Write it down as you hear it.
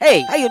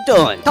Hey, how you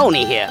doing?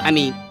 Tony here. I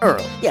mean,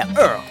 Earl. Yeah,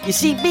 Earl. You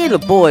see, me and the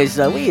boys,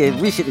 we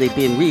have recently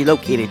been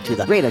relocated to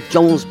the greater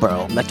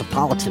Jonesboro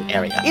metropolitan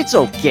area. It's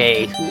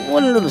okay.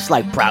 One little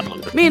slight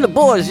problem. Me and the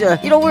boys,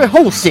 we're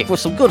homesick for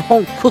some good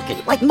home cooking,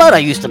 like Mother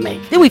used to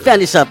make. Then we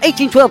found this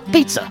 1812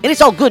 pizza, and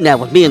it's all good now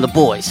with me and the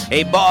boys.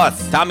 Hey,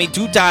 boss, Tommy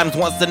 2 Times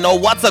wants to know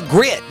what's a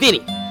grit.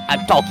 Vinny,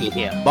 I'm talking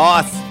here.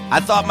 Boss, I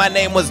thought my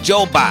name was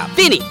Joe Bob.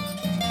 Vinny!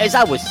 As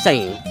I was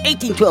saying,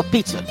 1812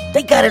 Pizza,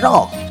 they got it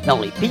all. Not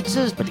only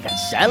pizzas, but they got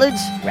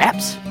salads,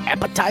 wraps,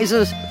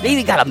 appetizers. They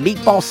even got a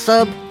meatball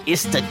sub.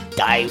 It's to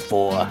die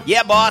for.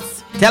 Yeah,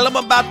 boss. Tell them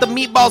about the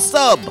meatball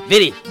sub.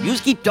 Vinny, you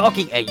just keep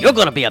talking and you're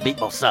gonna be a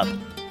meatball sub.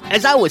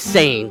 As I was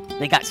saying,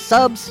 they got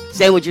subs,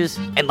 sandwiches,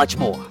 and much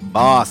more.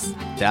 Boss,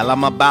 tell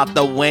them about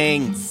the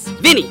wings.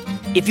 Vinny,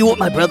 if you want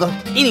my brother,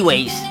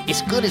 anyways,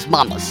 it's good as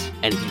Mama's.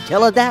 And if you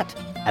tell her that,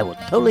 I will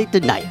totally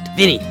deny it.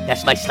 Vinny,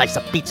 that's my slice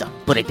of pizza.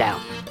 Put it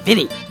down.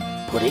 Vinny,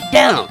 put it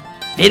down.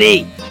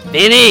 Vinny!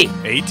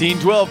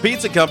 1812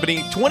 Pizza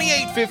Company,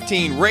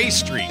 2815 Ray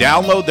Street.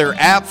 Download their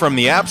app from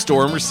the App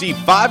Store and receive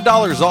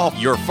 $5 off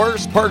your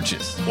first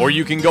purchase. Or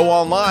you can go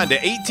online to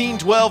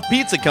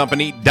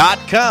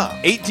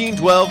 1812pizzacompany.com.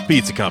 1812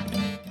 Pizza Company.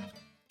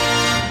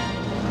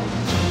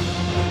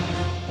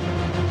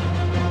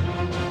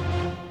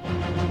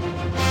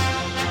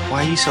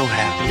 Why are you so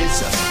happy?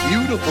 It's a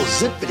beautiful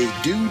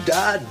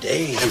zippity-doo-dah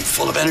day. I'm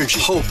full of energy,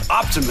 hope,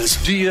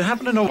 optimism. Do you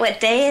happen to know what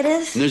day it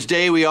is? And this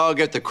day we all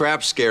get the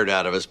crap scared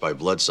out of us by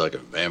blood-sucking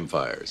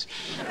vampires.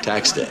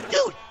 Tax day.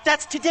 Dude,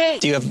 that's today.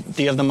 Do you have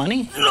the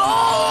money? No!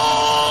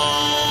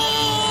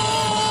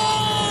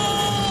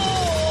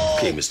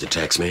 Okay, Mr.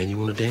 Taxman, you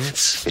want to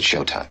dance? It's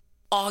showtime.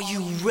 Are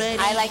you ready?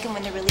 I like them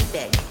when they're really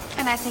big.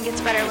 And I think it's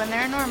better when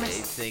they're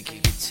enormous. They think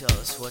you can tell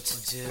us what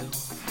to do.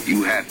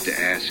 You have to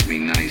ask me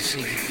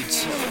nicely. You think you can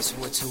tell us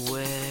what to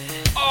wear.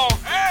 Oh,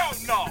 hell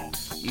no!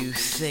 You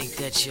think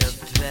that you're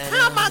better.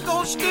 How am I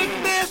gonna stick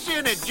this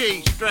in a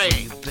G-string?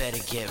 You better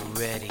get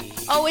ready.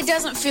 Oh, it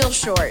doesn't feel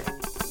short.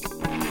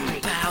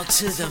 Bow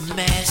to the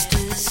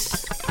masters.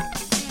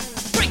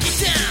 Break it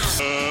down!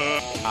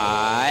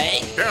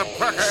 Damn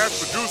cracker-ass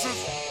producers.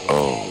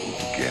 Oh,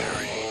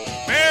 Gary.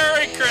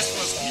 Merry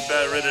Christmas. You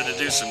about ready to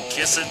do some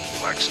kissing?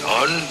 Wax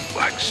on,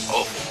 wax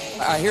off.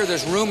 I hear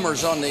there's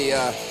rumors on the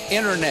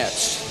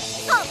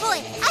internets. Oh,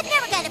 boy, I've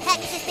never gotten a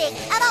package this big.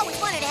 I've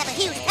always wanted to have a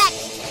huge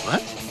package.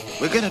 What?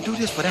 We're gonna do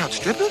this without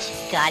strippers?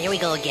 God, here we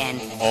go again.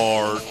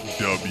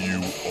 RWRC.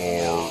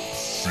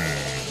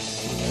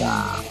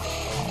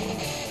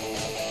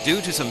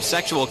 Due to some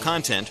sexual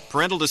content,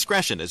 parental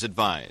discretion is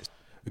advised.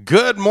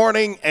 Good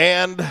morning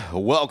and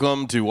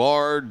welcome to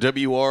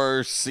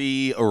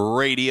RWRC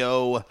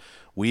Radio.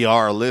 We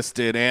are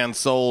listed and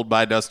sold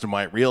by Dustin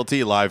White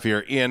Realty, live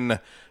here in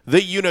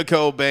the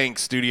Unico Bank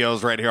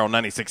Studios right here on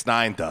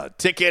 96.9 The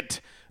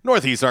Ticket,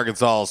 Northeast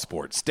Arkansas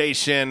Sports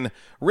Station,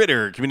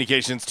 Ritter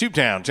Communications,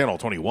 Tubetown, Channel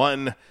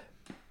 21,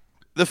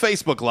 the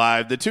Facebook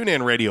Live, the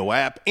TuneIn Radio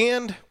app,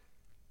 and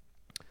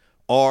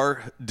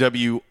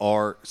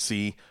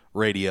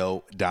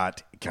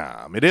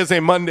RWRCradio.com. It is a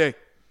Monday.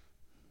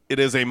 It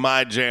is a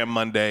My Jam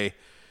Monday,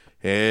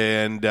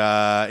 and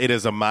it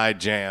is a My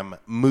Jam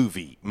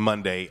movie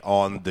Monday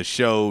on the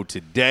show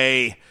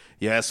today.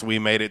 Yes, we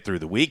made it through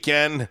the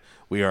weekend.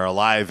 We are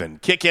alive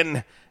and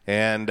kicking,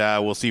 and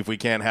we'll see if we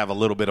can have a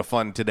little bit of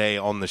fun today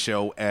on the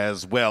show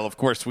as well. Of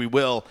course, we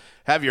will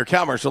have your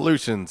Calmer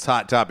Solutions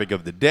hot topic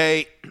of the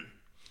day.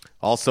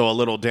 Also, a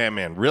little Damn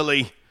Man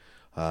Really.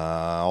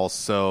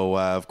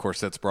 Of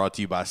course, that's brought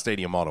to you by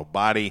Stadium Auto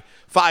Body.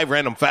 5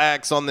 random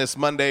facts on this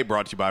Monday,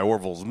 brought to you by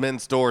Orville's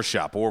Men's Store.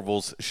 Shop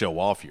Orville's, show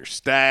off your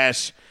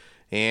stash.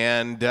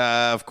 And,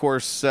 of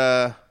course,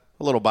 a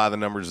little by the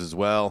numbers as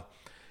well.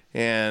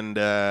 And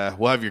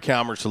we'll have your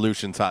Calmer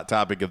Solutions hot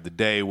topic of the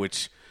day,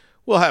 which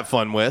we'll have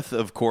fun with,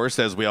 of course,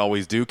 as we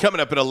always do. Coming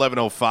up at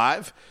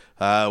 11:05,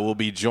 we'll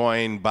be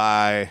joined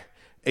by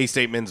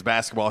A-State men's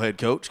basketball head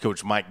coach,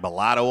 Coach Mike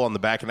Bellato, on the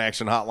Back in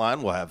Action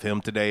hotline. We'll have him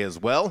today as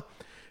well.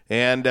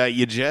 And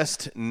you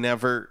just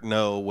never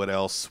know what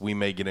else we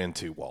may get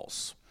into,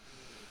 Walls.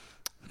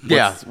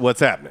 What's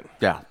happening?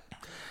 Yeah.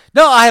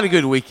 No, I had a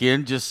good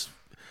weekend, just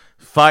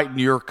fighting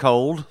your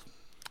cold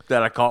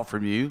that I caught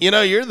from you. You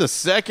know, you're the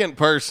second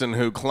person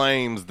who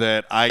claims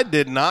that I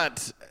did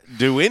not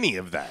do any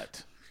of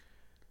that.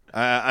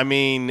 I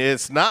mean,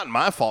 it's not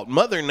my fault.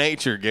 Mother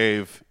Nature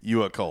gave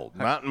you a cold,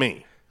 not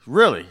me.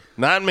 Really?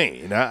 Not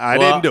me. I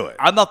didn't do it.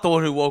 I'm not the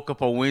one who woke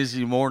up on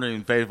Wednesday morning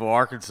in Fayetteville,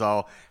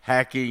 Arkansas,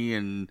 hacking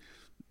and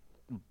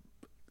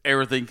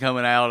everything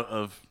coming out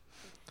of.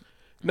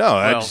 No,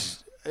 I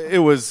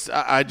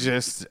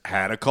just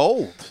had a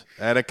cold.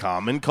 I had a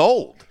common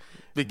cold.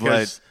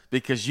 Because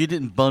you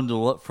didn't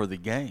bundle up for the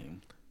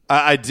game.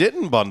 I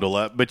didn't bundle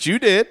up, but you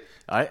did.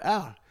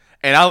 And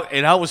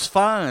I was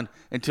fine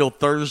until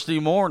Thursday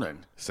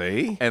morning.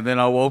 See? And then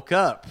I woke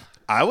up.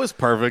 I was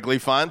perfectly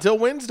fine till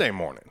Wednesday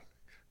morning.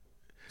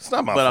 It's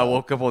not my fault. But I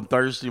woke up on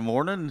Thursday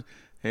morning,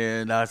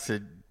 and I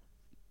said,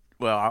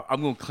 well,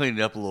 I'm going to clean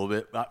it up a little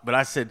bit. But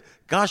I said,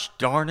 gosh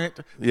darn it.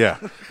 Yeah.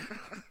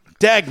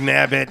 Dag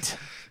nabbit.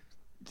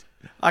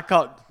 I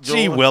caught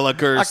Gee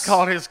willikers. I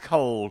caught his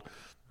cold,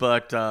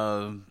 but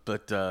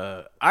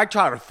I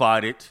try to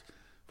fight it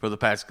for the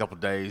past couple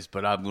of days.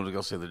 But I'm going to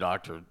go see the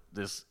doctor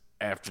this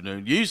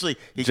afternoon. Usually,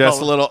 he just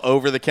calls, a little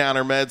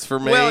over-the-counter meds for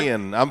me,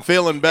 and I'm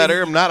feeling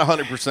better. I'm not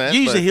 100%.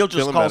 Usually, he'll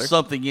just call better.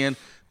 something in,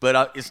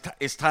 but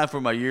it's time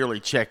for my yearly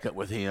checkup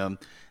with him.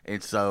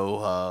 And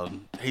so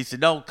he said,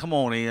 "No, come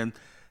on in."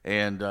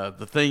 And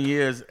the thing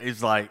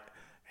is like,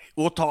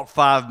 we'll talk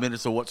 5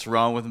 minutes of what's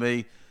wrong with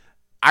me.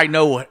 I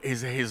know what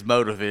his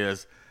motive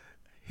is.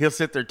 He'll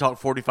sit there and talk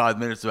 45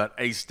 minutes about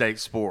A-State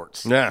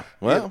sports. Yeah,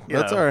 well,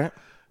 that's all right.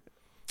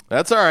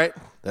 That's all right.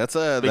 That's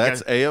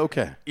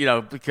A-okay.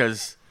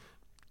 Because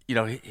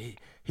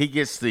he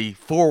gets the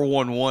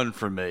 411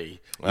 from me,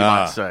 you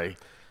might say.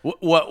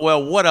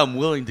 What I'm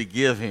willing to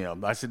give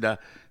him. I said,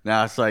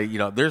 now I say,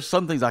 there's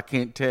some things I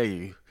can't tell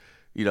you.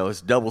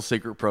 It's double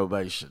secret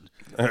probation.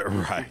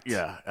 Right.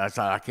 Yeah,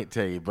 I can't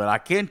tell you, but I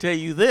can tell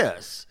you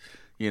this,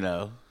 and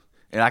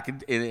I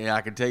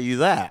can tell you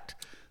that,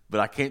 but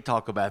I can't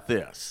talk about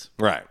this.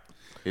 Right.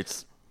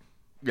 It's,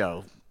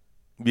 Yeah,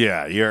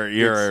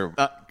 you're.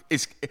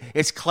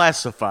 It's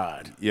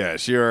classified.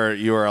 Yes,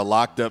 you're a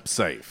locked up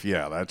safe.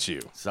 Yeah, that's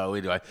you. So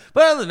anyway,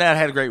 but other than that, I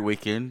had a great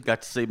weekend.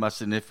 Got to see my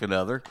significant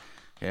other.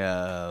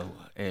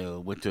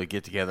 And went to a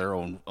get together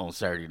on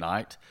Saturday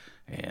night,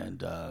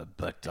 and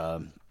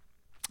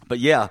but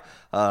yeah,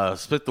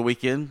 spent the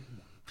weekend,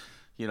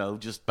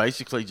 just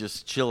basically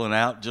just chilling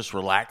out, just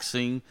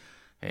relaxing,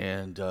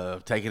 and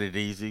taking it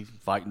easy,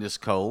 fighting this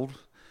cold.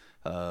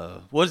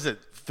 What is it?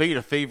 Feed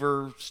a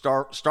fever,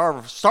 starve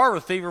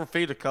a fever,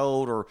 feed a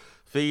cold, or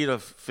feed a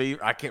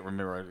fever. I can't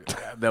remember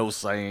those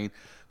saying,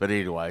 but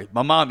anyway,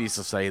 my mom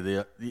used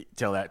to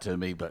tell that to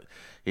me. But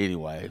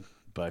anyway,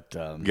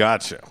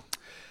 gotcha.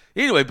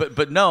 Anyway,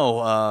 but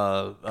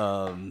no.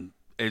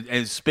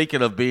 And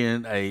speaking of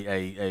being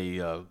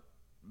a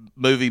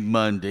movie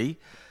Monday,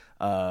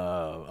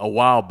 a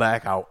while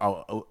back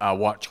I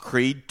watched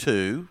Creed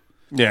 2.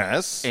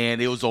 Yes.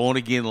 And it was on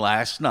again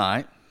last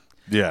night.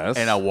 Yes.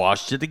 And I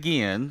watched it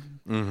again.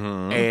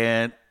 Mm-hmm.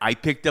 And I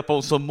picked up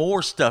on some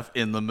more stuff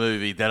in the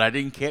movie that I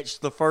didn't catch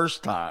the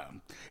first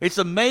time. It's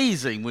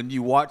amazing when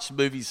you watch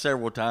movies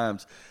several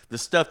times, the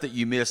stuff that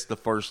you missed the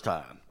first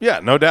time. Yeah,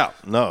 no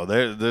doubt. No,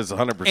 there's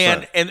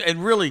 100%.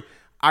 And really,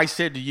 I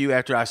said to you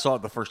after I saw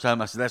it the first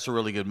time, I said, that's a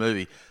really good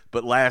movie.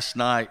 But last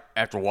night,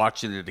 after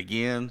watching it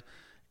again,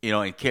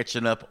 and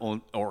catching up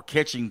on or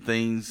catching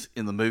things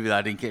in the movie that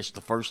I didn't catch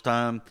the first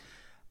time,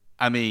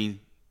 I mean,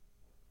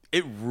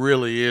 it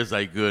really is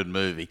a good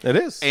movie. It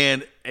is.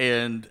 And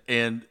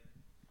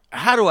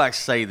how do I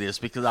say this?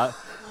 Because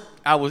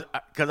I was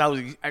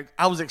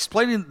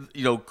explaining,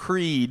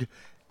 Creed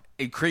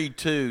and Creed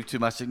 2 to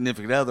my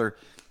significant other.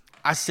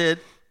 I said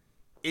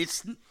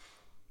it's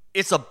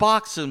a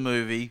boxing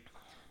movie,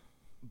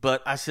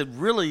 but I said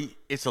really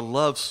it's a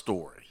love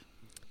story.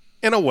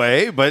 In a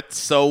way, but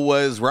so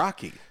was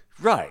Rocky.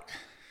 Right.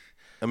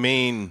 I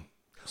mean,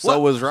 so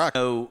was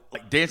Rocky.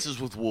 Like Dances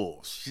with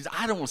Wolves. She said,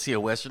 I don't want to see a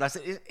Western. I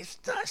said,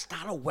 it's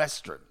not a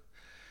Western.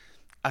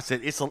 I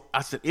said it's a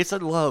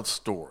love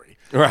story.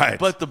 Right.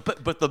 But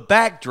the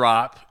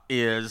backdrop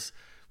is,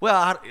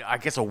 well, I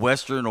guess a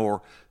Western,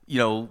 or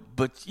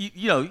but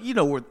you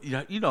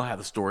know how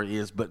the story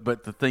is.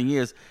 But the thing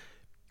is,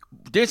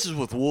 Dances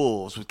with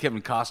Wolves with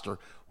Kevin Costner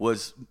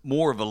was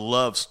more of a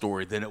love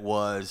story than it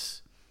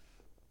was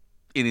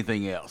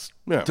anything else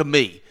to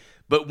me.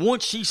 But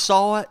once she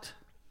saw it,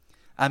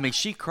 I mean,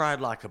 she cried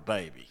like a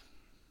baby.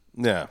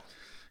 Yeah.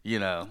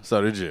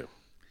 So did you.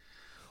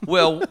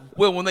 Well,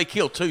 when they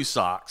kill two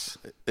socks.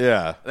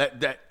 Yeah.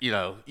 That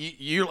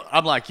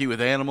I'm like you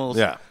with animals.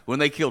 Yeah. When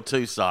they kill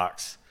two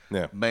socks.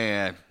 Yeah.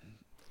 Man,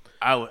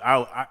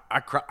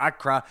 I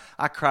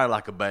cry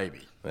like a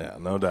baby. Yeah,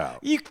 no doubt.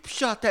 You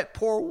shot that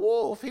poor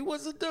wolf. He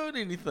wasn't doing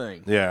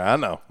anything. Yeah, I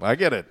know. I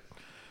get it.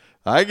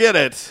 All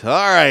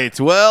right.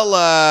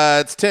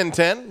 Well, it's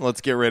 10:10. Let's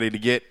get ready to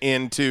get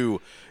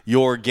into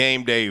your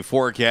game day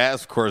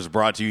forecast. Of course,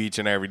 brought to you each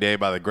and every day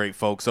by the great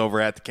folks over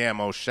at the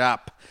Camo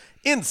Shop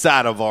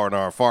inside of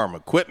R&R Farm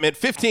Equipment,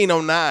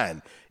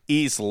 1509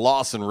 East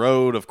Lawson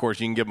Road. Of course,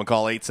 you can give them a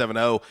call,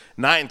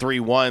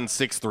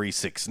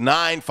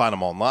 870-931-6369. Find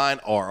them online,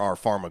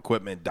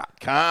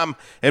 rrfarmequipment.com.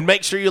 And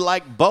make sure you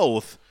like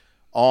both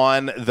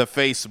on the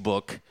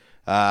Facebook,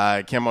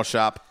 Camo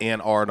Shop and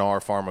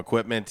R&R Farm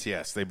Equipment.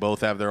 Yes, they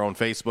both have their own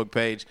Facebook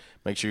page.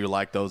 Make sure you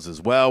like those as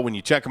well. When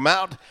you check them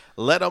out,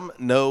 let them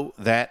know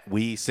that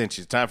we sent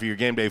you. It's time for your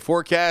game day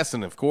forecast.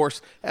 And, of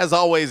course, as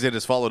always, it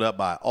is followed up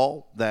by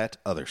all that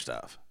other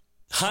stuff.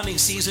 Hunting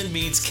season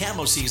means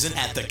camo season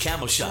at the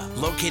Camo Shop,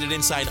 located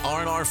inside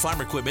R&R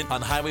Farm Equipment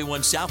on Highway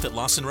 1 South at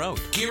Lawson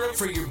Road. Gear up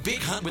for your big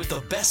hunt with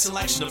the best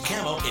selection of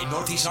camo in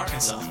Northeast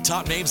Arkansas.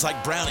 Top names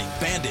like Browning,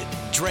 Bandit,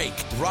 Drake,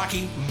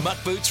 Rocky, Muck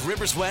Boots,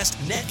 Rivers West,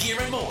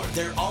 Netgear, and more.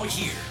 They're all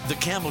here. The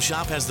Camo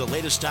Shop has the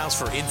latest styles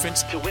for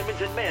infants to women's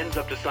and men's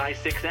up to size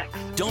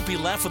 6X. Don't be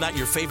left without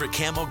your favorite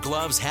camo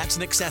gloves, hats,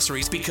 and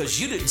accessories because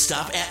you didn't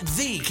stop at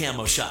the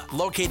Camo Shop,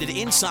 located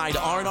inside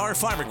R&R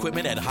Farm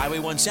Equipment at Highway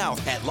 1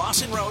 South at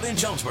Lawson Road in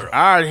Jonesboro.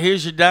 All right,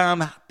 here's your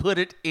dime. Put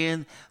it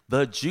in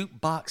the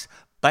jukebox,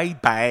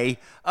 baby.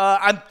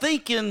 I'm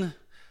thinking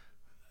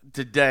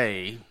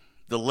today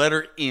the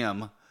letter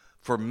M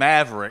for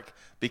Maverick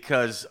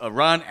because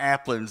Ron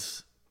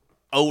Applin's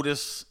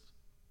oldest,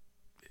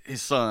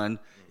 his son,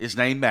 is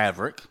named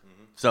Maverick.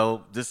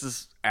 So this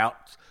is out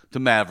to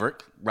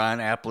Maverick, Ryan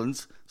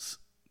Applin's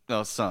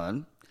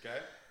son. Okay.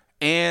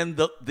 And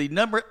the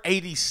number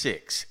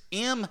 86,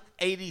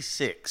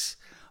 M86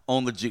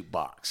 on the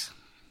jukebox.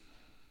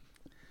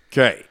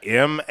 Okay,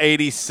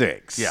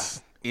 M86. Yeah,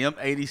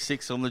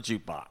 M86 on the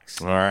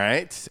jukebox. All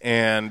right,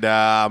 and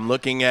I'm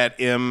looking at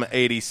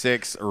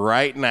M86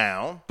 right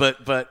now.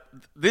 But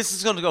this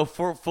is going to go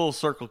full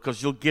circle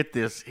because you'll get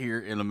this here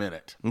in a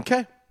minute.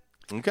 Okay.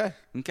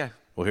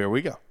 Well, here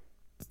we go.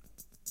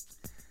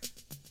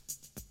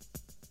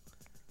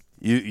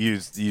 You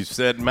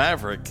said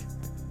Maverick,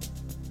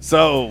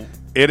 so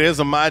it is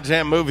a My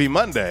Jam Movie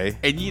Monday.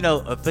 And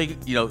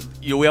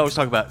we always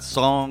talk about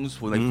songs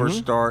when they first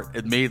start.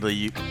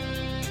 Immediately,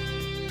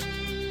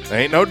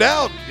 ain't no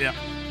doubt. Yeah,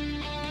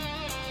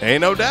 ain't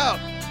no doubt.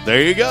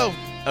 There you go.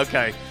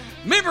 Okay.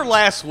 Remember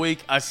last week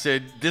I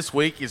said this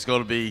week is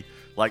going to be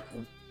like,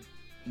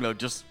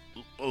 just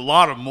a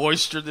lot of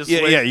moisture this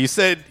week. Yeah. You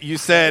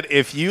said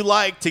if you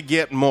like to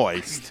get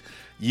moist,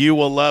 you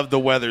will love the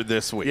weather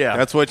this week. Yeah,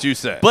 that's what you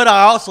said. But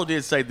I also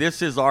did say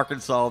this is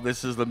Arkansas.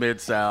 This is the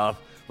Mid-South,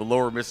 the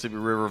lower Mississippi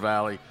River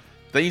Valley.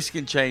 Things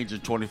can change in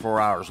 24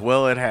 hours.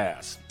 Well, it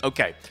has.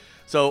 Okay,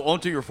 so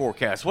on to your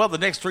forecast. Well, the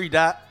next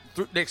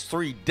next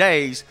 3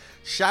 days,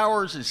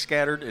 showers and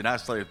scattered and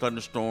isolated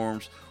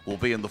thunderstorms will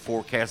be in the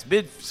forecast.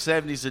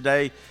 Mid-70s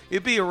today.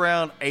 It'll be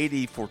around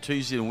 80 for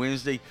Tuesday and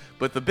Wednesday.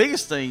 But the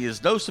biggest thing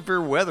is no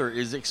severe weather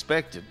is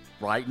expected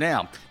right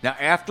now. Now,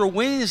 after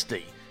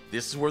Wednesday,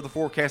 this is where the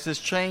forecast has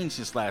changed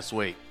since last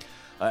week.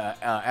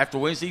 After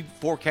Wednesday,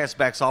 forecast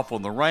backs off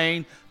on the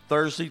rain.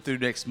 Thursday through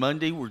next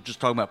Monday, we're just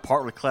talking about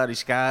partly cloudy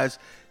skies.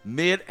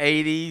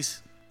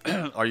 Mid-80s.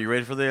 Are you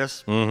ready for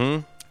this?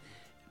 Mm-hmm.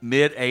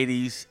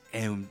 Mid-80s,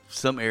 and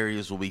some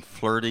areas will be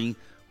flirting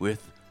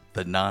with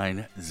the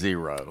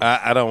 9-0.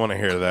 I don't want to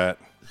hear that.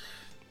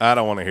 I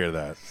don't want to hear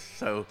that.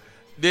 So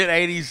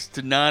mid-80s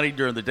to 90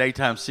 during the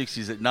daytime,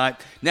 60s at night.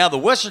 Now, the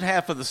western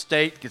half of the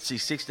state could see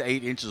 6 to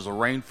 8 inches of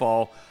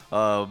rainfall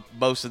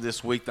most of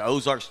this week. The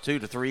Ozarks, 2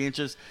 to 3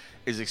 inches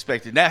is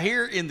expected. Now,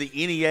 here in the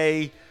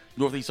NEA,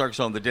 Northeast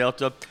Arkansas and the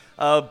Delta,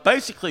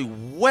 basically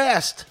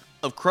west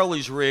of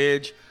Crowley's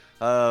Ridge,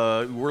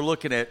 we're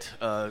looking at,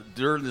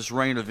 during this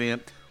rain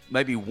event,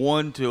 maybe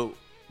 1 to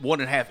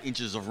 1.5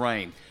 inches of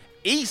rain.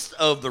 East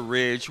of the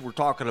ridge, we're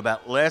talking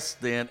about less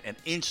than an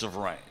inch of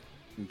rain,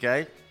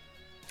 okay?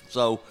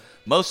 So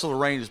most of the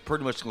rain is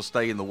pretty much going to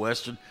stay in the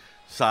western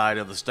side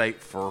of the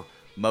state for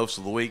most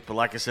of the week. But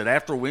like I said,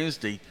 after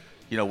Wednesday,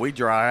 we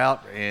dry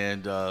out,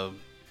 and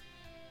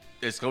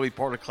it's going to be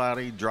partly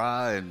cloudy,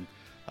 dry,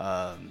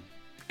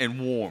 and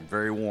warm,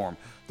 very warm.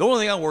 The only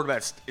thing I'm worried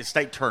about is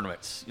state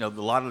tournaments. A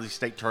lot of these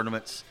state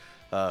tournaments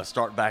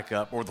start back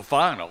up, or the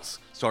finals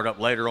start up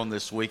later on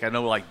this week. I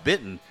know, like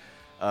Benton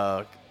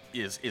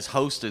is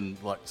hosting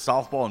like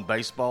softball and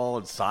baseball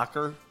and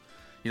soccer.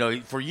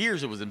 For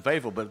years it was in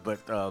Fayetteville,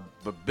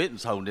 but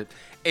Benton's holding it.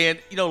 And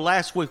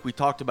last week we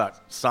talked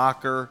about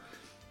soccer,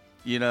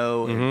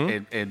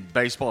 and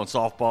baseball and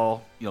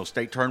softball,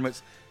 state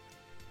tournaments.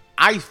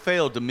 I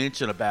failed to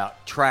mention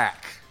about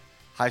track.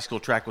 High school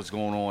track was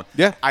going on.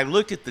 Yeah. I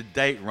looked at the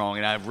date wrong,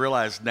 and I've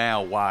realized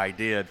now why I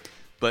did.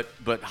 But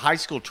high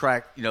school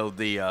track,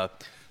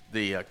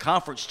 the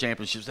conference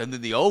championships, and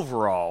then the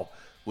overall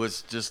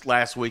was just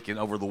last week and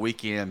over the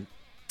weekend.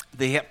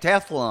 The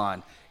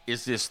heptathlon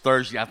is this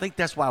Thursday. I think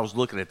that's why I was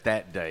looking at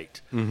that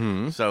date.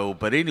 Mm-hmm. So,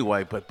 but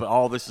anyway, but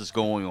all this is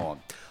going on.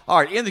 All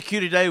right, in the queue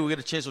today, we get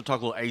a chance to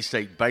talk a little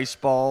A-State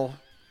baseball.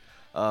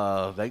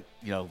 They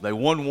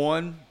won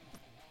one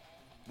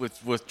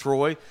with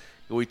Troy.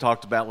 We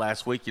talked about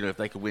last week. If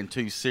they could win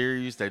 2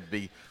 series, they'd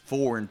be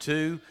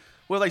 4-2.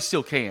 Well, they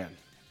still can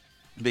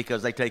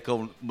because they take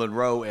on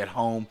Monroe at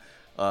home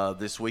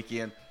this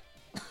weekend.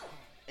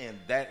 And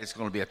that is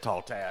going to be a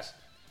tall task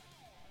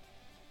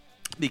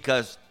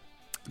because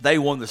they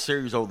won the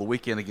series over the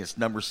weekend against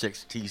number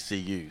 6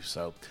 TCU.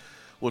 So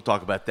we'll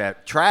talk about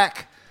that.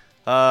 Track,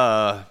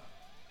 what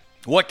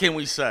can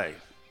we say?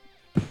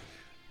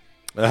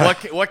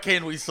 What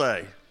can we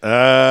say?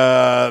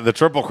 The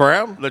Triple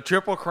Crown? The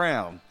Triple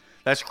Crown.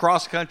 That's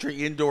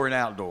cross-country, indoor, and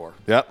outdoor.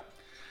 Yep.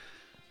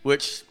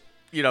 Which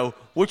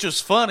was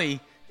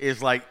funny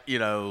is like,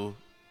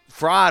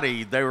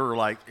 Friday they were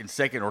like in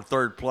second or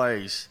third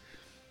place.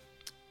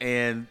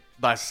 And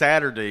by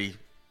Saturday,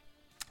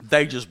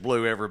 they just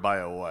blew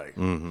everybody away.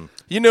 Mm-hmm.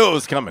 You knew it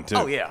was coming, too.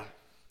 Oh, yeah.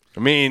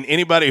 I mean,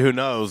 anybody who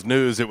knew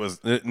it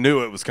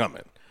was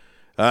coming.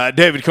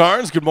 David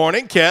Carnes, good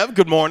morning. Kev,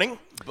 good morning.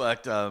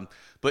 But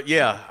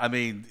yeah, I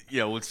mean,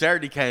 when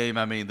Saturday came,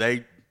 I mean,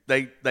 they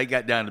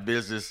got down to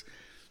business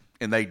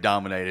and they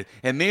dominated.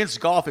 And men's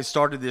golf has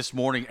started this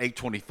morning,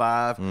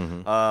 8:25.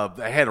 Mm-hmm.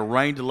 They had a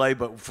rain delay,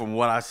 but from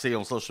what I see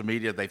on social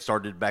media, they've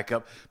started back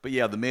up. But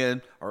yeah, the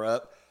men are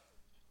up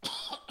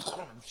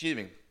Excuse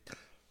me.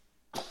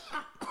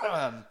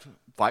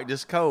 Fight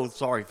this cold.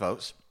 Sorry,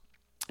 folks.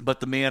 But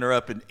the men are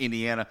up in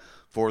Indiana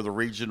for the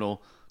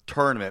regional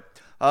tournament.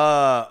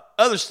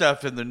 Other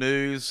stuff in the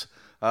news.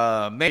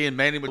 Manny,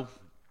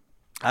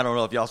 I don't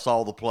know if y'all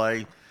saw the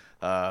play.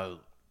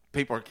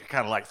 People are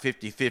kind of like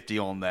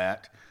 50-50 on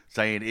that,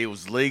 saying it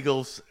was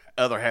legal.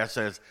 Other half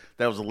says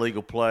that was a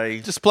legal play.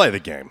 Just play the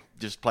game.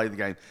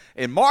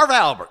 And Marv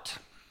Albert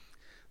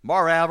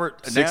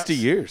announced, 60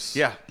 years.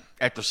 Yeah.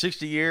 After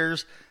 60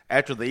 years,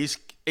 after the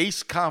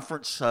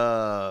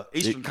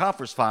Eastern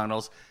Conference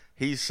Finals,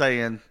 he's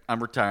saying, I'm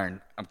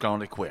retiring. I'm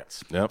calling it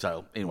quits. Yep.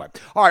 So, anyway.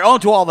 All right,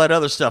 on to all that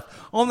other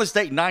stuff. On this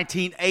date,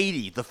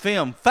 1980, the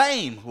film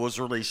Fame was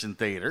released in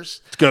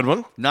theaters. It's a good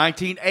one.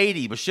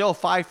 1980, Michelle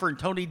Pfeiffer and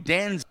Tony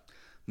Danza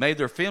made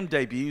their film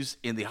debuts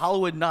in The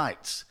Hollywood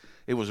Knights.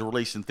 It was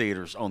released in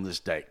theaters on this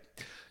date.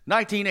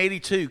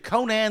 1982,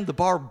 Conan the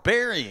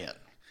Barbarian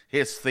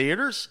hits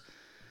theaters.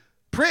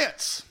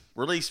 Prince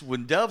released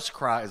When Doves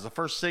Cry as the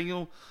first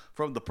single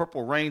from the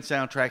Purple Rain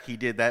soundtrack. He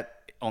did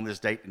that on this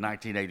date in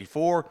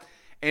 1984.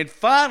 And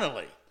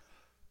finally,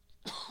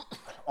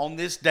 on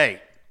this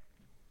date,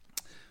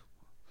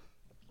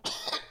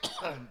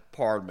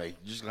 pardon me,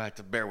 you're just going to have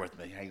to bear with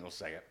me. Hang on a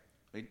second.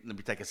 Let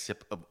me take a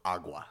sip of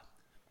agua.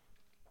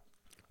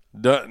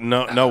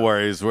 No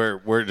worries.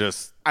 We're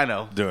just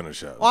doing a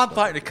show. Well, I'm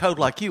fighting a code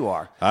like you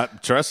are.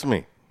 Trust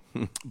me.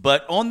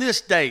 But on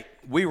this date,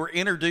 we were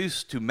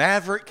introduced to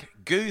Maverick,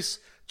 Goose,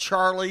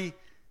 Charlie,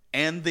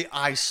 and the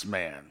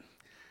Iceman.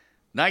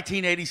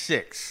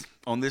 1986,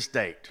 on this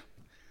date,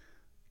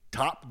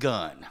 Top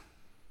Gun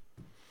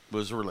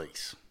was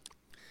released.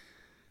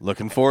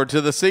 Looking forward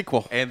to the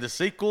sequel. And the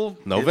sequel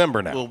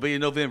November now. Will be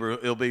in November.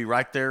 It'll be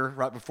right there,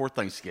 right before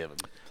Thanksgiving.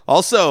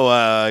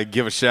 Also,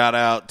 give a shout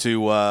out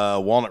to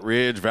Walnut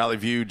Ridge, Valley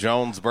View,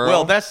 Jonesboro.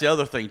 Well, that's the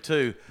other thing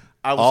too.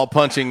 All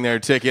punching their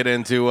ticket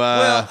into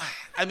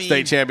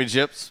state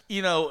championships.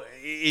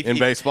 In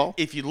baseball.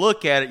 If you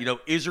look at it,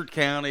 Izard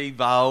County,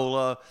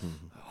 Viola,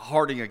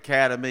 Harding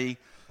Academy,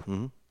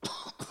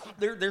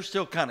 they're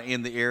still kind of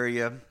in the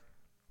area.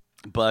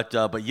 But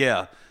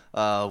yeah,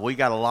 we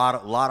got a lot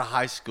of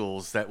high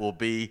schools that will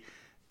be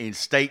in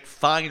state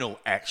final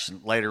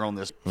action later on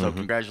this. So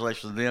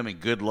congratulations to them and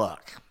good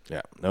luck.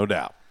 Yeah, no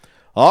doubt.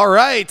 All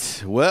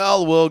right.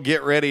 Well, we'll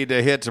get ready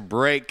to hit to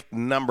break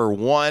number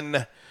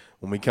 1.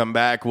 When we come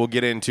back, we'll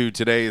get into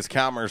today's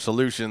Commerce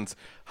Solutions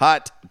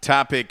hot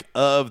topic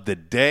of the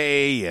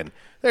day, and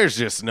there's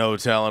just no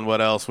telling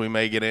what else we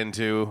may get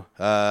into.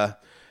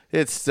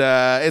 It's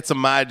a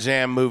My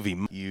Jam movie.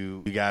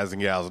 You guys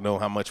and gals know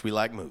how much we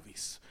like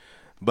movies.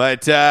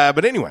 But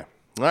anyway,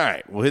 all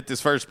right, we'll hit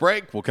this first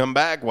break. We'll come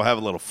back. We'll have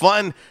a little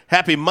fun.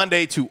 Happy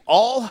Monday to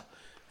all,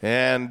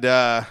 and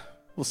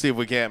we'll see if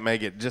we can't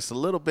make it just a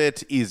little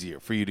bit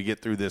easier for you to get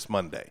through this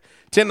Monday.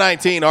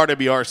 1019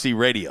 RWRC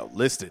Radio,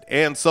 listed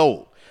and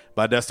sold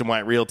by Dustin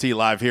White Realty,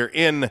 live here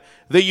in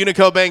the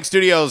Unico Bank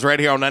Studios, right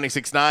here on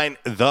 96.9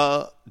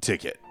 The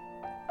Ticket.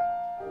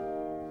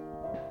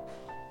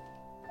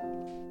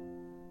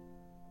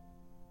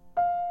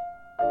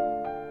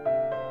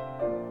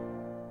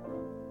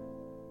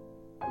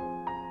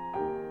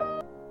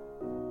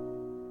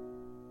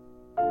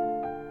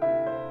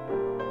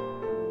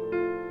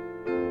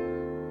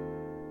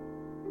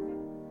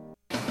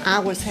 I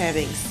was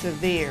having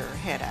severe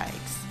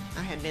headaches.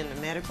 I had been to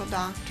medical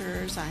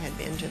doctors, I had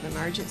been to the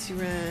emergency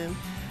room.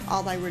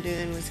 All they were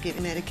doing was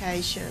giving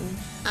medication.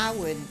 I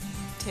would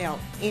tell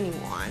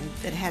anyone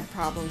that had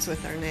problems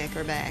with their neck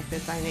or back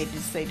that they needed to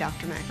see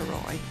Dr.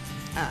 McElroy.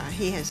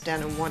 He has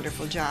done a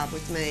wonderful job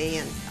with me,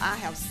 and I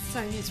have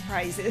sung his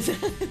praises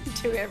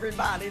to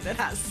everybody that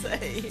I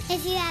see.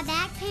 If you have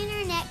back pain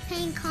or neck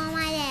pain, call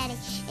my daddy.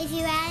 If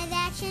you're out of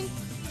action,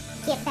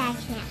 get back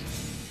now.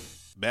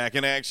 Back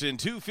in action,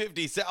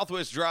 250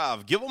 Southwest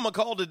Drive. Give them a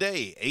call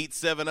today,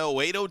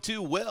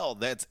 870-802-WELL.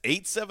 That's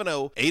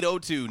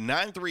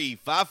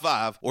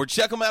 870-802-9355. Or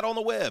check them out on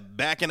the web,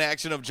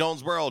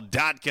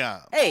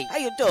 backinactionofjonesboro.com. Hey, how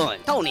you doing?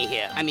 Tony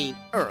here.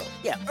 Earl.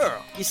 Yeah,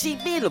 Earl. You see,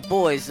 me and the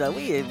boys,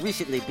 we have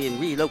recently been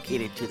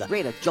relocated to the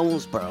greater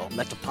Jonesboro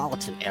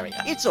metropolitan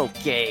area. It's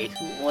okay.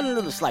 One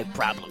little slight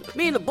problem.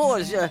 Me and the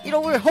boys,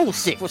 we're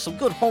homesick for some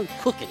good home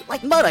cooking,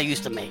 like Mother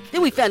used to make.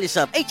 Then we found this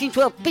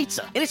 1812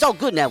 pizza, and it's all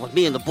good now with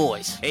me and the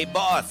boys. Hey,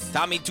 boss,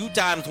 Tommy 2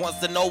 times wants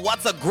to know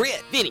what's a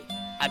grit. Vinny,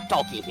 I'm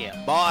talking here.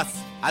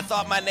 Boss, I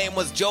thought my name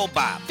was Joe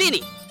Bob.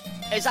 Vinny,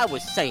 as I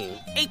was saying,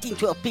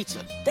 1812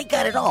 Pizza, they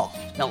got it all.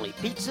 Not only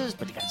pizzas,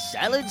 but they got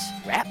salads,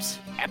 wraps,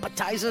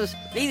 appetizers.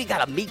 They even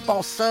got a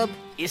meatball sub.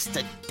 It's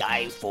to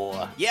die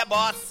for. Yeah,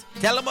 boss.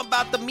 Tell them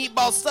about the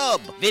meatball sub.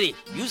 Vinny,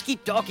 you just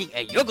keep talking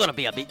and you're gonna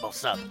be a meatball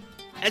sub.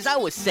 As I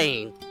was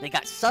saying, they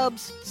got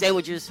subs,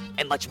 sandwiches,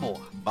 and much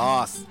more.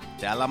 Boss,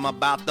 tell them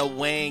about the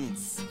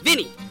wings.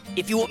 Vinny,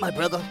 if you want my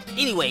brother,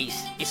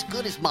 anyways, it's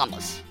good as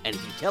Mama's. And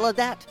if you tell her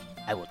that,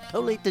 I will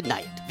totally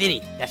deny it.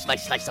 Vinny, that's my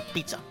slice of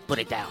pizza. Put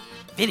it down.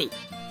 Vinny,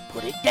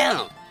 put it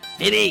down.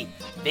 Vinny,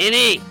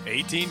 Vinny!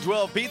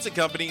 1812 Pizza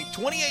Company,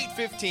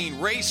 2815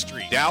 Ray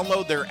Street.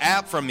 Download their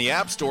app from the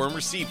App Store and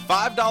receive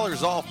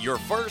 $5 off your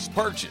first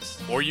purchase.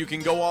 Or you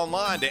can go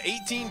online to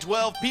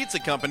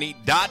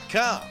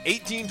 1812pizzacompany.com.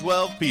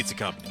 1812 Pizza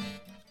Company.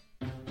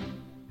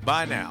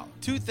 By now,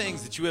 two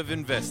things that you have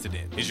invested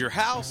in is your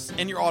house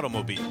and your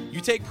automobile. You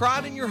take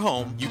pride in your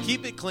home, you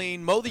keep it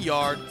clean, mow the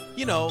yard,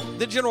 you know,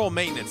 the general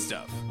maintenance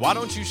stuff. Why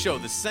don't you show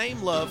the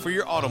same love for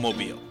your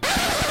automobile?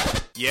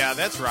 Yeah,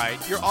 that's right,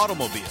 your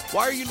automobile.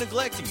 Why are you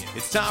neglecting it?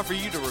 It's time for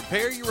you to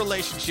repair your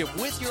relationship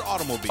with your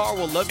automobile. Car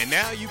will love you. And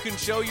now you can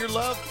show your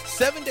love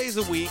 7 days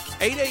a week,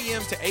 8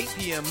 a.m. to 8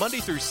 p.m. Monday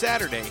through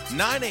Saturday,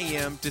 9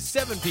 a.m. to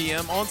 7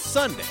 p.m. on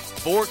Sunday.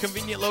 4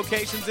 convenient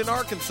locations in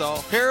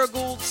Arkansas: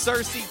 Paragould,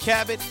 Searcy,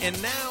 Cabot, and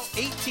now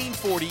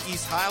 1840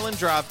 East Highland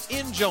Drive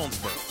in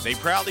Jonesboro. They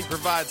proudly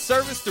provide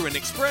service through an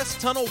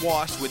express tunnel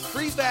wash with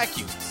free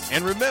vacuums.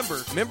 And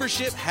remember,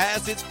 membership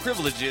has its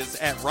privileges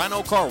at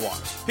Rhino Car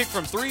Wash. Pick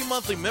from 3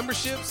 monthly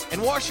memberships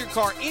and wash your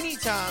car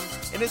anytime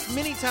and as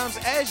many times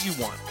as you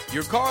want.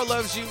 Your car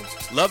loves you,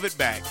 love it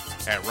back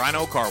at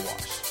Rhino Car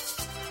Wash.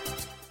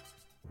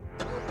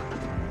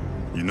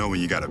 You know when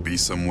you gotta be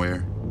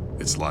somewhere,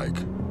 it's like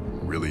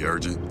really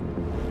urgent.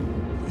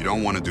 You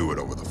don't want to do it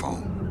over the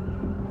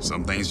phone.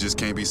 Some things just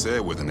can't be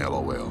said with an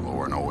LOL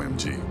or an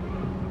OMG.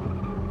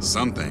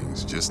 Some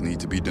things just need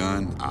to be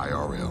done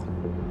IRL.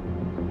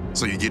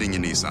 So you get in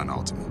your Nissan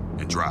Altima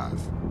and drive.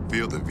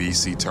 Feel the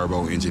VC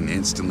turbo engine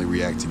instantly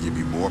react to give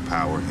you more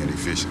power and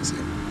efficiency,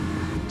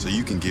 so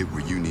you can get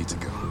where you need to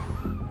go.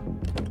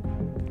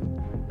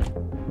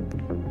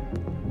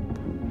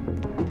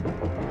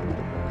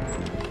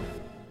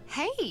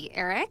 Hey,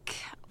 Eric.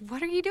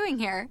 What are you doing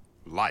here?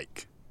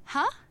 Like.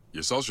 Huh?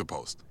 Your social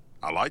post.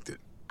 I liked it.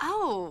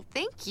 Oh,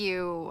 thank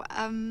you.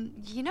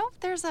 You know,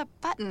 there's a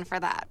button for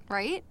that,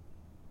 right?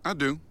 I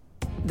do.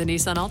 The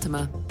Nissan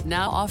Altima,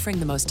 now offering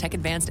the most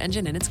tech-advanced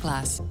engine in its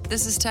class.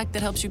 This is tech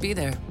that helps you be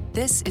there.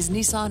 This is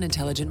Nissan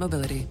Intelligent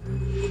Mobility.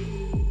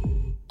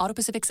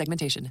 Auto-Pacific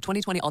segmentation.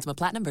 2020 Altima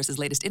Platinum versus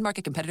latest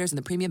in-market competitors in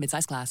the premium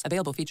midsize class.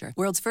 Available feature.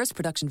 World's first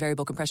production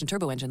variable compression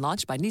turbo engine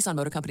launched by Nissan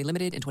Motor Company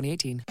Limited in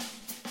 2018.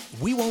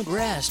 We won't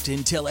rest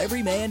until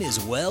every man is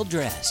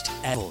well-dressed.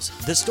 Apples,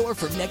 the store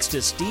for next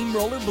to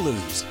Steamroller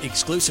Blues.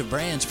 Exclusive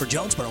brands for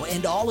Jonesboro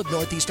and all of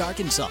Northeast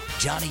Arkansas.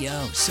 Johnny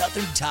O,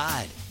 Southern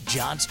Tide,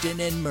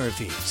 Johnston and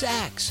Murphy,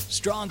 Saks,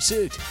 Strong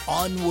Suit,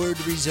 Onward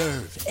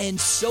Reserve, and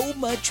so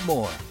much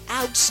more.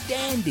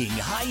 Outstanding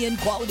high-end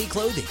quality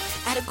clothing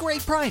at a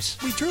great price.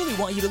 We truly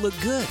want you to look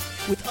good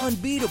with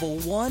unbeatable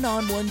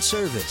one-on-one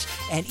service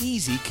and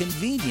easy,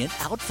 convenient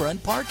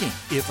out-front parking.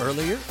 If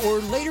earlier or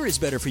later is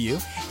better for you,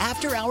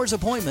 after-hours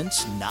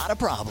appointments, not a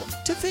problem.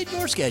 To fit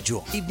your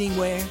schedule. Evening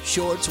wear,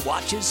 shorts,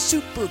 watches,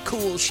 super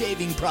cool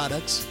shaving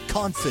products,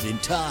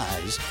 confident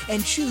ties,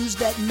 and shoes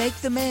that make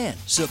the man.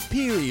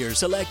 Superior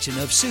selection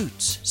of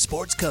suits,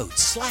 sports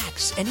coats,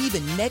 slacks, and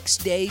even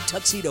next-day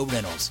tuxedo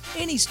rentals.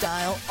 Any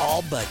style,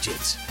 all budgets.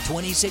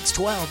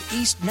 2612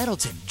 East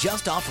Nettleton,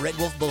 just off Red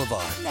Wolf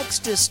Boulevard, next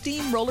to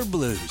Steamroller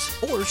Blues.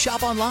 Or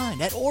shop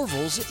online at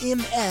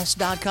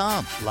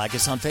orvilsms.com. Like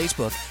us on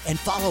Facebook and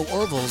follow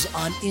Orvils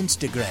on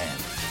Instagram.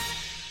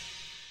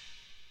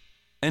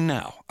 And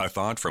now, a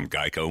thought from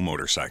Geico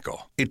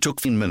Motorcycle. It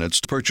took 15 minutes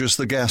to purchase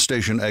the gas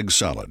station egg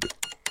salad.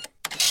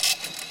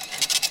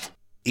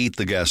 Eat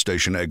the gas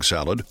station egg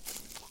salad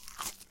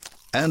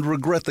and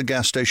regret the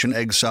gas station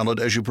egg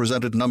salad as you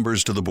presented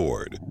numbers to the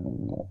board.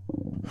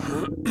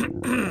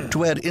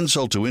 To add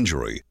insult to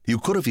injury, you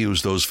could have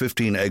used those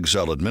 15 egg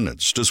salad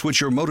minutes to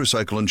switch your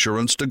motorcycle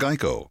insurance to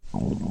Geico.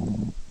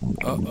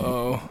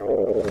 Uh-oh.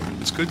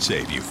 This could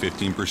save you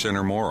 15%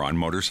 or more on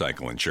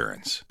motorcycle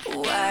insurance.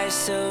 Why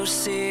so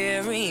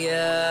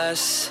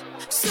serious?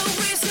 So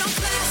raise your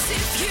glass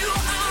if you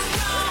are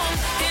wrong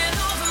in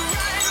all the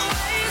right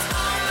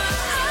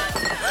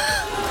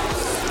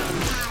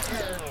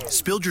ways.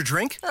 Spilled your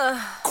drink?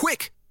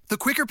 Quick! The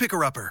Quicker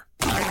Picker-Upper.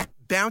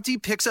 Bounty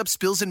picks up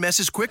spills and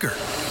messes quicker.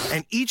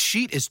 And each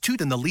sheet is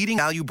tooth in the leading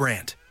value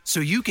brand. So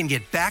you can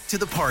get back to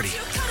the party.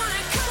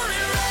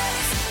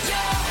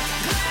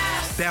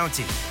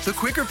 Bounty, the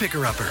Quicker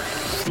Picker-Upper.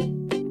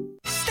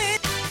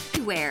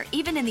 Everywhere,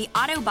 even in the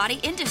auto body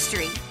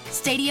industry.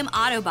 Stadium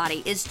Auto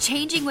Body is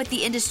changing with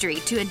the industry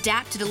to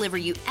adapt to deliver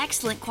you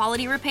excellent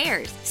quality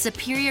repairs,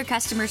 superior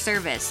customer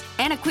service,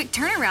 and a quick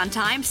turnaround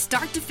time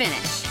start to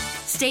finish.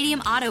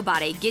 Stadium Auto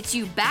Body gets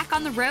you back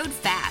on the road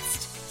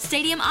fast.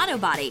 Stadium Auto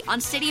Body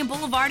on Stadium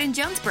Boulevard in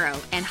Jonesboro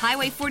and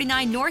Highway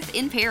 49 North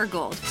in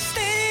Paragould.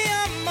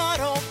 Stadium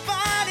Auto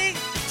Body,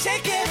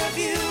 take care of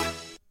you.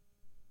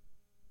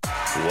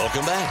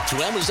 Welcome back to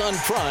Amazon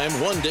Prime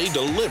One-Day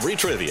Delivery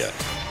Trivia.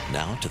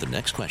 Now to the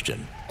next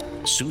question.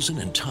 Susan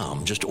and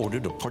Tom just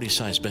ordered a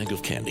party-sized bag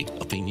of candy,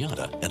 a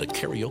piñata, and a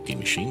karaoke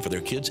machine for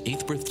their kid's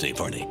 8th birthday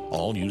party,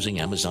 all using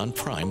Amazon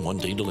Prime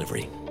One-Day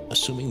Delivery.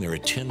 Assuming there are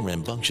 10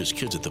 rambunctious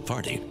kids at the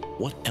party,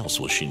 what else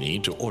will she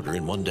need to order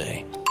in one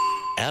day?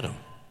 Adam.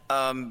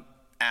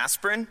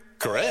 Aspirin?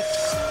 Correct.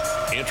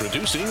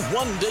 Introducing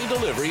one-day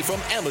delivery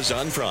from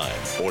Amazon Prime.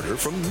 Order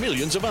from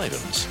millions of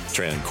items.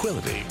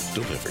 Tranquility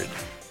delivered.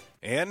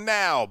 And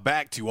now,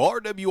 back to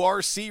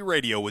RWRC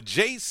Radio with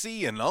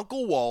JC and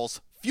Uncle Walls,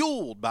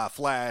 fueled by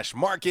Flash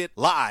Market,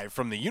 live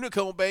from the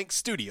Unico Bank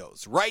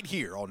Studios, right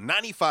here on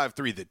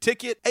 95.3 The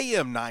Ticket,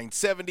 AM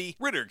 970,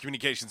 Ritter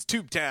Communications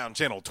Tubetown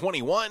Channel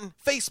 21,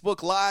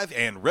 Facebook Live,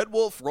 and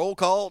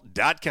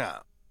RedWolfRollCall.com.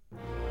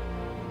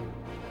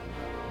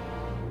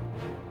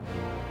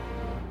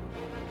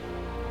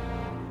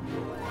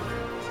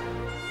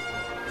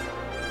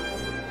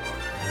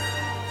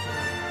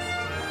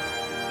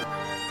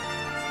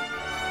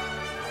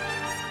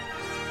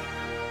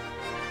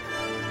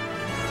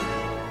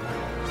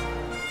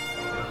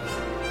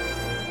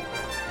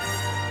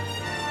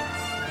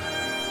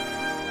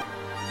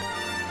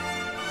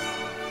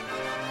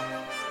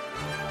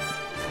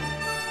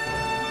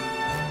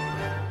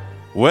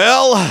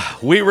 Well,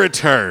 we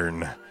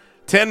return.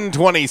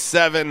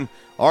 1027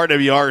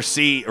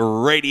 RWRC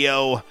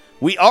Radio.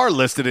 We are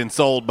listed and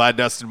sold by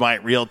Dustin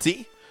White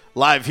Realty.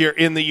 Live here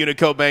in the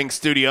Unico Bank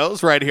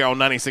Studios, right here on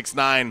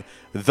 96.9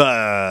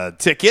 The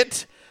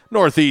Ticket,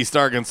 Northeast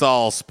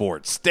Arkansas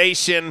Sports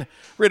Station,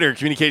 Ritter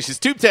Communications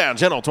Tubetown,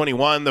 Channel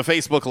 21, the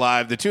Facebook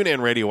Live, the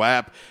TuneIn Radio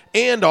app,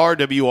 and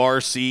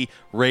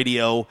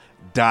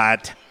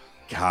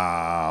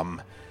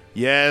RWRCRadio.com.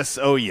 Yes,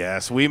 oh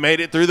yes, we made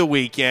it through the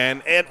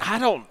weekend, and I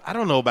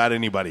don't know about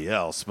anybody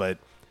else, but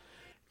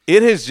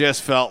it has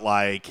just felt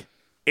like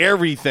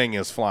everything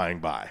is flying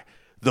by.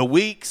 The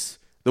weeks,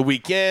 the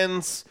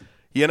weekends,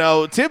 you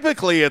know,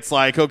 typically it's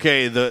like,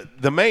 okay,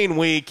 the main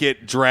week,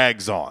 it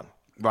drags on.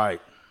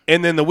 Right.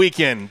 And then the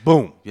weekend,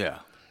 boom. Yeah.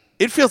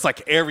 It feels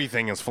like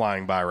everything is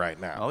flying by right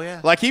now. Oh, yeah.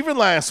 Like even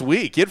last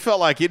week, it felt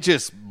like it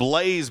just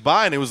blazed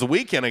by, and it was the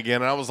weekend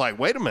again, and I was like,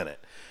 wait a minute.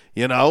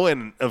 You know,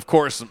 and of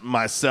course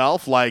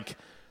myself, like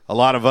a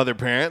lot of other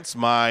parents,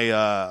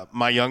 my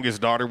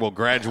youngest daughter will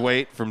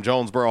graduate from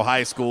Jonesboro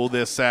High School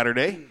this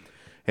Saturday,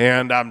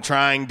 and I'm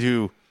trying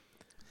to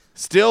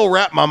still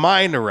wrap my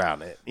mind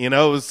around it. You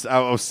know, I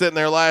was sitting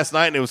there last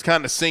night, and it was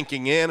kind of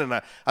sinking in,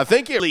 and I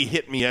think it really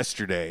hit me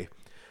yesterday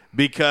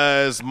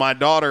because my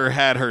daughter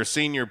had her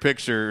senior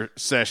picture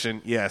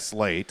session, yes,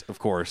 late, of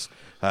course.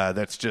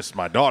 That's just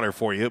my daughter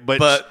for you.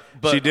 But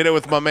she did it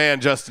with my man,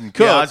 Justin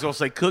Cook. Yeah, I was going to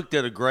say, Cook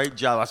did a great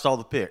job. I saw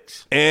the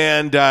pics.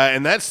 And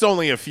that's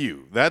only a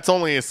few. That's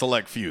only a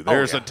select few.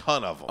 There's a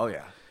ton of them. Oh,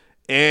 yeah.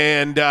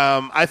 And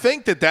I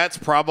think that's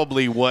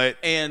probably what.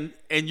 And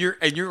you're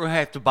going to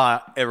have to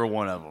buy every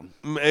one of them.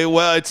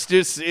 Well, it's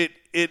just, it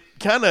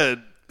kind of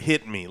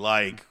hit me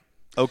like,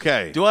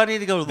 okay. Do I need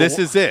to go to this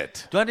is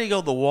it. Do I need to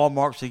go to the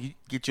Walmart so you can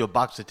get you a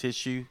box of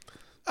tissue?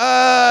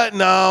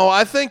 No,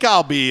 I think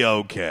I'll be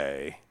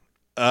okay.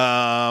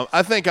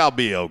 I think I'll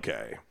be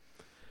okay.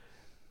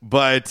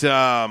 But, you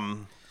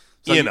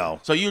know.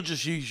 So you'll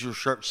just use your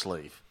shirt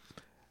sleeve?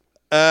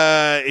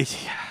 I'll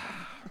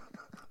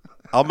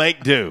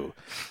make do.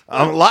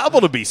 I'm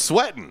liable to be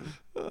sweating.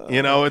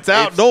 You know, it's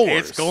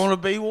outdoors. It's going to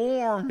be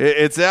warm.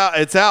 It's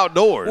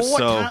outdoors.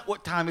 Well,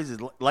 what time is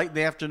it? Late in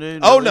the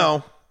afternoon? Oh,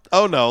 no,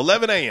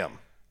 11 a.m.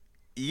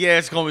 Yeah,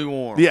 it's going to be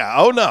warm. Yeah,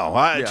 oh,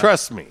 no.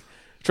 Trust me.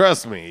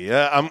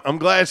 I'm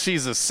glad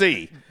she's a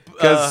C.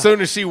 Because as soon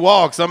as she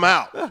walks, I'm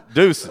out.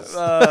 Deuces.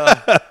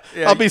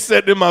 I'll be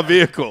sitting in my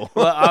vehicle.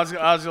 Well, I was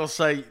going to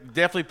say,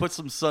 definitely put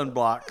some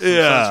sunblock,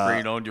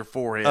 sunscreen on your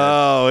forehead.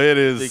 Oh, it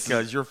is.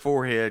 Because your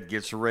forehead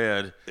gets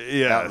red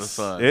out of the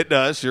sun. It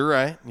does. You're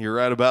right. You're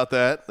right about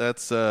that.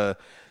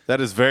 That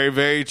is very,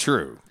 very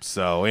true.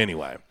 So,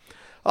 anyway.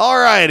 All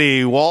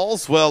righty,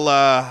 Walls. Well,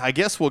 I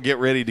guess we'll get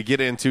ready to get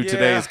into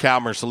today's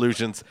Calmer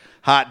Solutions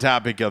hot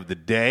topic of the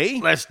day.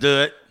 Let's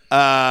do it.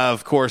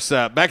 Of course,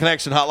 Back in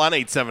Action Hotline,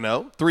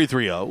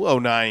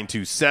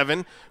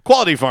 870-330-0927.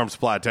 Quality Farm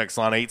Supply text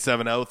line,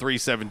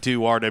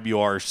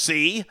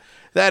 870-372-RWRC.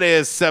 That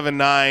is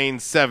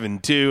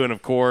 7972. And,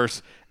 of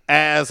course,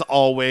 as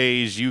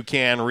always, you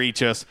can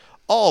reach us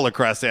all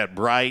across that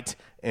bright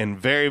and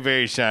very,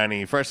 very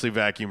shiny, freshly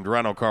vacuumed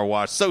Rhino Car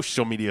Wash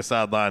social media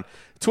sideline,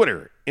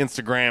 Twitter,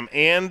 Instagram,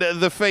 and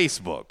the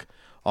Facebook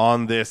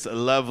on this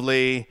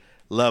lovely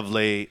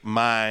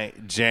My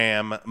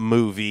Jam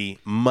Movie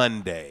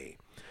Monday.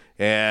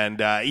 And,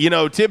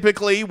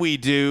 typically we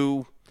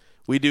do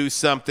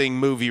something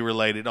movie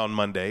related on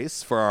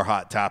Mondays for our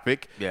hot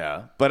topic.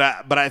 Yeah. But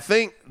I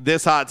think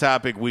this hot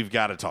topic we've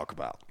got to talk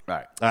about.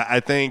 Right. I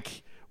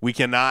think we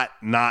cannot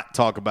not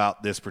talk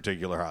about this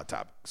particular hot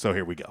topic. So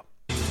here we go.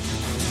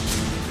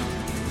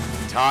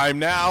 Time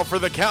now for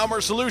the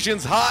Calmer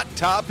Solutions hot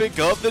topic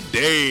of the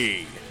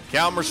day.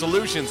 Calmer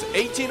Solutions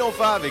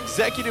 1805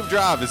 Executive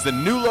Drive is the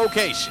new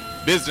location.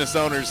 Business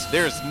owners,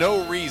 there's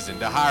no reason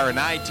to hire an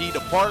IT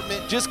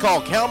department. Just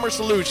call Calmer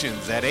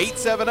Solutions at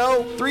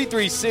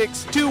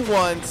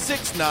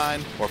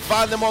 870-336-2169 or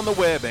find them on the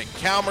web at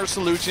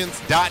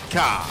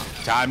calmersolutions.com.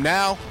 Time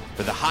now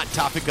for the hot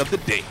topic of the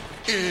day.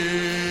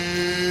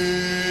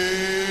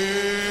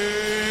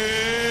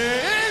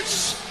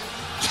 It's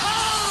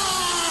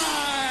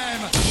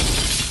time!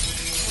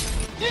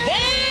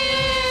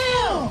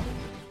 Damn!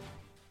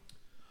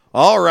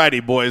 All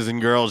righty, boys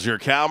and girls, your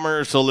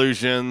Calmer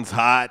Solutions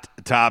hot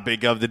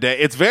topic of the day.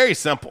 It's very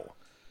simple.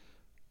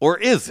 Or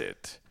is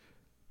it?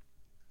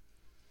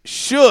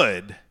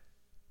 Should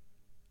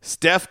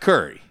Steph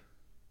Curry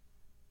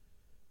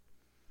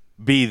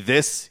be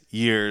this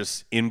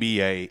year's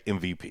NBA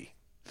MVP?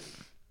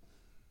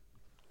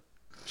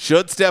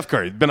 Should Steph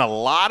Curry? There's been a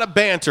lot of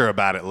banter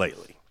about it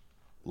lately.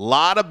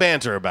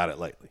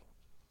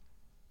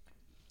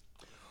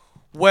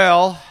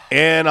 Well,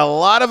 and a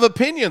lot of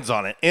opinions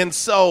on it. And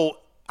so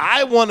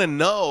I want to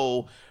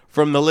know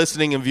from the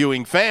listening and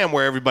viewing fan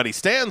where everybody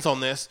stands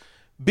on this,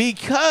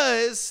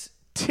 because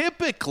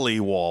typically,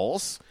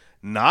 Walls,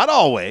 not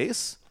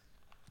always,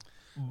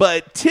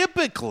 but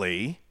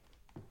typically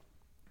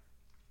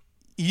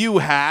you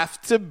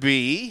have to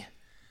be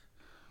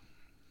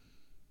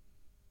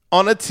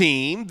on a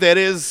team that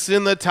is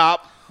in the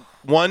top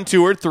 1,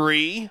 2, or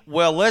 3.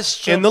 Well, let's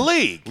jump in the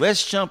league.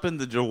 Let's jump in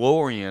the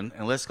DeLorean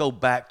and let's go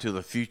back to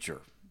the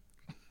future.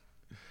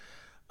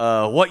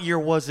 What year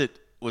was it?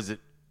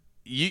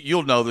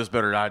 You'll know this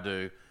better than I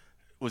do.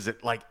 Was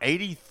it like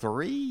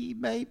 83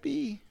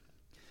 maybe?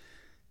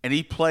 And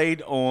he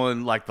played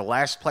on like the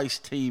last place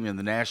team in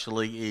the National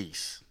League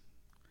East.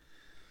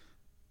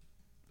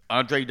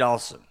 Andre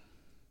Dawson,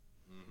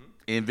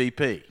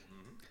 MVP.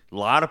 A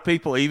lot of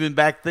people, even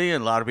back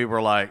then, a lot of people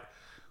were like,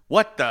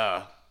 what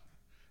the?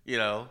 You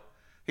know,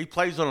 he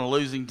plays on a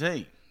losing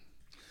team.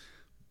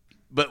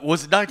 But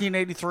was it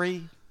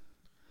 1983?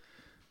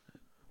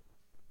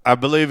 I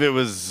believe it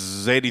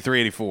was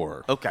 83,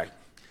 84. Okay.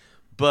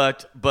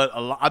 But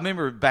I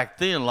remember back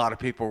then a lot of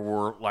people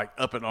were like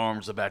up in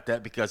arms about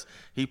that because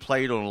he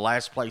played on the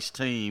last place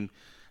team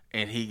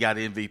and he got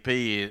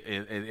MVP.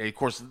 And of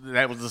course,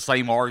 that was the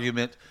same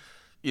argument,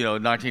 in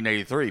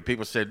 1983.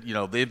 People said, the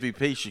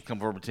MVP should come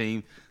from a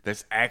team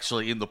that's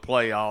actually in the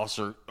playoffs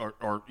or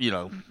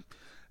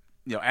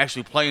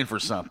actually playing for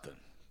something.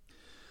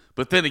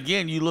 But then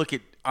again, you look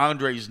at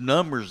Andre's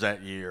numbers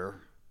that year.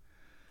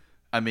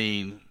 I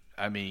mean,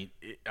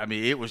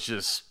 it was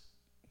just.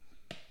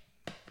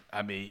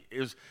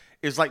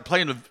 It's like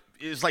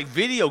it's like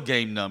video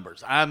game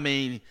numbers. I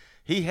mean,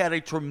 he had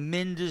a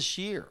tremendous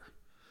year.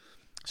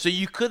 So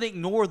you couldn't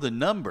ignore the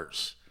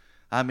numbers.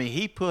 I mean,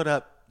 he put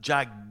up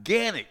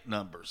gigantic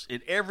numbers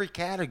in every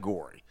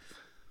category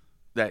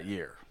that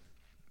year.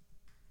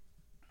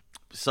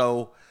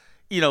 So,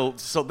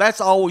 so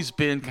that's always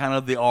been kind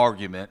of the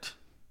argument.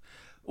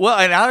 Well,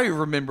 and I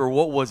remember,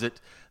 what was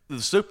it?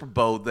 The Super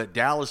Bowl that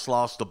Dallas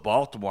lost to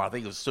Baltimore. I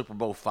think it was Super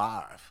Bowl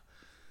 5.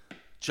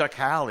 Chuck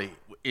Howley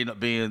ended up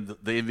being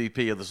the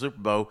MVP of the Super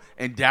Bowl,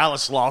 and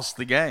Dallas lost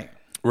the game.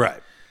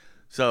 Right.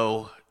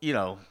 So,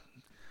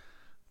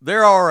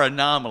 there are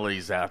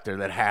anomalies out there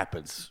that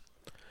happens.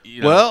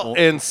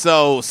 And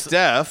so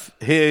Steph,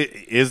 he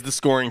is the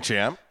scoring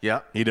champ.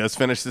 Yeah. He does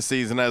finish the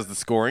season as the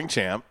scoring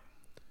champ.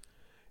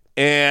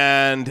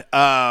 And,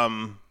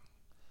 when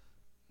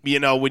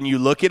you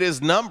look at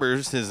his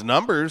numbers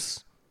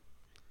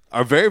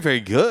are very,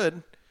 very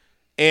good.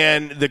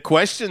 And the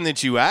question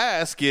that you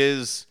ask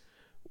is,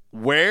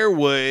 where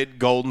would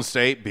Golden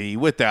State be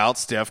without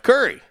Steph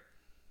Curry?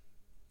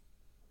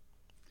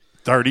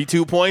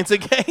 32 points a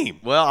game.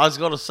 Well, I was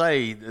going to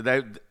say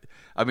they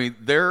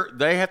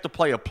have to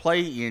play a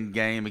play-in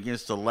game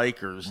against the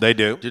Lakers. They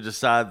do to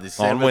decide the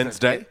 7th on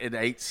Wednesday and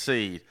 8th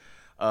seed.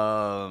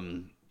 So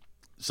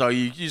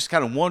you just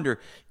kind of wonder,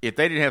 if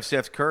they didn't have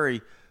Steph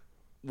Curry,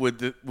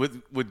 would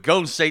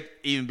Golden State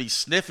even be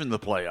sniffing the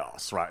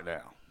playoffs right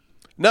now?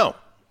 No,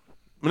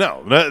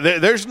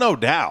 there's no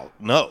doubt.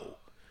 No.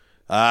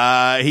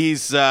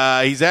 He's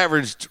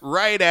averaged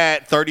right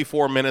at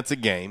 34 minutes a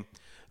game,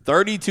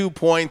 32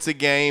 points a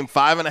game,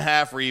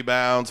 5.5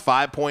 rebounds,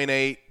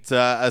 5.8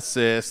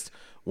 assists,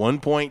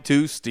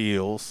 1.2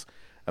 steals.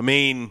 I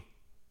mean,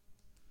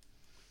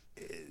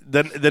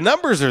 the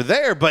numbers are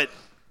there, but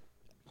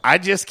I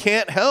just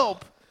can't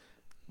help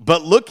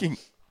but looking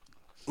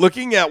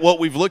at what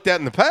we've looked at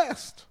in the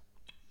past.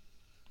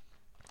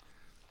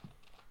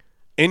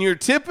 And you're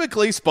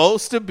typically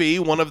supposed to be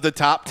one of the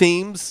top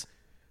teams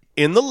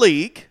in the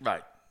league.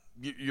 Right.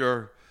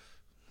 They're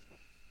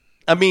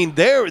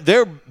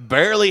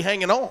barely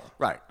hanging on.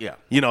 Right, yeah.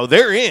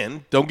 They're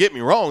in. Don't get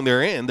me wrong,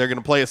 they're in. They're going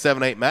to play a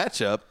 7-8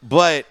 matchup.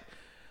 But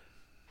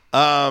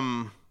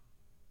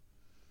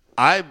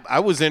I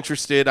was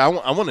interested. I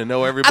want to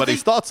know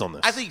everybody's thoughts on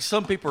this. I think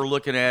some people are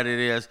looking at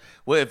it as,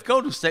 well, if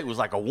Golden State was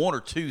like a 1 or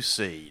 2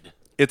 seed.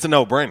 It's a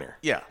no-brainer.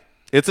 Yeah.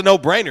 It's a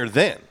no-brainer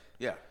then.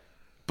 Yeah.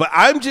 But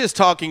I'm just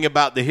talking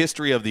about the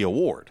history of the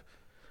award.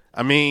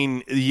 I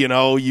mean, you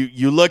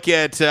look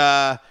at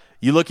the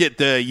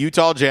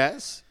Utah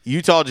Jazz.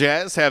 Utah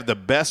Jazz have the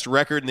best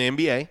record in the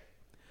NBA.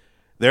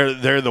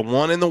 They're the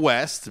one in the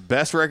West,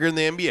 best record in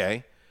the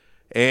NBA.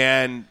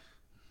 And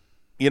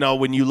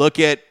when you look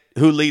at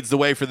who leads the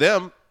way for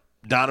them,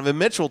 Donovan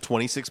Mitchell,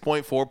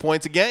 26.4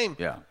 points a game.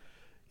 Yeah.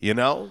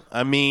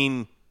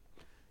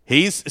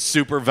 He's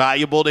super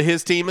valuable to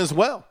his team as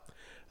well.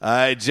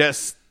 It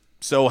just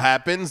so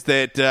happens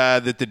that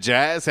the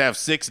Jazz have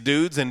 6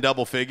 dudes in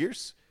double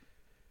figures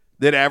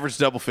that average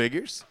double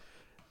figures.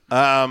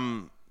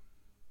 I'm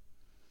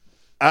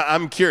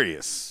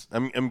curious.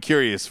 I'm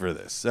curious for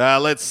this.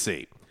 Let's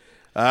see.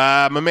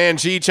 My man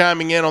G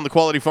chiming in on the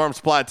Quality Farm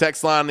Supply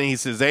text line, and he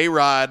says,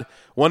 A-Rod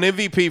won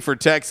MVP for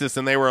Texas,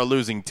 and they were a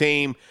losing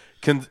team.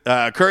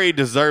 Curry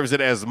deserves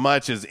it as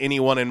much as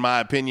anyone, in my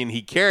opinion.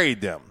 He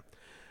carried them.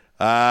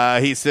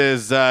 He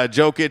says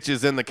Jokic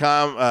is in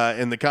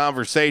the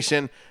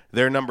conversation.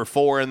 They're number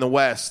 4 in the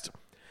West.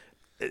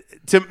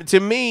 To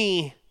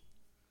me,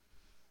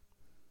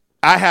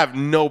 I have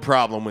no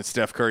problem with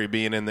Steph Curry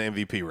being in the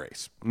MVP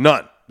race.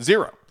 None.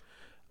 Zero.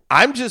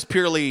 I'm just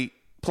purely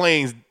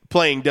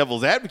playing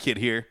devil's advocate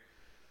here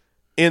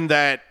in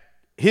that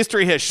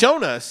history has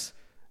shown us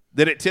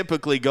that it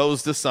typically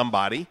goes to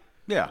somebody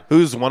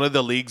who's one of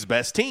the league's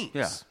best teams.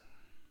 Yeah.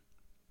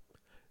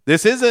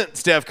 This isn't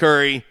Steph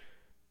Curry,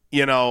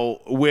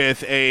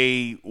 with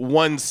a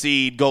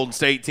 1-seed Golden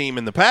State team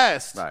in the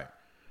past. Right.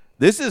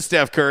 This is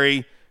Steph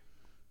Curry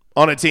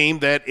on a team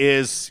that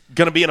is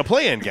going to be in a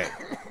play-in game.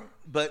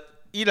 But,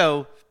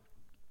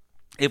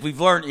 if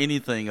we've learned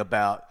anything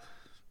about,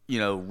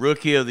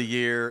 Rookie of the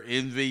Year,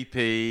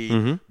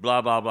 MVP,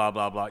 blah, blah, blah,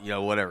 blah, blah,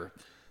 whatever.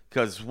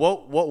 Because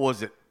what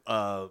was it?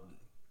 Was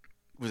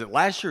it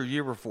last year or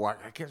year before?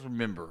 I can't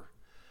remember.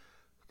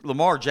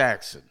 Lamar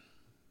Jackson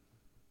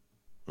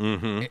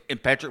and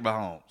Patrick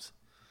Mahomes.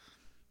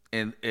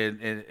 And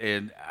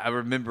I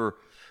remember,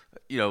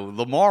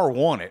 Lamar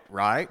won it,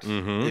 right?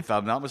 If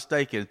I'm not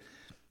mistaken.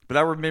 But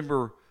I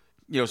remember,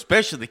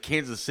 especially the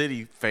Kansas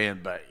City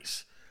fan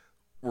base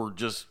were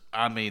just,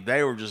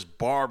 they were just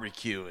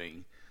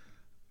barbecuing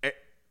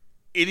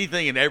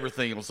anything and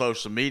everything on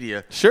social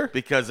media. Sure.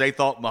 Because they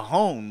thought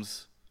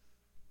Mahomes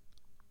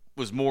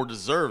was more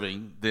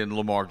deserving than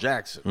Lamar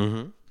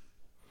Jackson.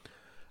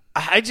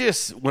 I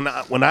just, when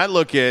I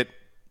look at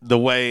the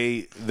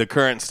way the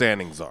current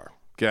standings are,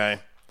 okay,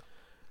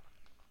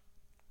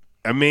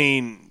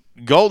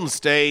 Golden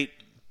State,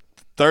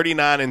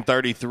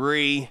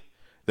 39-33.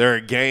 They're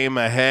a game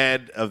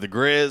ahead of the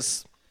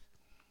Grizz.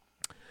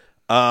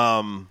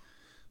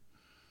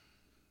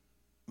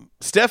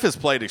 Steph has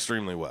played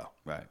extremely well.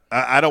 Right.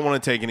 I don't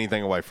want to take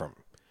anything away from him.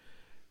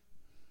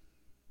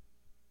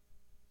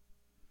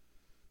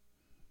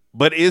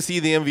 But is he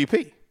the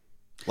MVP?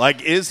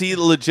 Is he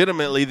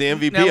legitimately the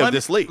MVP of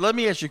this league? Let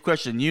me ask you a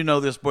question. You know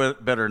this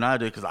better than I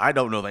do because I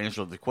don't know the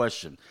answer to the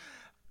question.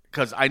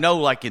 Because I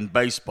know, in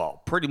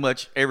baseball, pretty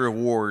much every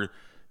award,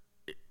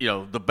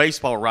 the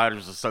Baseball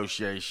Writers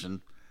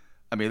Association,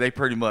 they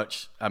pretty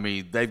much,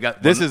 they've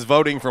got... This is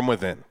voting from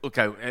within.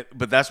 Okay,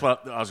 but that's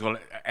what I was going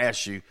to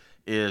ask you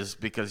is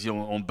because,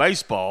 on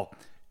baseball,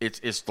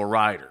 it's the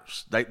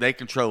writers. They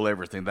control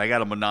everything. They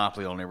got a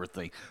monopoly on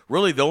everything.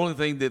 Really, the only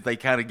thing that they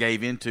kind of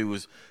gave into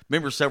was,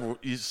 remember several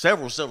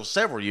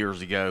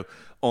years ago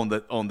on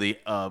the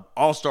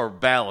All-Star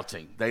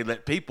balloting, they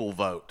let people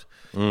vote.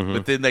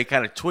 But then they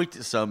kind of tweaked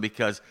it some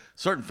because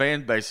certain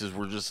fan bases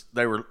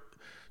were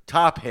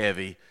top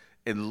heavy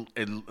and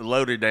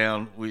loaded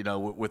down,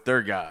 with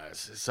their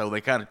guys. So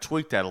they kind of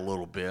tweaked that a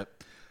little bit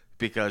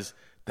because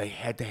they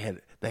had to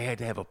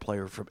have a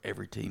player from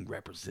every team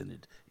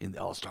represented in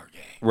the All-Star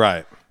game.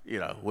 Right.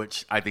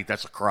 Which I think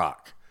that's a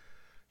crock.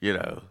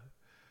 You're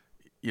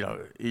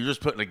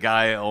just putting a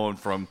guy on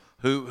from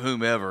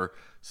whomever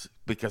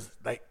because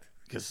they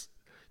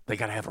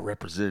got to have a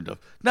representative.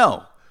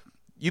 No.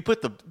 You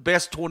put the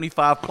best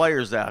 25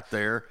 players out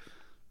there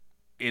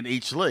in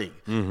each league.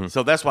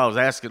 So that's why I was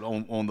asking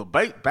on the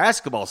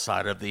basketball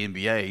side of the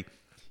NBA,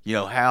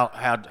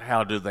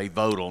 how do they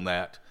vote on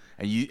that?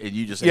 And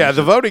you just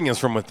the voting is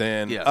from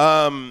within.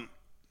 Yeah.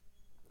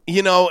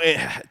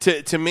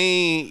 To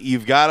me,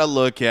 you've got to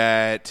look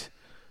at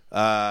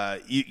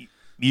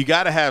you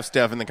got to have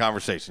Steph in the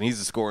conversation.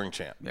 He's a scoring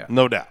champ,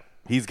 no doubt.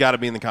 He's got to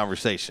be in the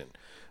conversation.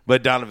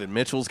 But Donovan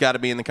Mitchell's got to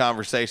be in the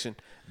conversation.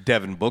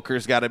 Devin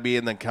Booker's got to be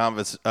in the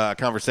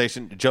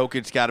conversation.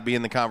 Jokic's got to be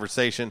in the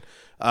conversation.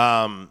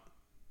 I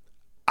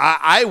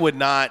would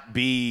not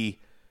be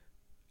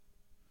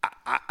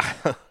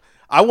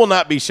I will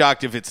not be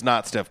shocked if it's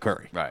not Steph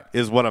Curry. Right.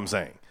 Is what I'm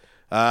saying.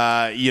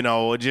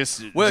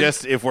 Just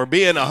if we're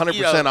being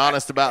 100%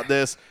 honest about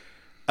this,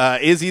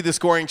 is he the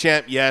scoring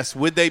champ? Yes.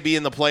 Would they be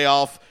in the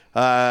playoff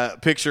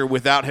picture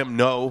without him?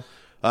 No.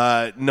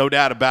 No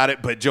doubt about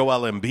it. But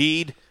Joel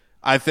Embiid,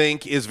 I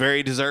think, is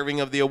very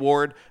deserving of the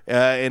award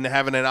and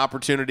having an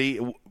opportunity,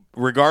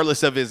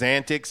 regardless of his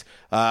antics.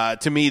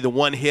 To me, the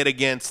one hit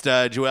against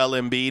Joel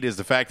Embiid is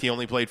the fact he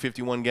only played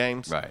 51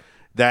 games. Right.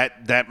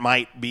 That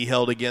might be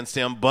held against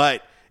him.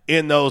 But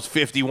in those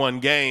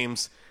 51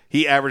 games,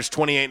 he averaged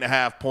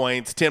 28.5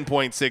 points,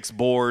 10.6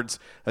 boards,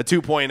 a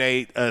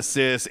 2.8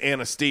 assists,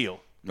 and a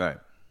steal. Right.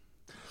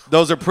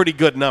 Those are pretty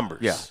good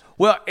numbers. Yeah.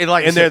 Well,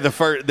 they're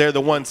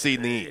the 1 seed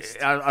in the East.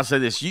 I'll say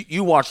this: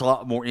 you watch a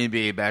lot more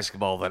NBA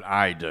basketball than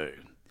I do.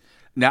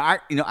 Now,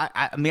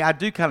 I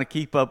do kind of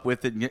keep up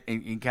with it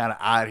and kind of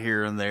eye it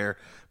here and there.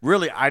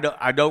 Really, I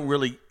don't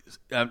really.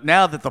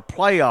 Now that the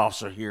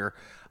playoffs are here,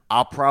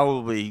 I'll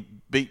probably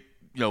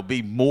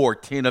be more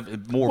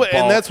attentive, more. Well,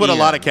 and that's what in. a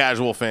lot of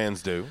casual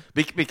fans do.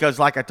 Because,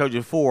 like I told you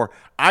before,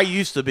 I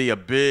used to be a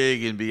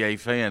big NBA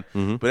fan,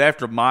 but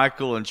after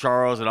Michael and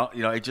Charles and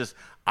I just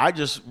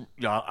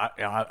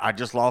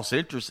lost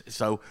interest.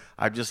 So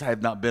I just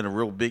have not been a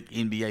real big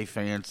NBA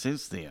fan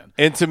since then.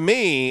 And to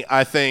me,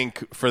 I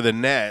think for the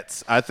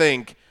Nets, I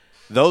think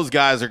those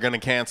guys are going to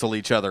cancel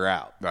each other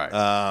out.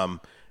 Right.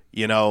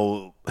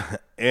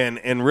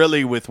 And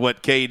really with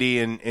what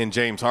KD and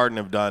James Harden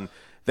have done,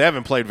 they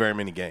haven't played very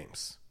many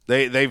games.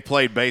 They've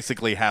played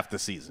basically half the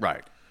season.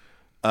 Right.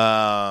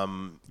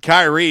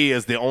 Kyrie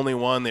is the only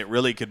one that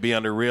really could be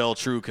under real,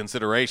 true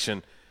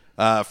consideration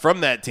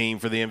from that team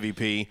for the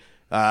MVP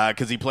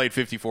because he played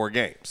 54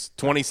 games,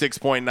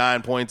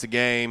 26.9 points a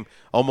game,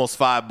 almost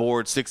 5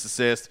 boards, 6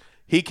 assists.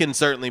 He can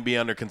certainly be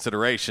under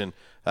consideration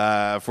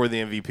for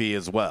the MVP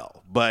as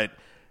well. But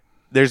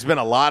there's been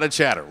a lot of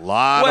chatter, a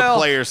lot of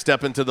players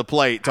stepping to the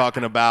plate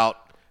talking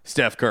about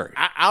Steph Curry.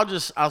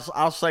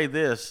 I'll say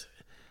this.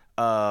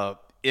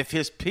 If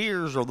his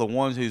peers are the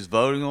ones who's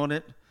voting on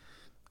it,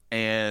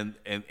 and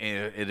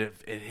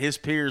if his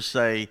peers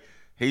say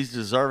he's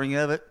deserving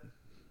of it,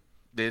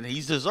 then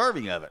he's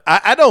deserving of it.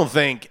 I don't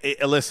think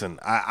 – listen,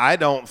 I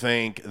don't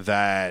think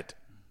that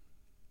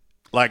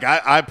 – like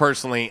I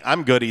personally –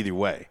 I'm good either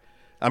way.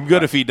 I'm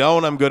good if he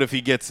don't. I'm good if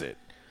he gets it.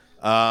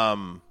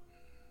 I'm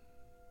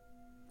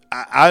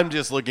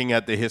just looking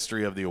at the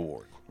history of the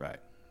award. Right.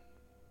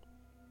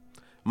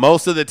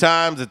 Most of the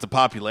times it's a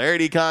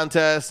popularity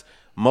contest.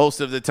 Most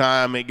of the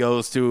time it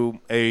goes to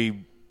a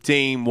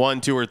team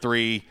 1, 2, or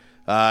 3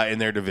 in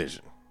their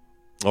division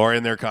or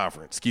in their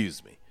conference,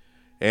 excuse me.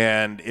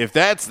 And if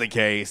that's the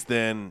case,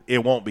 then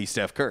it won't be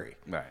Steph Curry.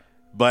 Right.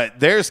 But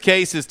there's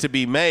cases to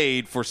be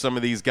made for some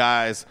of these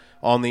guys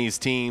on these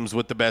teams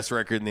with the best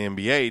record in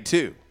the NBA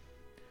too.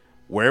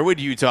 Where would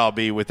Utah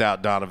be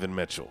without Donovan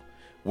Mitchell?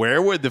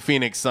 Where would the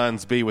Phoenix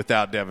Suns be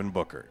without Devin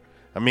Booker?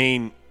 I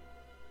mean,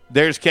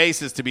 there's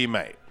cases to be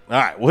made. All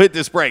right, we'll hit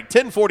this break.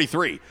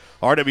 1043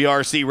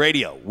 RWRC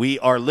Radio. We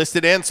are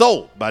listed and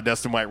sold by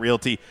Dustin White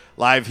Realty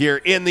live here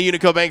in the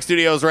Unico Bank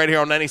Studios right here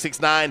on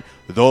 96.9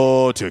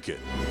 The Ticket.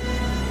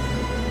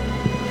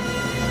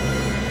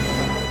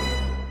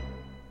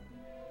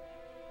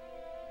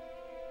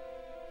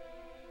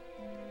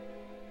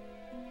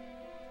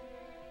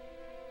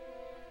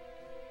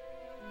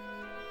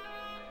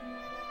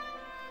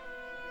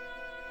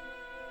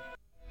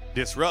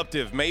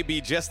 Disruptive may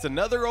be just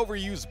another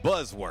overused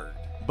buzzword,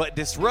 but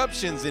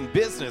disruptions in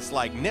business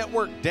like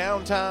network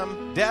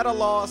downtime, data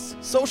loss,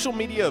 social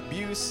media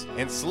abuse,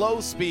 and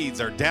slow speeds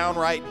are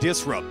downright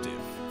disruptive.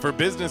 For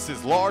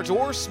businesses large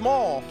or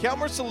small,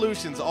 Calmer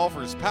Solutions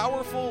offers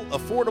powerful,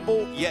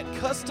 affordable, yet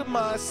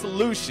customized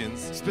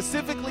solutions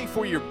specifically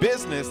for your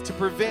business to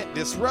prevent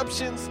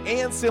disruptions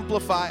and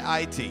simplify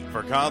IT.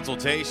 For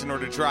consultation or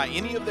to try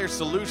any of their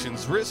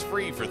solutions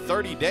risk-free for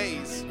 30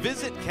 days,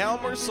 visit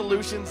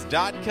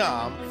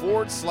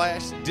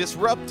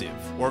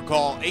calmersolutions.com/disruptive or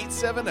call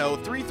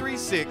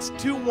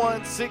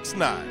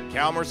 870-336-2169.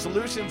 Calmer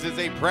Solutions is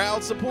a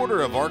proud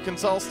supporter of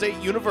Arkansas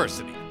State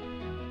University.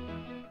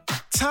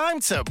 Time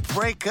to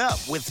break up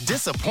with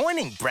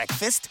disappointing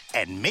breakfast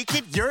and make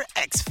it your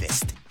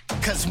X-Fist.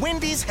 Because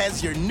Wendy's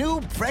has your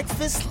new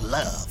breakfast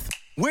love.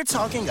 We're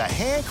talking a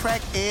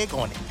hand-cracked egg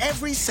on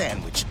every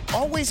sandwich,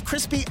 always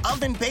crispy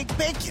oven-baked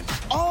bacon,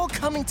 all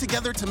coming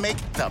together to make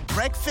the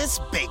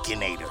Breakfast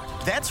Baconator.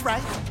 That's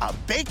right, a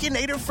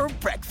Baconator for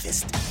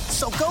breakfast.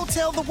 So go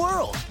tell the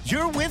world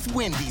you're with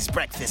Wendy's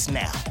breakfast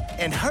now.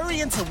 And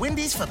hurry into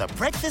Wendy's for the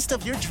breakfast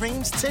of your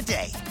dreams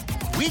today.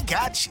 We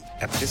got you.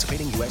 At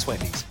participating U.S.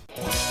 Wendy's.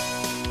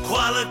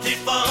 Quality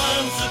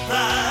Farm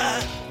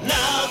Supply.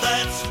 Now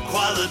that's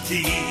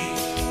quality.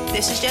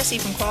 This is Jessie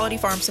from Quality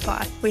Farm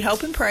Supply. We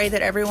hope and pray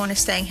that everyone is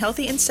staying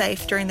healthy and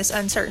safe during this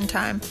uncertain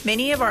time.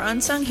 Many of our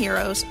unsung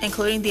heroes,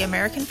 including the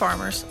American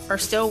farmers, are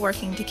still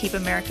working to keep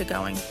America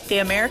going. The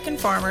American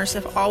farmers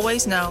have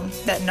always known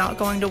that not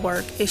going to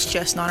work is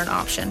just not an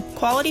option.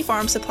 Quality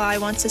Farm Supply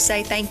wants to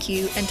say thank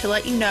you and to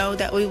let you know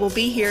that we will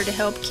be here to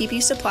help keep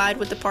you supplied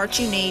with the parts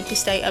you need to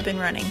stay up and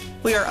running.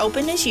 We are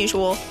open as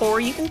usual, or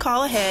you can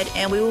call ahead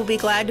and we will be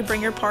glad to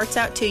bring your parts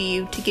out to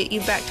you to get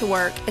you back to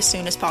work as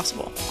soon as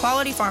possible.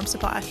 Quality Farm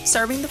Supply,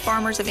 serving the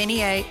farmers of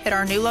NEA at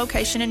our new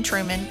location in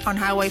Truman on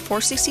Highway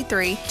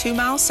 463, 2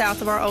 miles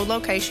south of our old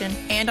location,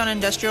 and on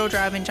Industrial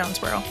Drive in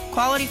Jonesboro.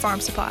 Quality Farm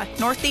Supply,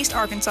 Northeast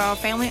Arkansas,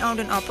 family owned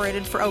and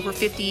operated for over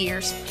 50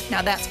 years.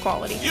 Now that's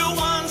quality. Your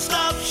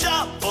one-stop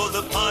shop for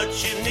the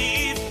parts you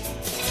need.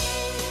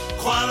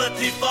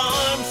 Quality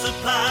Farm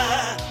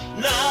Supply.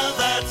 Now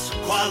that's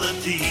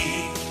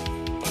quality.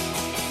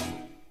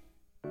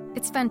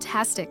 It's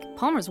fantastic.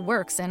 Palmer's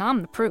works, and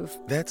I'm the proof.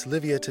 That's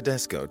Livia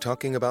Tedesco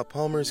talking about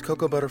Palmer's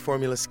Cocoa Butter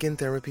Formula Skin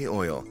Therapy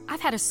Oil.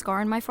 I've had a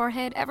scar on my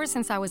forehead ever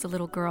since I was a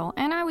little girl,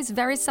 and I was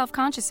very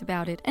self-conscious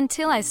about it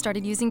until I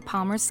started using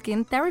Palmer's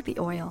Skin Therapy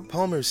Oil.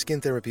 Palmer's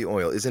Skin Therapy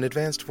Oil is an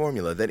advanced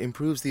formula that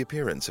improves the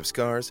appearance of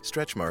scars,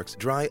 stretch marks,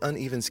 dry,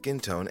 uneven skin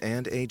tone,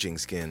 and aging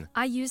skin.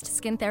 I used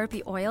Skin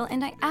Therapy Oil,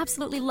 and I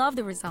absolutely love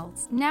the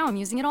results. Now I'm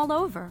using it all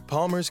over.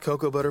 Palmer's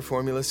Cocoa Butter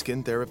Formula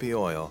Skin Therapy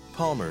Oil.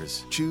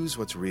 Palmer's. Choose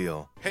what's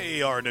real. Hey,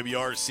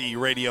 RWRC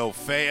Radio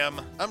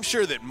fam. I'm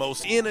sure that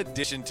most, in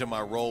addition to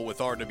my role with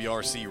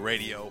RWRC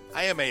Radio,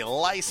 I am a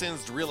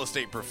licensed real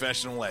estate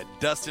professional at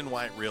Dustin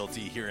White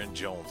Realty here in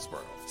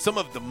Jonesboro. Some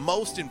of the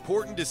most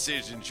important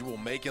decisions you will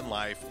make in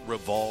life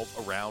revolve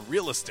around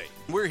real estate.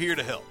 We're here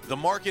to help. The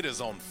market is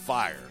on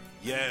fire.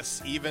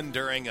 Yes, even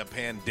during a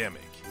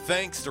pandemic,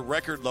 thanks to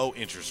record low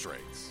interest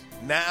rates.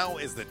 Now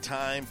is the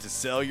time to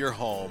sell your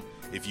home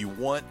if you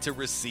want to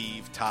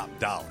receive top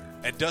dollar.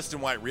 At Dustin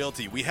White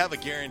Realty, we have a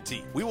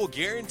guarantee. We will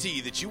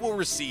guarantee that you will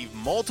receive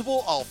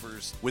multiple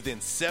offers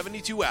within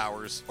 72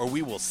 hours, or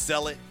we will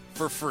sell it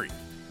for free.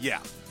 Yeah,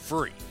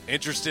 free.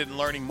 Interested in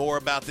learning more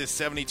about this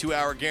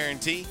 72-hour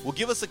guarantee? Well,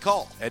 give us a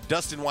call at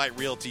Dustin White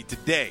Realty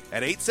today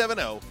at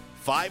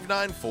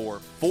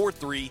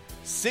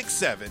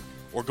 870-594-4367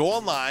 or go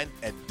online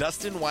at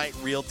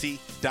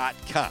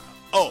DustinWhiteRealty.com.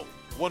 Oh,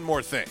 one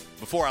more thing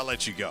before I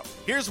let you go.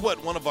 Here's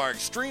what one of our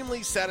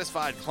extremely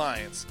satisfied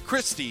clients,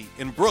 Christy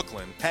in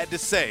Brooklyn, had to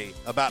say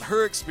about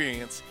her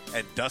experience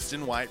at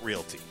Dustin White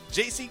Realty.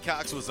 J.C.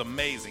 Cox was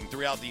amazing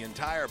throughout the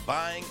entire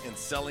buying and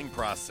selling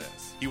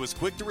process. He was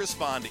quick to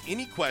respond to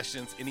any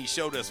questions, and he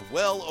showed us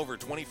well over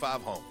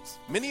 25 homes.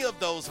 Many of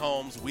those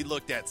homes we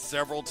looked at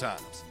several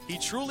times. He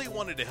truly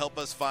wanted to help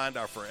us find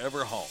our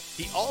forever home.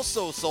 He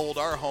also sold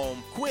our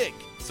home quick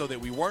so that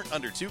we weren't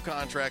under 2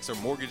 contracts or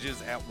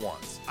mortgages at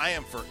once. I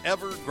am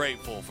forever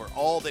grateful for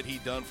all that he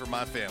done for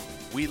my family.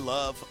 We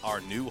love our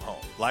new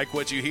home. Like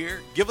what you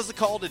hear? Give us a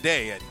call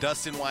today at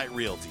Dustin White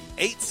Realty,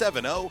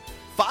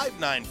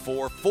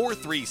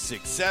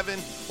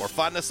 870-594-4367, or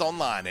find us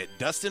online at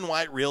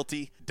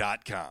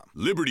DustinWhiteRealty.com.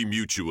 Liberty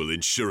Mutual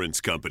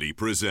Insurance Company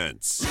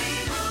presents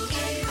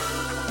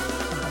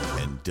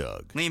and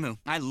Doug. Limu,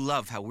 I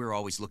love how we're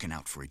always looking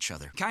out for each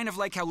other. Kind of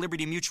like how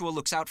Liberty Mutual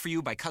looks out for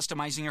you by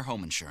customizing your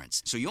home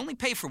insurance. So you only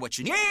pay for what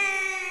you need.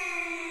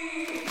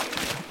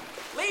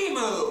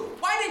 Limu,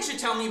 why didn't you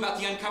tell me about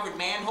the uncovered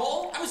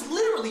manhole? I was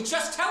literally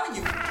just telling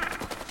you.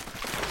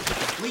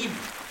 Limu,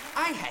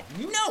 I had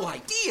no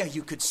idea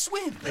you could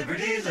swim.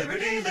 Liberty,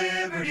 liberty,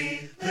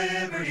 liberty,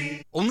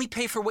 liberty. Only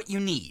pay for what you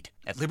need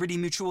at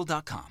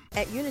libertymutual.com.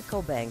 At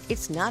Unico Bank,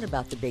 it's not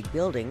about the big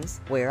buildings,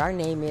 where our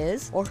name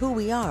is, or who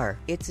we are.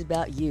 It's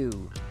about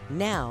you,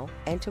 now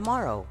and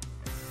tomorrow.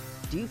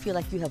 Do you feel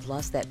like you have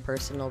lost that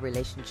personal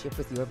relationship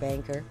with your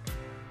banker?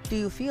 Do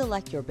you feel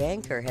like your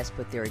banker has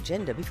put their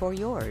agenda before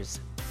yours?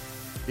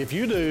 If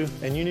you do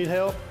and you need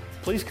help,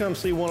 please come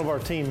see one of our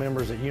team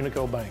members at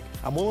Unico Bank.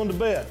 I'm willing to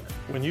bet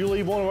when you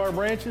leave one of our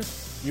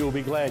branches, you will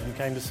be glad you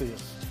came to see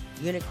us.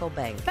 Unico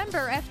Bank.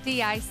 Member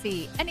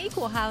FDIC, an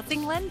equal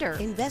housing lender.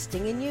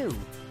 Investing in you.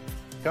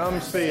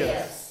 Come see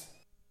us.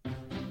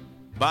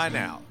 By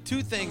now,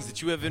 2 things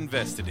that you have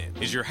invested in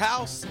is your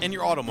house and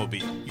your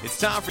automobile. It's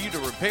time for you to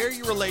repair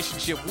your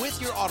relationship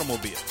with your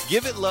automobile.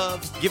 Give it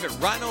love. Give it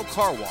Rhino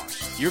Car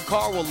Wash. Your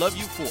car will love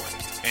you for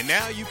it. And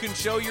now you can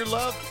show your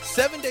love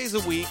 7 days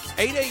a week,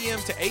 8 a.m.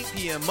 to 8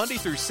 p.m. Monday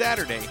through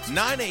Saturday,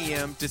 9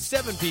 a.m. to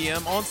 7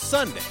 p.m. on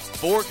Sunday.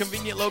 4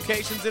 convenient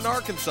locations in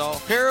Arkansas: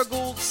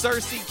 Paragould,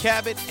 Searcy,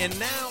 Cabot, and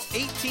now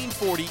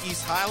 1840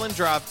 East Highland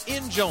Drive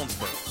in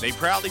Jonesboro. They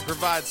proudly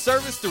provide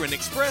service through an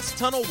express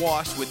tunnel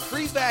wash with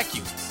free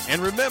vacuums.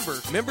 And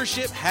remember,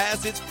 membership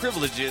has its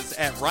privileges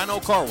at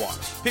Rhino Car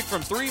Wash. Pick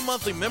from 3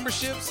 monthly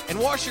memberships and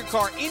wash your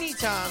car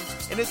anytime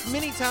and as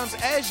many times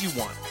as you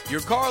want.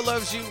 Your car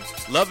loves you,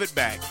 love it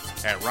back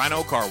at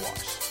Rhino Car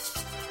Wash.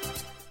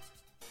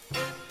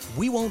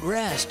 We won't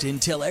rest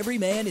until every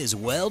man is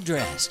well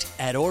dressed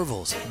at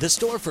Orville's, the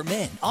store for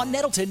men on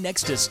Nettleton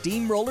next to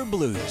Steamroller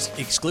Blues.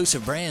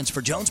 Exclusive brands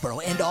for Jonesboro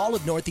and all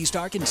of Northeast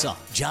Arkansas.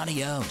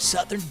 Johnny O,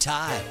 Southern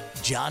Tide,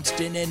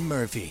 Johnston and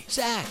Murphy,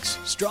 Saks,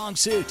 Strong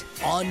Suit,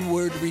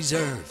 Onward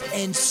Reserve,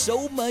 and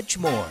so much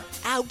more.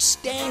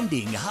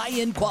 Outstanding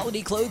high-end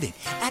quality clothing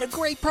at a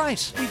great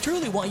price. We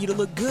truly want you to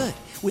look good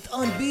with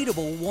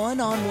unbeatable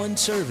one-on-one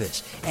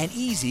service and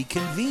easy,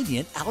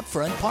 convenient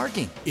out-front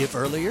parking. If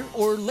earlier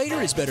or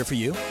later is better for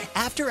you,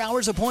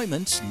 after-hours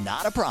appointments,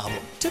 not a problem.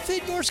 To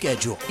fit your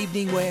schedule,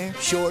 evening wear,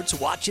 shorts,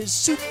 watches,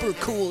 super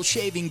cool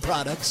shaving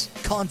products,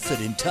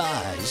 confident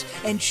ties,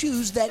 and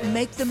shoes that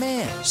make the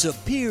man.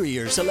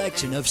 Superior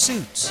selection of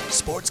suits,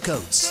 sports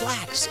coats,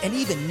 slacks, and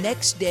even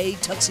next-day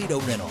tuxedo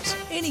rentals.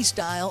 Any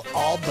style,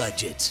 all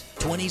budgets.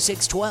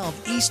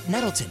 2612 East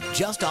Nettleton,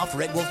 just off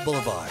Red Wolf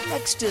Boulevard,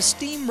 next to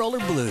Steamroller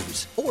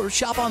Blues. Or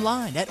shop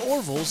online at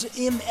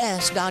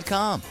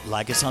orvillesms.com.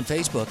 Like us on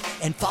Facebook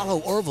and follow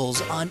Orville's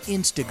on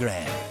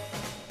Instagram.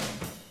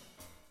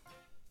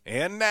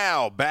 And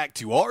now, back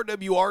to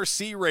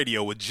RWRC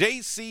Radio with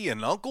JC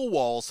and Uncle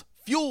Walls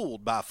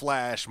fueled by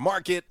Flash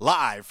Market,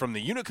 live from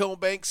the Unico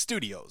Bank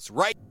studios,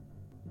 right?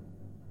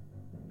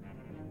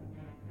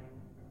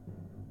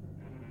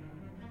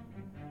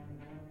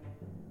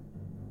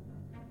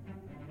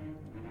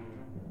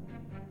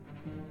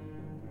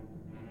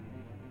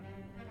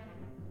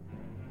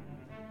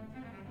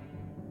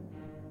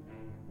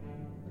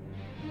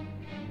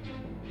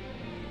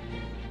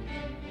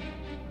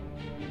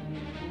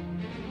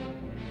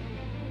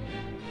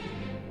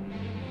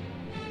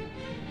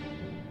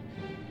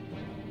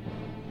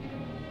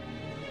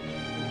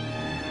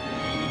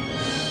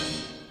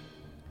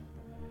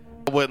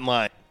 Wouldn't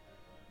like.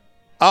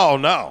 Oh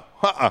no!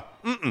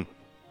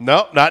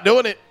 No, not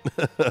doing it.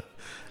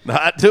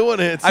 Not doing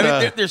it.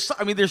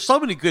 There's so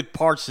many good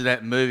parts to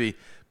that movie,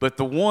 but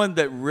the one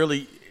that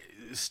really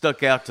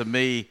stuck out to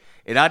me,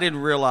 and I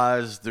didn't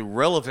realize the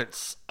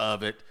relevance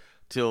of it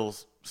till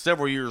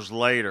several years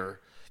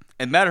later.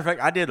 And matter of fact,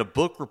 I did a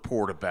book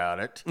report about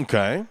it.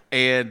 Okay.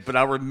 But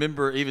I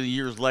remember even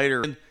years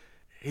later,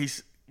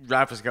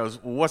 Dreyfuss goes,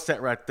 "Well, what's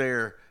that right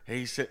there?" And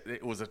he said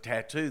it was a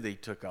tattoo that he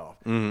took off.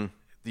 Mm-hmm.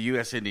 The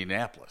U.S.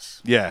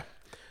 Indianapolis. Yeah.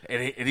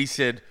 And he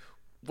said,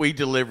 we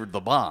delivered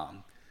the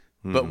bomb,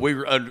 but we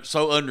were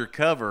so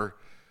undercover,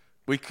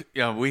 we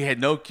had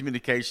no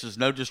communications,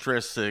 no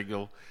distress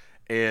signal,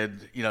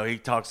 and, he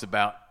talks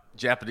about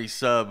Japanese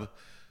sub,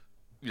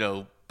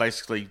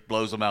 basically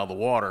blows them out of the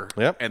water,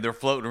 and they're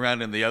floating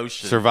around in the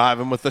ocean.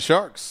 Surviving with the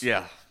sharks.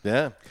 Yeah.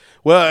 Yeah.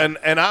 Well,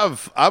 and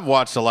I've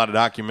watched a lot of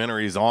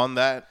documentaries on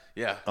that,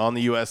 on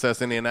the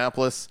USS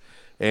Indianapolis,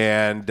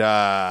 and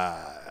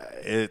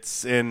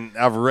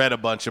I've read a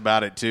bunch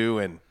about it too,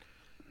 and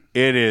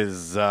it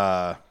is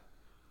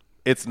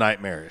it's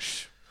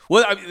nightmarish.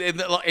 Well,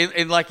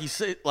 and like he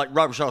said, like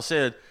Robert Shaw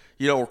said,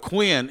 or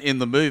Quinn in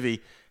the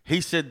movie,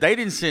 he said they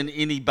didn't send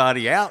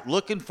anybody out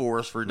looking for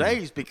us for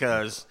days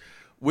because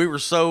we were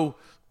so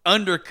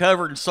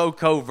undercover and so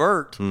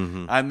covert.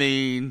 Mm-hmm. I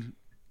mean,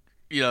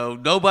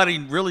 nobody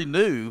really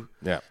knew.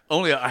 Yeah,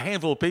 only a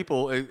handful of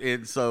people,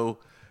 and so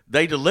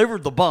they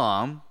delivered the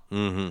bomb,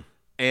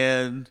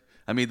 and.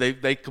 I mean,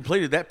 they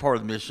completed that part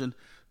of the mission,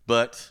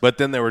 but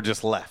then they were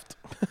just left.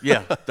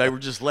 Yeah, they were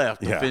just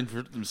left to fend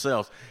for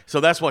themselves. So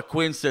that's what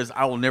Quinn says.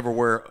 I will never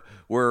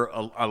wear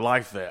a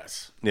life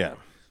vest. Yeah.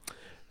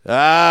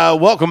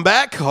 Welcome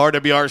back,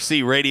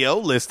 RWRC Radio,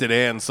 listed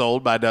and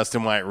sold by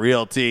Dustin White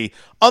Realty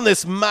on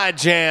this My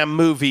Jam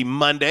Movie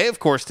Monday. Of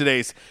course,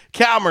 today's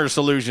Calmer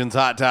Solutions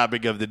hot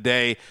topic of the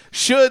day: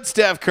 should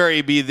Steph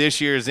Curry be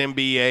this year's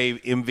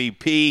NBA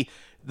MVP?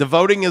 The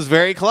voting is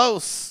very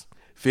close.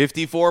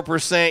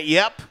 54%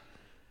 yep,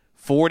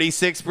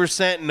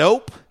 46%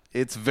 nope.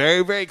 It's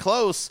very, very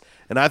close,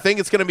 and I think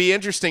it's going to be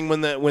interesting when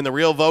the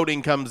real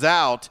voting comes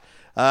out,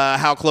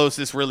 how close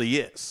this really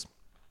is.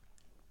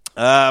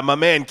 My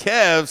man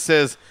Kev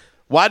says,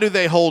 why do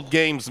they hold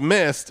games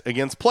missed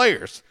against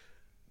players?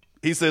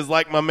 He says,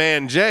 like my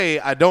man Jay,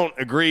 I don't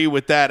agree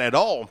with that at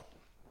all.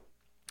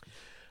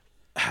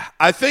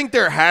 I think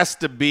there has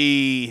to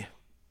be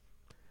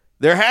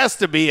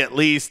at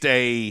least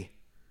a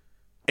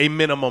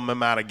minimum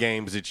amount of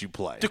games that you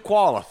play to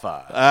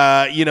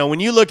qualify. When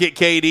you look at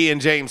KD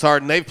and James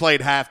Harden, they've played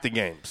half the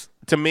games.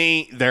 To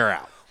me, they're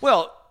out.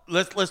 Well,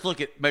 let's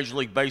look at Major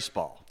League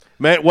Baseball.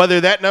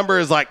 Whether that number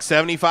is like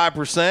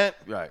 75%,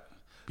 right?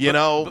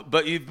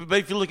 But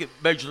if you look at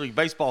Major League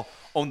Baseball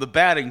on the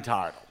batting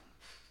title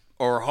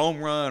or home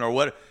run or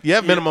what, you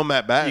have minimum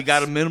at bats. You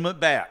got a minimum at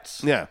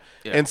bats. Yeah,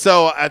 and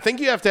so I think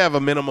you have to have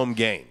a minimum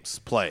games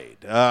played.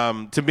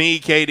 To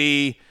me,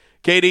 KD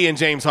and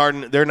James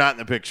Harden, they're not in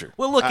the picture.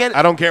 Well, look at it.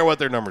 I don't care what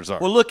their numbers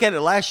are. Well, look at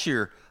it last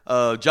year.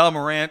 John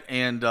Morant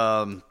and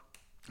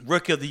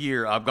Rookie of the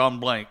Year, I've gone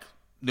blank,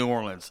 New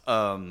Orleans.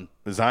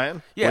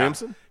 Zion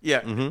Williamson?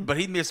 Yeah, Mm-hmm. But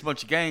he missed a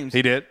bunch of games.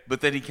 He did.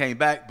 But then he came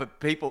back. But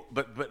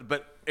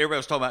everybody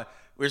was talking about,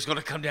 we're just going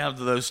to come down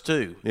to those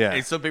two. Yeah.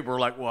 And some people were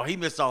like, well, he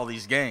missed all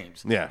these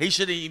games. Yeah. He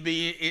shouldn't even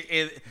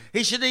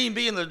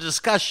be in the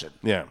discussion.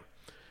 Yeah.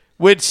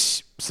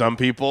 Which some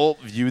people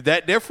viewed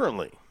that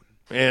differently.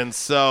 And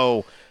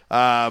so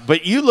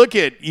but you look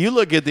at the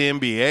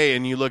NBA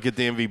and you look at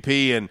the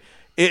MVP, and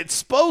it's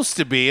supposed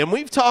to be, and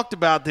we've talked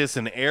about this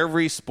in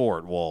every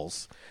sport,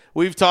 Walls.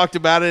 We've talked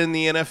about it in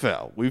the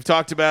NFL. We've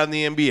talked about it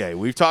in the NBA.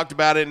 We've talked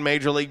about it in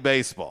Major League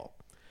Baseball.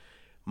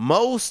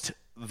 Most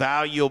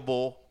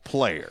valuable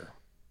player.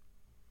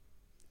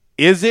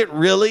 Is it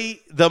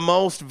really the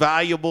most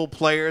valuable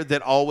player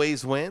that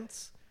always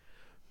wins?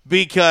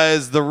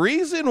 Because the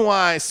reason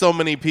why so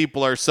many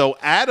people are so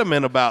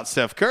adamant about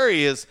Steph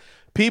Curry is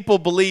people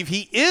believe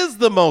he is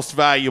the most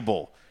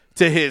valuable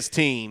to his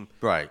team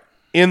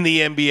in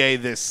the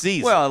NBA this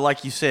season. Well,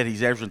 like you said,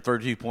 he's averaging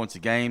 32 points a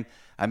game.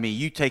 I mean,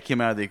 you take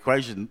him out of the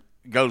equation,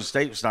 Golden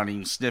State's not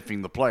even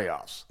sniffing the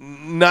playoffs.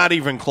 Not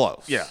even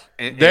close. Yeah.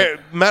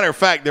 Matter of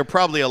fact, they're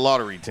probably a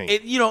lottery team.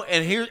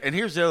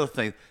 Here's the other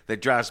thing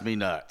that drives me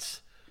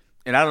nuts.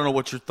 And I don't know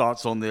what your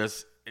thoughts on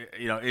this.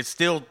 It's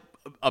still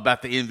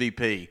about the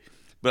MVP,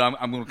 but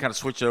I'm going to kind of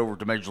switch it over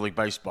to Major League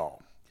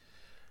Baseball.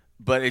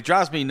 But it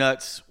drives me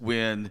nuts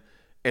when,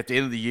 at the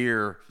end of the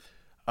year,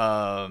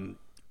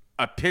 a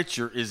a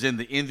pitcher is in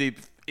the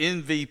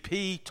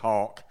MVP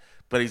talk,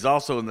 but he's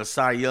also in the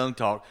Cy Young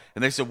talk.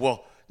 And they said,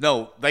 well,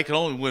 no, they can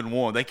only win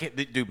one. They can't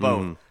do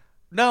both. Mm-hmm.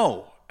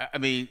 No. I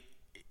mean,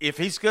 if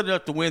he's good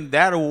enough to win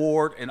that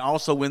award and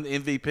also win the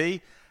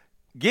MVP,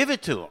 give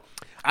it to him.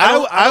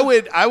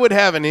 I would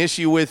have an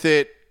issue with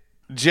it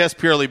just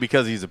purely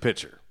because he's a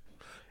pitcher.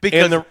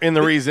 Because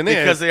the reason is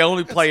because they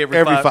only play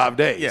every 5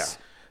 days.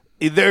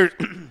 Yeah.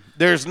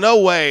 There's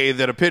no way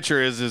that a pitcher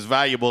is as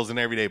valuable as an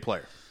everyday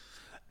player.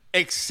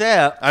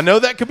 Except, I know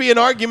that could be an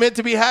argument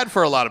to be had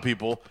for a lot of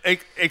people.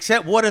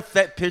 Except, what if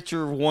that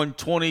pitcher won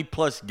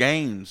 20-plus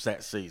games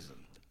that season?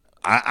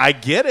 I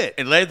get it.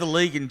 And led the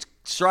league in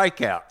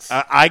strikeouts.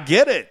 I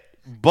get it.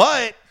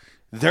 But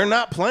they're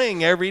not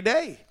playing every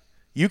day.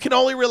 You can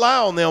only rely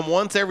on them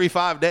once every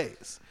 5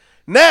 days.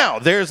 Now,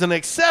 there's an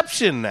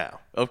exception now.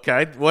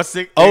 Okay. What's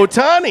the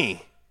Ohtani.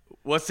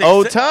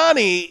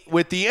 Ohtani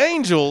with the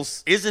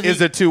Angels is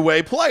a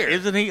two-way player.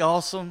 Isn't he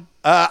awesome?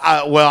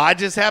 I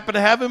just happen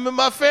to have him in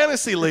my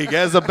fantasy league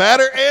as a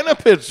batter and a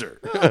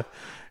pitcher.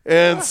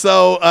 And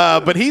so,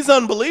 but he's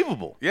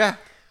unbelievable. Yeah.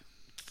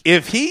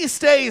 If he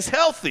stays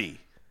healthy,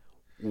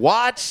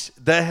 watch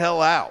the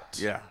hell out.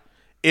 Yeah.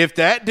 If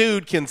that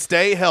dude can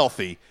stay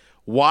healthy,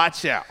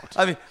 watch out.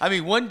 I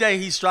mean, one day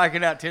he's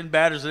striking out 10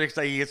 batters, the next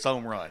day he hits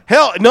home run.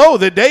 Hell, no,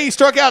 the day he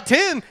struck out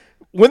 10,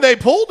 when they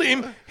pulled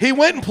him, he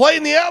went and played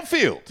in the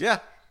outfield. Yeah.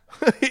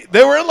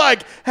 They were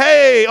like,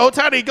 hey,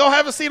 Ohtani, go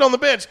have a seat on the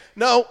bench.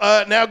 No,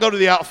 now go to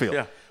the outfield.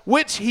 Yeah.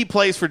 Which he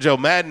plays for Joe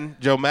Madden.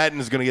 Joe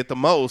Madden is going to get the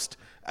most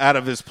out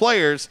of his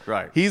players.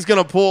 Right. He's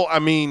going to pull, I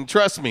mean,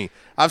 trust me,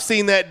 I've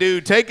seen that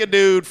dude take a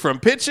dude from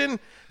pitching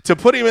to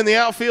put him in the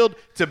outfield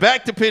to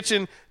back to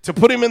pitching to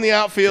put him in the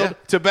outfield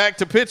to back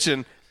to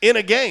pitching in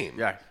a game.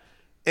 Yeah.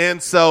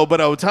 And so, but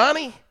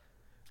Ohtani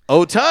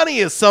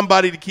is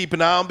somebody to keep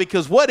an eye on,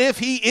 because what if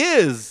he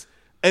is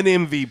an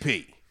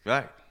MVP?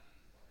 Right.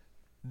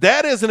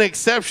 That is an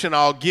exception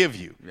I'll give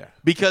you. Yeah.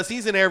 Because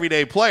he's an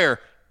everyday player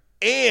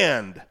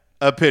and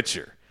a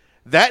pitcher.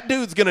 That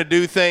dude's going to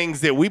do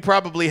things that we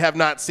probably have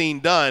not seen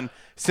done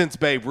since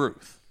Babe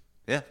Ruth.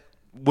 Yeah.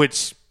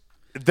 Which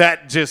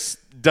that just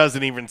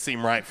doesn't even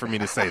seem right for me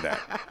to say that.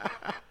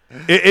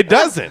 It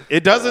doesn't.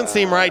 It doesn't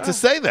seem right to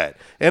say that.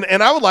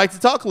 And I would like to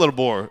talk a little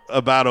more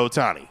about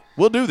Ohtani.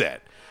 We'll do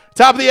that.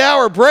 Top of the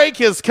hour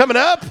break is coming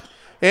up.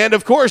 And,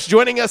 of course,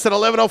 joining us at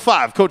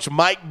 11:05, Coach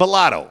Mike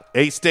Bellato,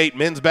 A-State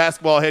men's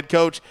basketball head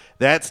coach.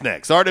 That's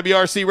next.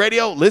 RWRC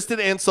Radio, listed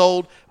and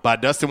sold by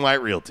Dustin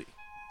White Realty.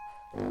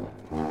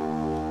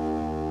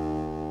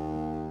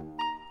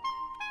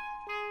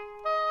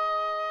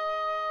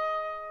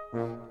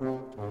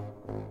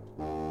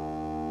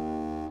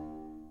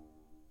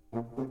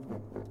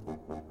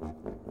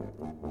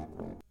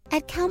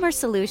 At Calmer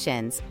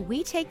Solutions,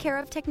 we take care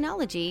of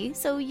technology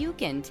so you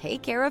can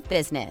take care of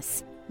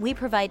business. We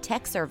provide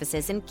tech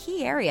services in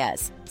key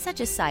areas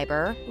such as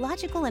cyber,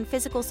 logical and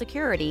physical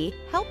security,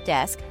 help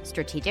desk,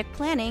 strategic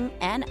planning,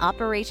 and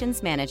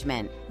operations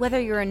management. Whether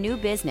you're a new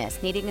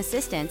business needing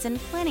assistance in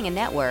planning a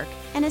network,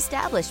 an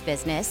established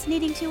business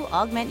needing to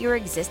augment your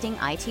existing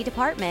IT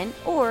department,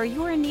 or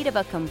you're in need of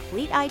a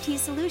complete IT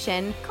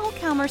solution, call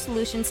Calmer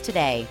Solutions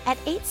today at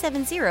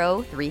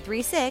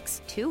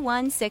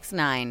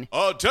 870-336-2169.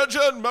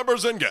 Attention,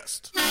 members and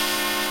guests.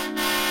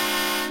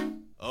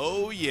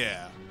 Oh,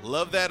 yeah.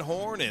 Love that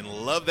horn and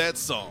love that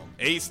song.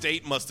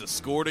 A-State must have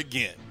scored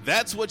again.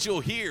 That's what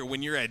you'll hear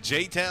when you're at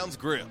J-Town's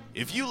Grill.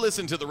 If you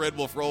listen to the Red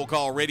Wolf Roll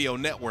Call Radio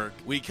Network,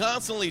 we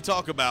constantly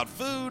talk about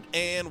food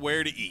and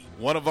where to eat.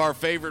 One of our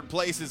favorite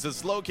places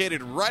is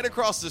located right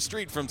across the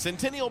street from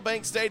Centennial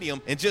Bank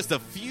Stadium and just a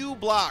few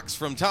blocks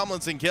from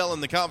Tomlinson Kell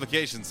and the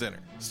Convocation Center.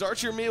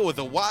 Start your meal with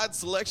a wide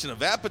selection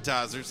of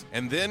appetizers,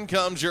 and then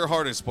comes your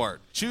hardest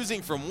part,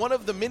 choosing from one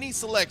of the many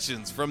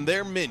selections from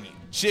their menu.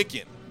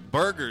 Chicken,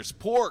 burgers,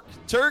 pork,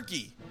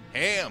 turkey,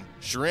 ham,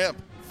 shrimp,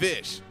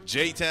 fish.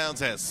 J-Town's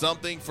has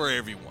something for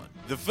everyone.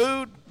 The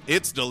food,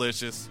 it's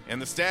delicious,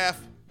 and the staff,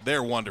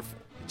 they're wonderful.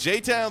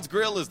 J-Town's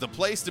Grill is the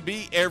place to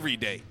be every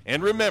day.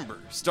 And remember,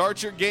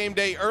 start your game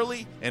day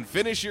early and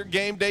finish your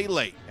game day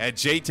late at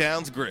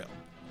J-Town's Grill.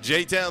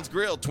 J-Town's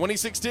Grill,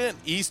 2610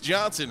 East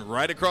Johnson,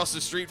 right across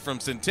the street from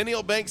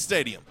Centennial Bank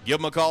Stadium. Give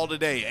them a call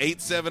today,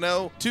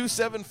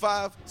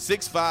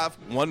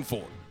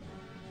 870-275-6514.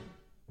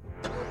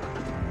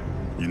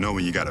 You know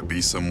when you gotta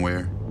be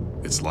somewhere,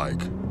 it's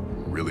like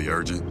really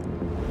urgent.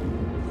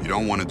 You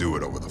don't want to do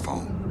it over the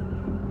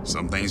phone.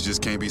 Some things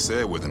just can't be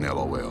said with an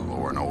LOL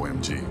or an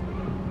OMG.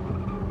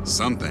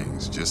 Some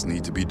things just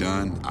need to be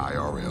done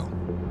IRL.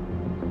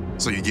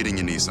 So you get in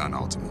your Nissan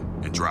Altima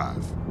and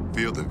drive.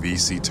 Feel the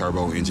VC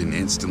turbo engine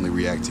instantly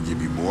react to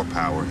give you more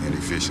power and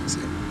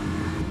efficiency,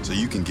 so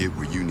you can get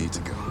where you need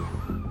to go.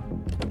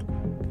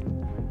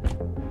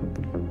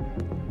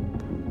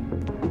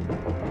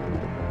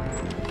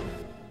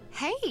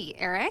 Hey,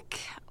 Eric.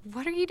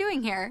 What are you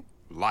doing here?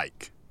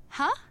 Like.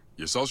 Huh?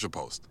 Your social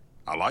post.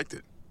 I liked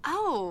it.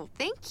 Oh,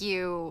 thank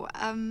you.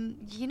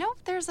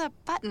 There's a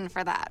button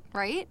for that,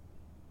 right?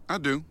 I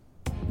do.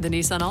 The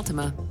Nissan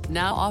Altima,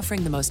 now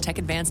offering the most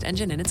tech-advanced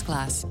engine in its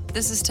class.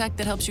 This is tech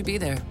that helps you be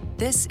there.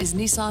 This is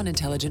Nissan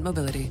Intelligent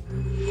Mobility.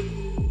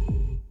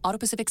 Auto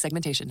Pacific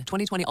segmentation.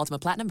 2020 Altima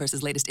Platinum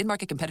versus latest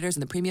in-market competitors in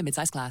the premium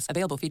midsize class.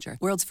 Available feature.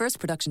 World's first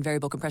production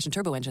variable compression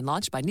turbo engine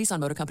launched by Nissan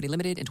Motor Company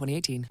Limited in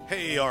 2018.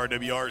 Hey,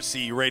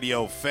 RWRC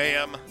Radio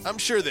fam. I'm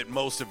sure that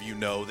most of you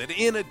know that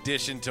in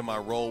addition to my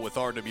role with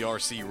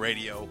RWRC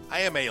Radio,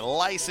 I am a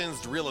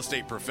licensed real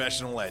estate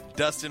professional at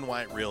Dustin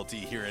White Realty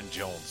here in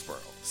Jonesboro.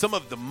 Some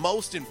of the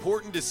most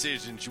important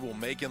decisions you will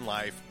make in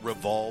life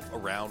revolve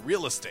around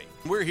real estate.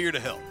 We're here to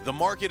help. The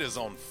market is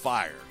on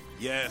fire.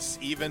 Yes,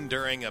 even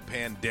during a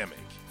pandemic.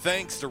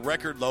 Thanks to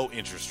record low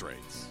interest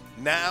rates.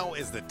 Now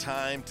is the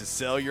time to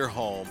sell your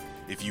home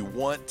if you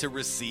want to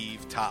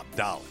receive top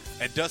dollar.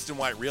 At Dustin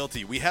White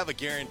Realty, we have a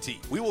guarantee.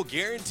 We will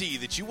guarantee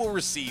that you will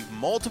receive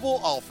multiple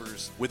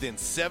offers within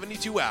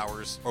 72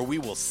 hours or we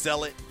will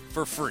sell it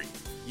for free.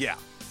 Yeah,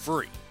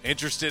 free.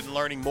 Interested in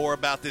learning more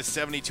about this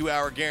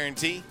 72-hour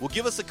guarantee? Well,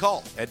 give us a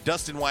call at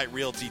Dustin White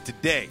Realty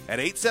today at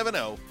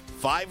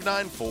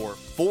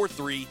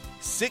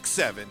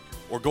 870-594-4367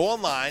 or go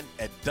online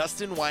at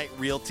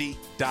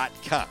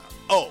DustinWhiteRealty.com.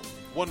 Oh,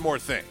 one more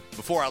thing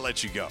before I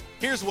let you go.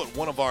 Here's what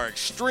one of our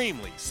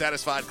extremely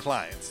satisfied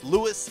clients,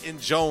 Lewis in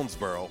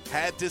Jonesboro,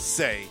 had to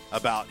say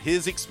about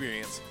his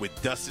experience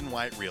with Dustin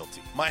White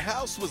Realty. My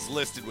house was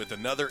listed with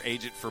another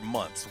agent for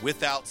months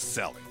without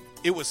selling.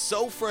 It was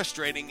so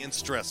frustrating and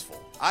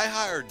stressful. I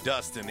hired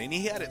Dustin and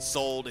he had it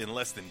sold in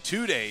less than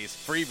 2 days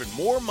for even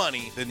more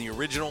money than the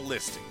original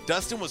listing.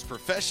 Dustin was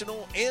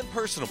professional and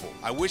personable.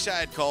 I wish I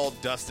had called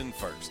Dustin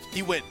first.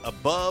 He went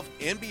above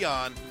and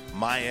beyond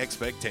my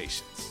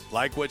expectations.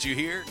 Like what you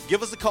hear?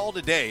 Give us a call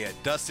today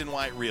at Dustin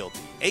White Realty,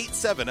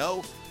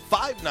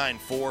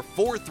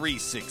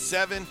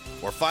 870-594-4367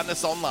 or find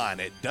us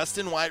online at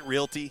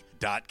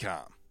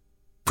DustinWhiteRealty.com.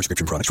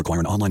 Prescription products require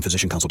an online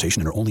physician consultation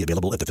and are only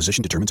available if the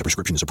physician determines a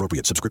prescription is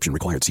appropriate. Subscription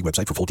required. See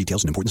website for full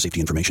details and important safety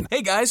information.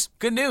 Hey guys,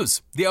 good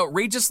news. The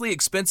outrageously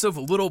expensive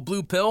little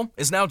blue pill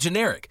is now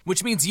generic,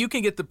 which means you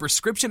can get the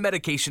prescription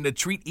medication to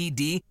treat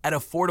ED at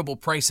affordable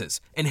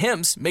prices. And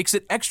Hims makes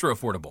it extra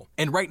affordable.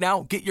 And right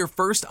now, get your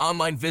first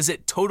online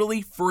visit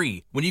totally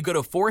free when you go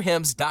to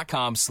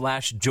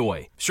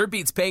forhims.com/joy. Sure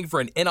beats paying for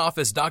an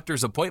in-office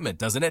doctor's appointment,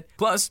 doesn't it?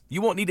 Plus, you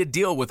won't need to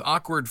deal with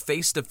awkward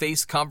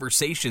face-to-face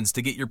conversations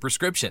to get your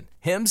prescription.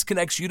 Hims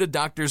connects you to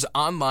doctors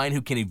online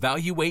who can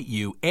evaluate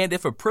you and,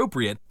 if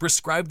appropriate,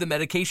 prescribe the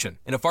medication.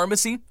 And a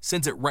pharmacy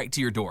sends it right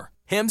to your door.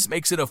 Hims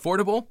makes it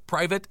affordable,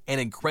 private, and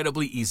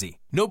incredibly easy.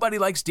 Nobody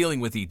likes dealing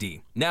with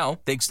ED. Now,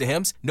 thanks to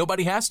Hims,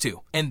 nobody has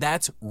to. And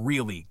that's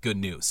really good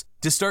news.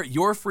 To start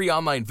your free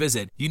online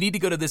visit, you need to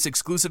go to this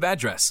exclusive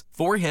address,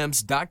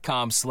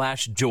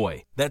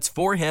 forhims.com/joy. That's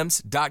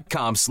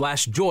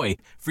forhims.com/joy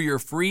for your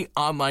free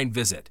online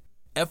visit.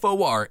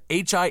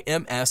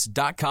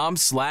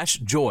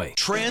 forhims.com/joy.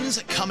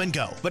 Trends come and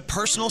go, but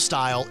personal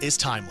style is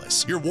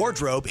timeless. Your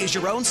wardrobe is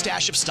your own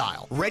stash of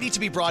style, ready to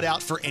be brought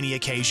out for any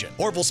occasion.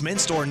 Orville's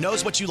Men's Store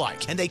knows what you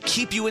like, and they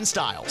keep you in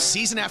style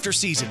season after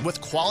season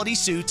with quality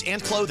suits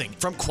and clothing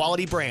from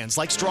quality brands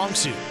like Strong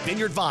Suit,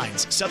 Vineyard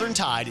Vines, Southern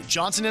Tide,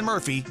 Johnson &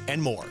 Murphy,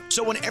 and more.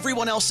 So when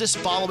everyone else is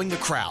following the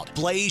crowd,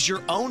 blaze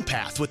your own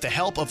path with the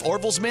help of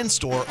Orville's Men's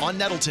Store on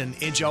Nettleton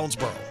in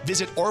Jonesboro.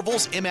 Visit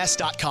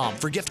orvillesms.com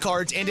for gift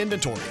cards and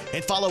inventory.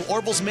 And follow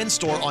Orville's Men's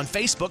Store on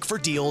Facebook for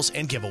deals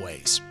and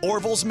giveaways.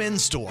 Orville's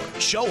Men's Store.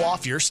 Show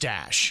off your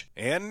stash.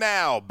 And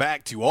now,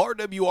 back to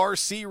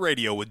RWRC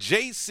Radio with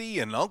JC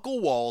and Uncle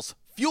Walls,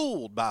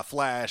 fueled by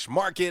Flash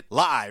Market,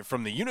 live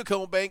from the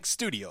Unico Bank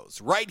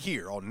Studios, right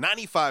here on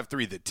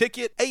 95.3 The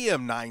Ticket,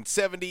 AM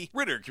 970,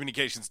 Ritter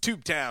Communications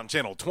Tubetown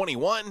Channel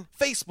 21,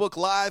 Facebook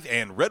Live,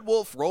 and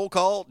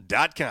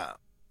RedWolfRollCall.com.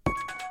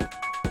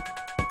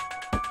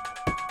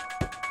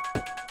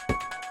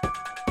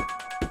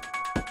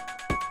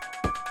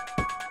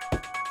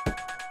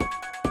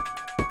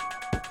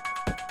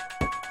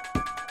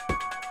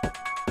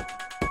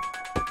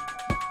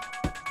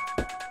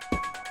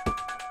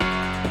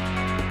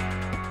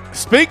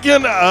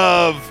 Speaking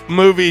of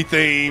movie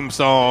theme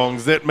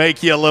songs that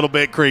make you a little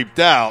bit creeped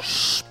out.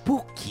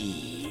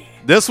 Spooky.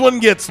 This one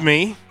gets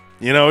me.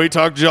 You know, we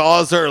talked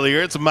Jaws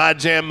earlier. It's a My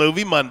Jam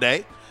Movie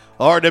Monday.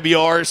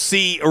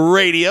 RWRC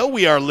Radio.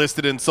 We are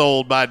listed and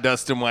sold by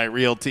Dustin White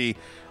Realty.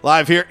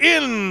 Live here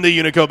in the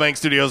Unico Bank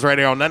Studios right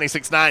here on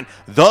 96.9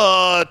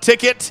 The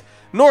Ticket.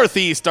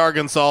 Northeast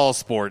Arkansas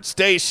Sports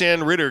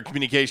Station, Ritter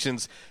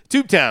Communications,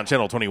 Tubetown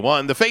Channel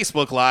 21, the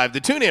Facebook Live,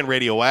 the TuneIn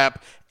Radio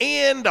app,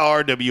 and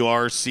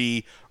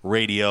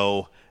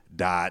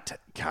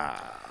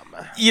RWRCradio.com.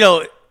 You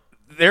know,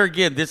 there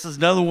again, this is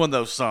another one of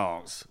those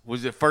songs.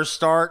 When it first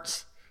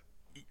starts,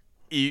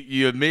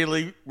 you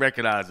immediately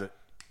recognize it.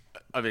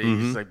 I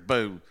mean, it's like,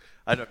 boom.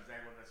 I know exactly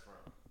what that's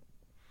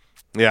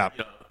from. Yeah. You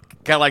know,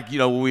 kind of like, you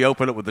know, when we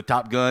open it with the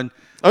Top Gun.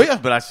 Oh, yeah.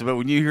 But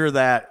when you hear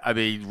that, I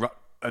mean,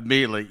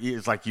 immediately,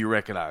 it's like you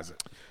recognize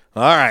it.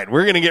 All right,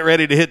 we're going to get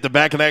ready to hit the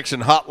Back in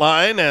Action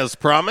hotline as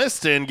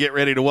promised and get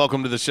ready to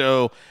welcome to the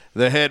show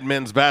the head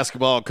men's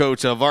basketball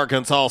coach of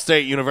Arkansas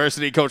State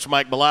University, Coach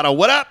Mike Bellato.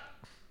 What up?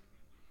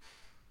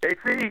 Hey,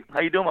 T,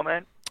 how you doing, my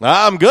man?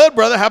 I'm good,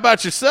 brother. How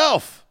about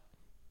yourself?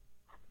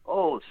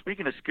 Oh,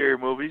 speaking of scary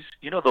movies,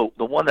 you know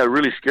the one that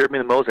really scared me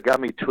the most, that got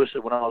me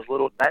twisted when I was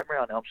little, Nightmare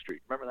on Elm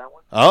Street. Remember that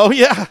one? Oh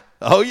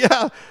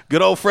yeah.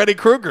 Good old Freddy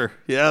Krueger.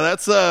 Yeah,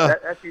 that's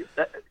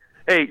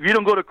hey, if you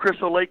don't go to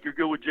Crystal Lake, you're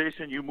good with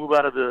Jason. You move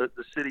out of the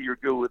city, you're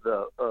good with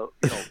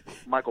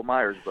Michael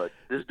Myers. But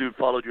this dude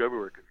followed you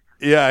everywhere.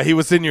 Yeah, he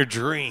was in your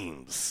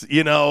dreams.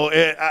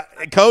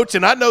 Coach,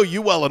 and I know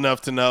you well enough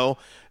to know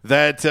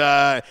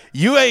that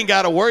you ain't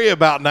got to worry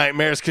about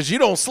nightmares because you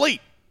don't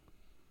sleep.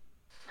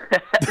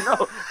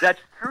 No,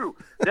 that's true.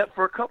 That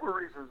for a couple of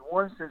reasons.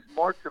 One, since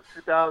March of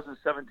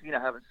 2017,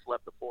 I haven't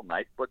slept a full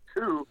night. But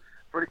two,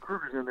 Freddy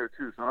Krueger's in there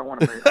too, so I don't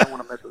want to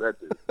mess with that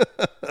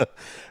dude.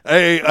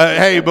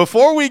 Hey,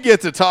 before we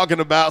get to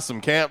talking about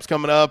some camps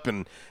coming up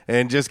and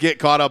just get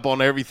caught up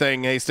on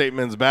everything A-State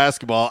men's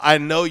basketball, I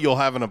know you'll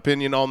have an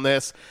opinion on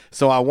this,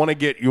 so I want to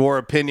get your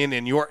opinion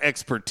and your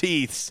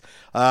expertise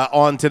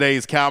on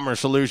today's Calmer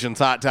Solutions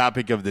hot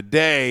topic of the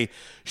day.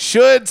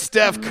 Should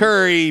Steph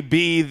Curry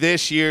be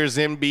this year's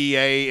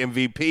NBA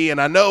MVP?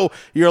 And I know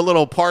you're a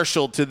little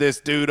partial to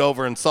this dude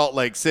over in Salt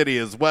Lake City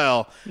as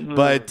well,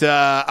 but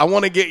I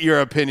want to get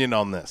your opinion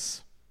on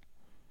this.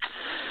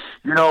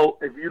 You know,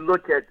 if you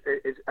look at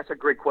it, that's a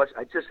great question.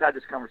 I just had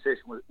this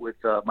conversation with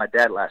my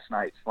dad last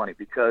night. It's funny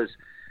because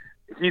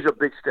he's a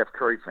big Steph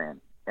Curry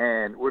fan,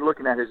 and we're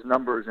looking at his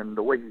numbers, and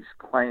the way he's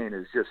playing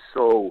is just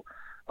so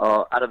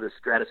out of the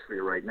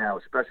stratosphere right now,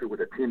 especially with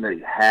the team that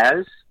he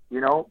has, you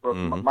know. But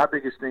my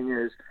biggest thing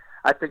is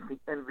I think the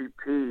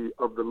MVP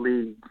of the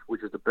league,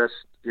 which is the best,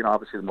 you know,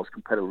 obviously the most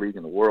competitive league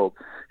in the world,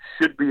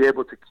 should be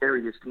able to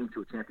carry his team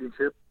to a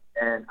championship.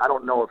 And I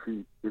don't know if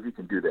he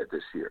can do that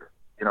this year.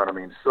 You know what I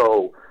mean?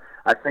 So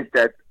I think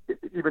that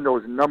even though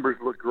his numbers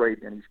look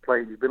great and he's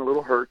been a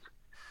little hurt,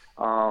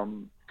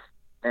 and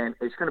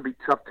it's going to be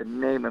tough to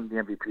name him the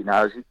MVP.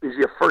 Now, is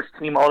he a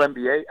first-team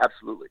All-NBA?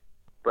 Absolutely.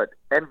 But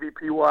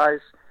MVP-wise,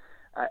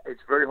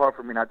 it's very hard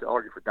for me not to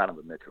argue for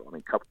Donovan Mitchell. I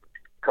mean, come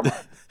on.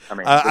 I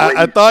mean,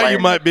 I thought you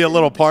might be a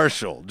little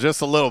partial,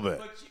 just a little bit.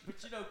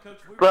 But you know, Coach,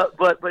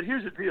 but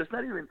here's the deal. It's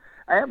not even.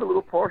 I am a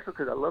little partial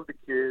because I love the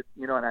kid,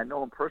 you know, and I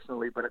know him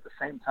personally. But at the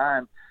same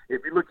time,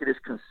 if you look at his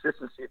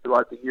consistency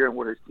throughout the year and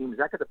what his team is,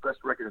 I got the best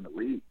record in the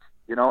league,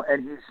 you know.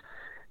 And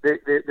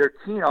they're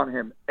keen on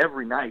him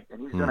every night,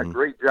 and he's done a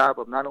great job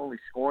of not only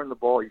scoring the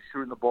ball, he's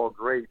shooting the ball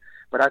great,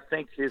 but I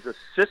think his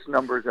assist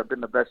numbers have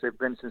been the best they've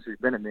been since he's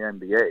been in the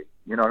NBA.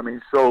 You know what I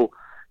mean? So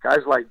guys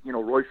like, you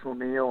know, Royce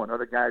O'Neal and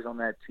other guys on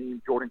that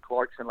team, Jordan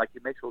Clarkson, like, he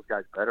makes those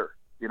guys better,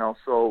 you know.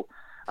 So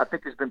I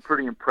think it's been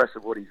pretty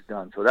impressive what he's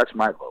done. So that's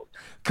my vote.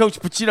 Coach,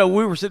 but, you know,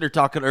 we were sitting there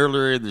talking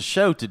earlier in the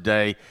show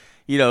today,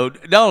 you know,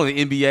 not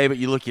only the NBA, but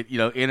you look at, you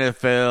know,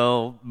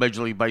 NFL,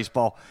 Major League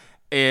Baseball,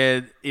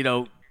 and, you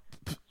know,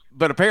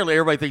 but apparently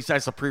everybody thinks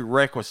that's a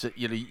prerequisite.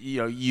 You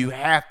know, you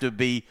have to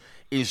be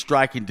in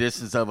striking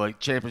distance of a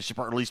championship,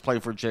 or at least play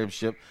for a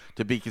championship,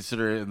 to be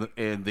considered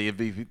in the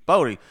MVP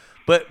voting.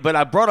 But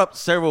I brought up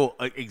several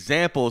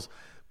examples.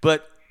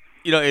 But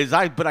you know,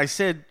 I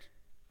said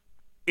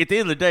at the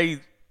end of the day,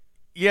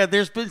 yeah,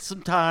 there's been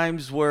some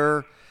times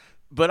where,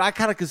 but I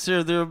kind of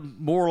consider them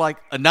more like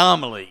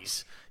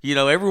anomalies. You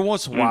know, every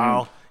once in a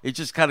while, it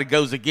just kind of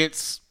goes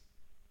against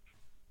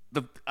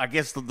the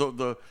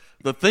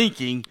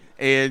thinking,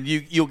 and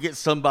you'll get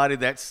somebody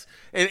that's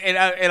and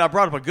I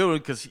brought up a good one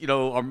because, you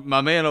know,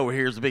 my man over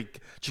here is a big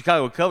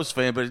Chicago Cubs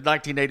fan, but in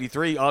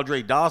 1983,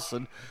 Andre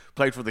Dawson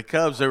played for the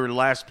Cubs. They were in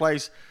last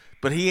place,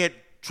 but he had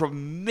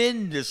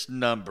tremendous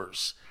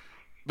numbers,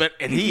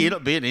 and he ended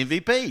up being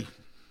MVP.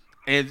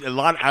 And and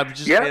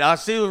I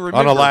still remember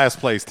on a last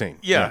place team.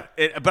 Yeah.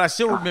 But I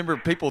still remember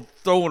people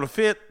throwing a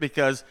fit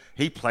because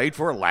he played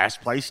for a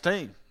last place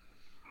team.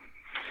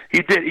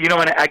 He did, you know,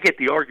 and I get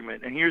the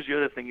argument. And here's the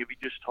other thing: if you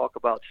just talk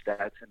about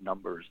stats and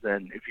numbers,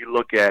 then if you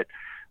look at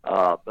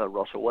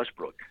Russell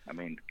Westbrook, I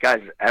mean,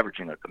 guy's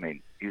averaging. I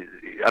mean,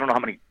 I don't know how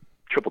many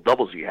triple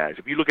doubles he has.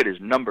 If you look at his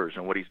numbers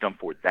and what he's done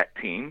for that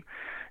team,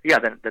 yeah,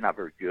 then they're not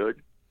very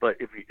good. But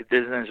if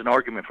there's an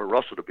argument for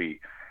Russell to be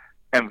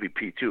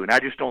MVP too, and I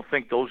just don't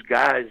think those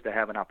guys that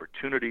have an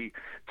opportunity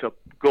to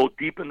go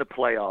deep in the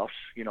playoffs,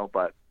 you know,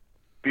 but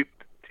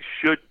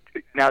should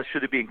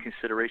it be in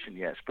consideration?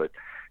 Yes, but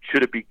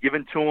should it be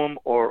given to them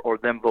or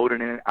them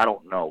voting in it? I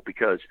don't know,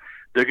 because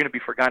they're going to be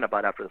forgotten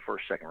about after the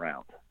first, second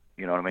round.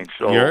 You know what I mean?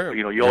 So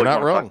you always want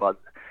to talk about.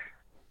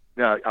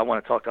 I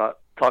want to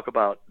talk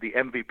about the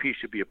MVP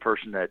should be a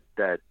person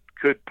that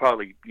could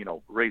probably, you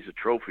know, raise a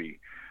trophy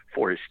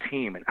for his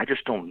team, and I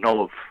just don't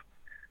know if.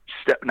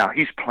 Now,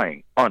 he's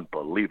playing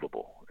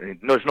unbelievable.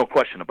 There's no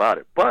question about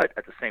it. But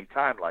at the same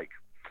time, like,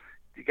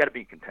 you got to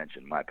be in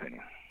contention, in my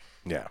opinion.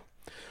 Yeah.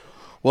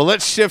 Well,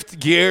 let's shift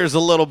gears a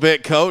little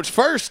bit, Coach.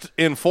 First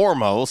and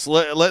foremost,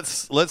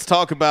 let's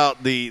talk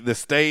about the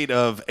state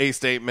of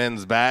A-State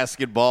men's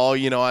basketball.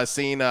 You know, I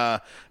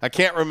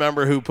can't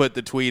remember who put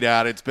the tweet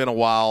out. It's been a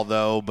while,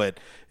 though. But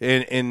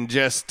in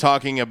just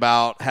talking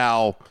about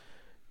how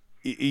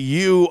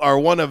you are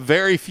one of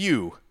very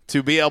few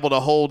to be able to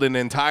hold an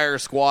entire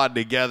squad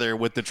together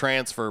with the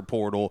transfer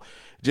portal.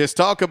 Just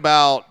talk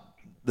about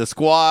the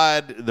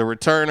squad, the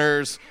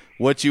returners,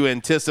 what you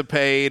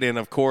anticipate, and,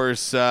 of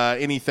course,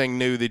 anything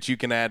new that you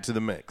can add to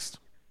the mix.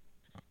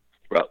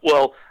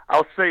 Well,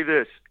 I'll say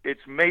this.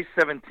 It's May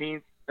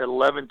 17th at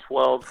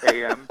 11:12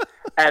 a.m.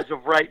 As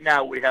of right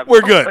now, we have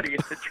nobody in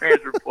the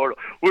transfer portal.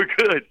 We're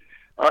good.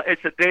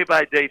 It's a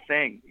day-by-day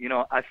thing. You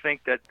know, I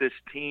think that this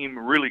team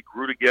really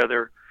grew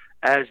together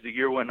as the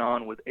year went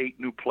on with 8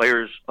 new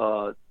players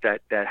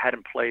that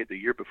hadn't played the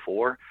year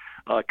before,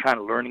 kind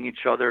of learning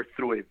each other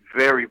through a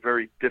very,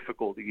 very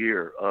difficult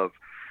year of,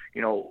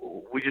 you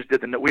know, we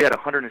had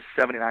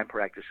 179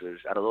 practices.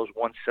 Out of those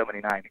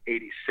 179,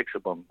 86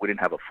 of them, we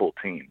didn't have a full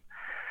team.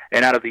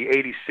 And out of the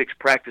 86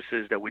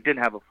 practices that we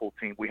didn't have a full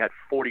team, we had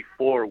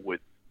 44 with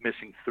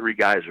missing 3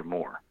 guys or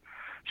more.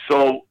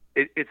 So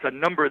it's a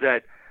number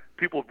that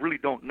people really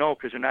don't know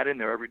because they're not in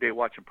there every day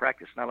watching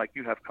practice. Not like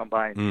you have come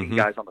by and seen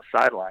guys on the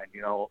sideline,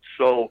 you know.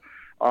 So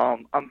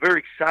I'm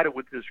very excited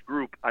with this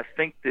group. I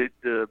think that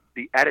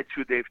the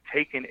attitude they've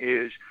taken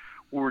is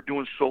we were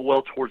doing so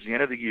well towards the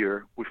end of the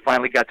year. We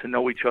finally got to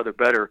know each other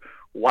better.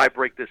 Why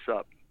break this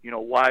up? You know,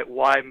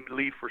 why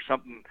leave for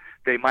something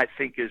they might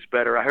think is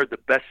better? I heard the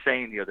best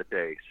saying the other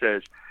day. It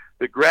says,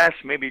 the grass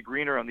may be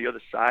greener on the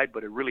other side,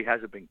 but it really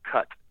hasn't been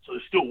cut. So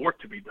there's still work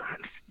to be done,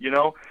 you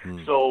know?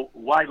 So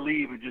why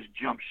leave and just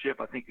jump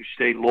ship? I think you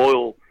stay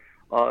loyal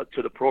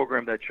to the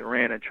program that you're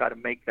in and try to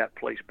make that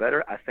place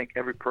better. I think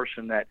every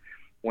person that,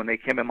 when they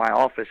came in my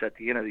office at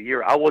the end of the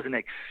year, I wasn't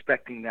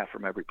expecting that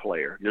from every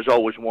player. There's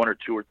always 1 or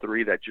 2 or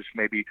 3 that just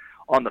maybe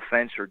on the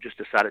fence or just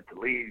decided to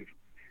leave.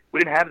 We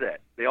didn't have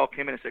that. They all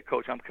came in and said,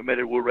 Coach, I'm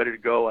committed. We're ready to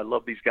go. I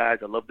love these guys.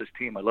 I love this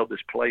team. I love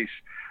this place.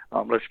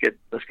 Let's get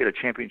a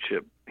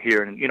championship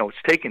here. And, you know, it's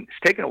taken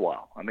a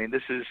while. I mean,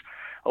 this is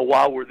a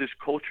while where this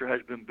culture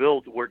has been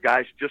built where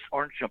guys just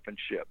aren't jumping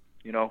ship,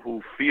 you know,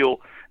 who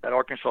feel that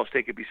Arkansas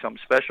State could be something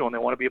special and they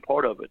want to be a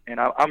part of it. And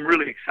I'm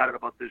really excited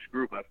about this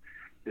group.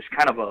 It's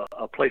kind of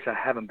a place I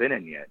haven't been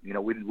in yet. You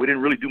know, we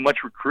didn't really do much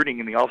recruiting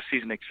in the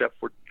offseason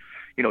except for,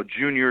 you know,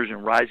 juniors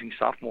and rising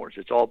sophomores.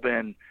 It's all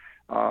been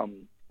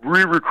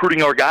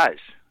re-recruiting our guys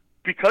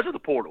because of the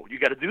portal. You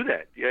got to do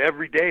that. Yeah,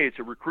 every day it's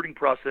a recruiting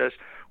process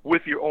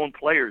with your own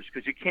players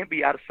because you can't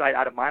be out of sight,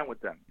 out of mind with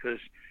them because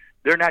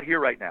they're not here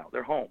right now.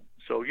 They're home.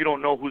 So you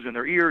don't know who's in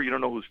their ear. You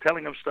don't know who's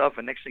telling them stuff.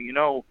 And next thing you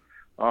know,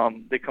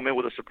 they come in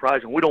with a surprise,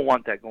 and we don't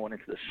want that going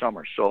into the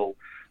summer. So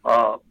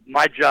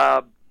my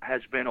job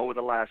has been over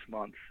the last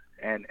month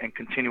and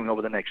continuing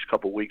over the next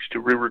couple of weeks to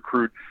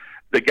re-recruit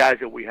the guys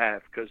that we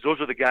have because those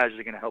are the guys that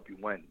are going to help you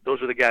win.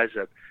 Those are the guys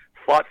that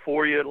fought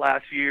for you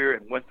last year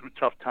and went through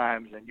tough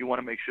times, and you want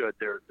to make sure that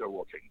they're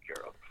well taken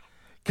care of.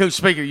 Coach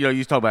Speaker, you know,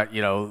 you talk about,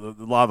 you know,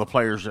 a lot of the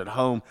players at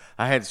home.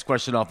 I had this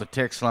question off the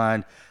text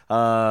line,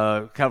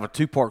 kind of a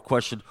 2-part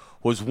question.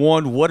 Was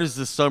one, what is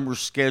the summer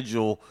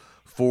schedule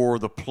for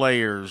the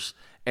players,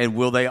 and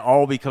will they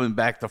all be coming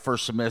back the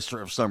first semester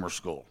of summer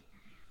school?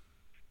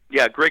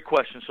 Yeah, great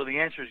question. So the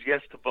answer is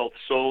yes to both.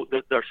 So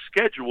their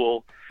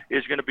schedule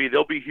is going to be,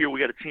 they'll be here.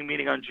 We got a team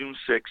meeting on June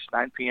 6th,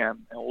 9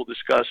 p.m., and we'll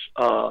discuss,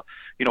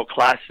 you know,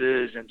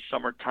 classes and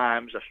summer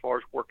times as far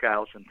as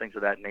workouts and things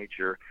of that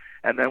nature.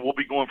 And then we'll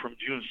be going from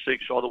June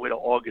 6th all the way to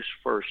August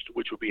 1st,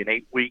 which will be an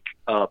 8-week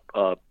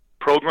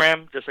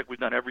program, just like we've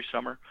done every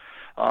summer.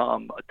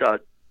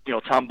 You know,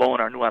 Tom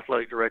Bowen, our new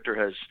athletic director,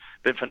 has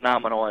been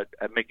phenomenal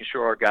at making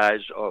sure our guys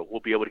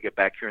will be able to get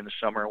back here in the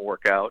summer and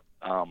work out.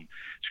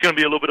 It's going to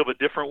be a little bit of a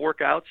different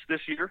workouts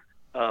this year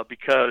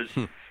because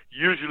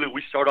usually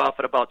we start off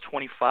at about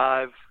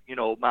 25, you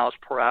know, miles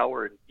per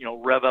hour and, you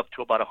know, rev up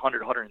to about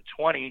 100,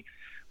 120.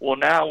 Well,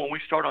 now when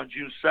we start on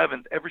June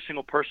 7th, every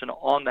single person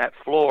on that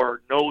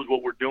floor knows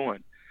what we're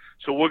doing.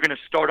 So we're going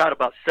to start out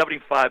about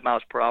 75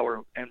 miles per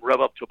hour and rev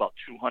up to about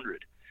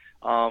 200.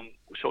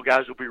 So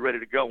guys will be ready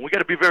to go. And we got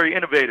to be very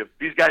innovative.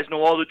 These guys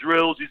know all the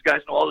drills. These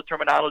guys know all the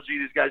terminology.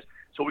 These guys,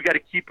 so we got to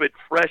keep it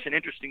fresh and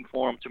interesting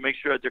for them to make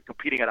sure that they're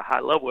competing at a high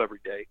level every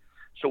day.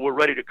 So we're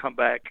ready to come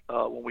back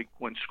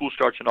when school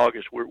starts in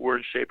August. We're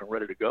in shape and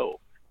ready to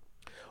go.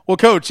 Well,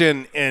 Coach,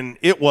 and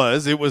it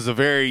was a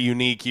very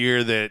unique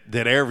year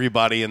that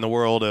everybody in the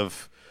world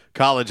of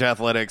college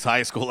athletics,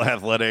 high school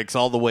athletics,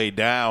 all the way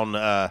down,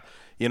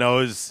 you know,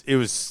 it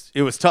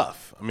was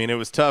tough. I mean, it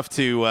was tough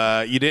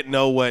to you didn't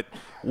know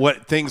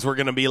what things were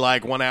going to be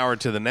like 1 hour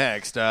to the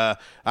next.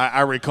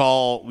 I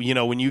recall, you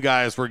know, when you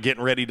guys were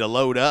getting ready to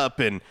load up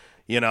and,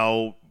 you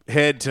know,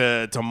 head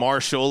to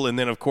Marshall, and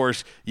then, of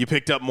course, you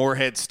picked up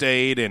Morehead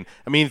State. And,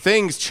 I mean,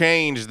 things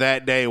changed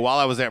that day while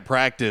I was at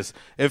practice.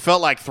 It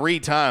felt like 3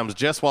 times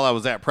just while I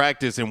was at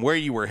practice and where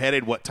you were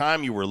headed, what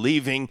time you were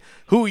leaving,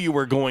 who you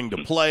were going to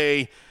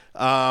play.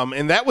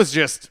 And that was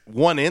just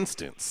one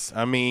instance.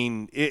 I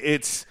mean,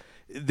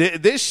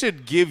 this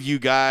should give you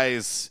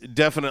guys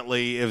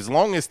definitely, as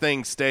long as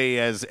things stay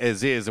as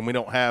is and we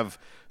don't have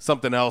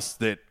something else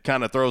that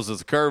kind of throws us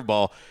a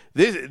curveball,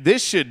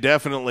 this should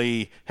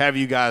definitely have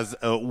you guys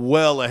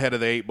well ahead of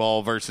the 8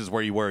 ball versus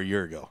where you were a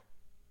year ago.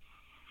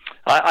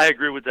 I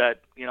agree with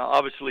that.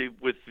 Obviously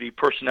with the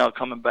personnel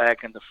coming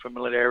back and the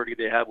familiarity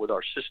they have with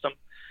our system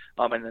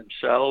and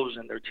themselves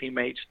and their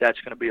teammates, that's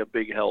going to be a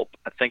big help.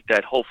 I think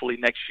that hopefully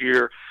next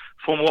year,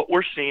 from what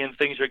we're seeing,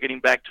 things are getting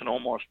back to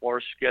normal as far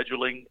as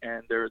scheduling,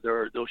 and there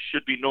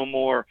should be no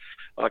more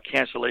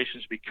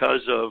cancellations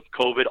because of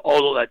COVID,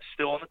 although that's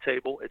still on the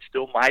table. It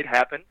still might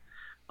happen.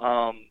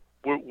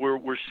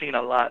 We're seeing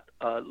a lot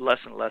less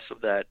and less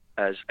of that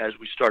as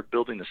we start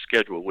building the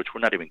schedule, which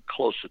we're not even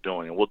close to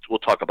doing, and we'll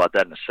talk about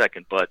that in a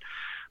second. But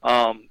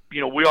we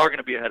are going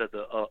to be ahead of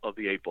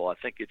the eight ball. I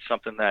think it's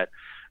something that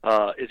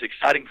is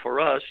exciting for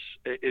us.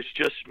 It's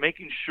just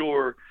making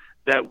sure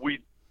that we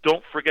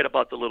don't forget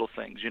about the little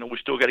things. We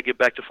still got to get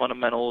back to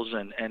fundamentals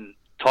and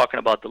talking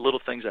about the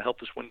little things that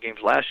helped us win games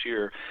last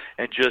year,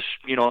 and just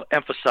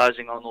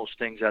emphasizing on those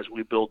things as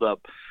we build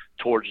up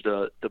towards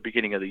the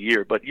beginning of the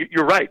year. But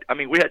you're right. I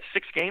mean, we had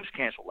 6 games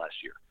canceled last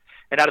year.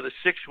 And out of the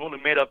 6, we only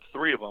made up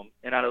 3 of them.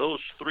 And out of those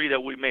 3 that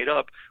we made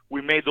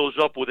those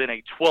up within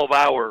a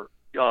 12-hour,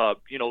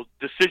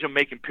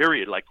 decision-making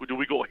period. Like, do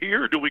we go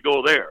here or do we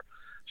go there?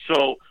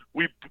 So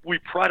we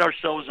pride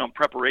ourselves on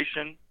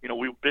preparation.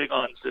 We're big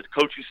on the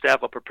coaching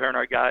staff of preparing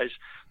our guys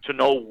to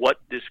know what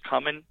is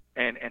coming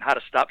and how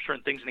to stop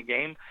certain things in the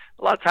game.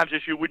 A lot of times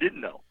this year we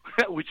didn't know.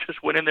 We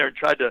just went in there and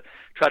tried to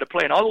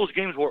play. And all those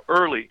games were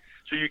early.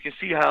 So you can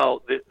see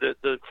how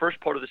the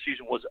first part of the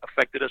season was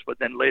affected us, but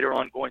then later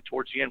on, going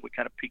towards the end, we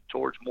kind of peaked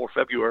towards more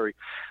February,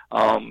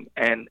 and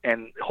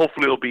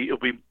hopefully it'll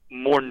be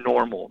more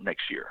normal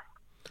next year.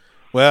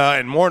 Well,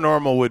 and more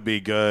normal would be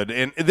good.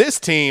 And this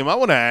team, I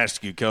want to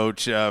ask you,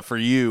 Coach, for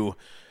you,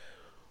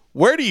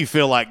 where do you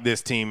feel like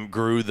this team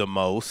grew the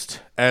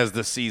most as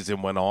the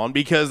season went on?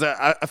 Because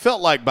I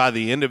felt like by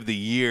the end of the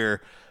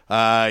year,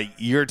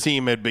 your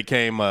team had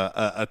became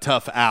a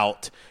tough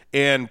out.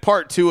 And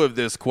part 2 of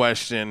this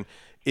question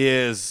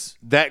is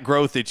that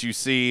growth that you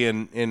see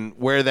and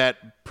where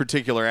that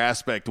particular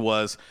aspect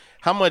was.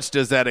 How much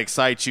does that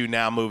excite you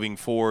now moving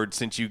forward,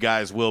 since you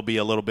guys will be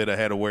a little bit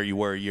ahead of where you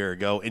were a year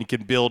ago and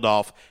can build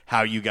off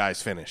how you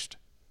guys finished?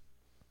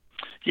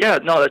 Yeah,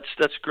 no,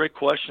 that's great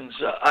questions.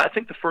 I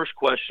think the first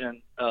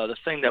question, the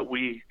thing that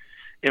we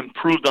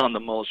improved on the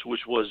most,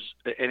 which was,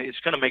 and it's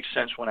going to make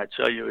sense when I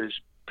tell you, is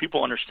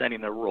people understanding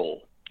their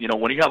role.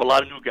 When you have a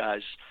lot of new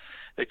guys,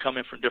 they come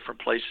in from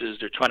different places.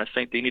 They're trying to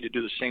think they need to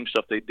do the same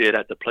stuff they did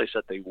at the place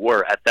that they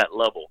were at that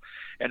level.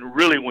 And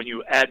really, when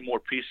you add more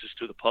pieces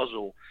to the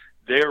puzzle,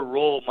 their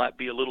role might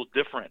be a little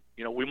different.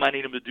 We might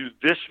need them to do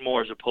this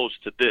more as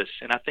opposed to this.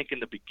 And I think in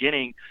the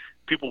beginning,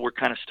 people were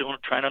kind of still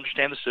trying to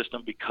understand the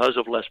system because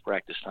of less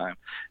practice time,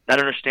 not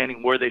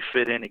understanding where they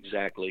fit in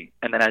exactly.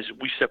 And then as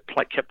we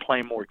kept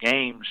playing more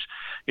games,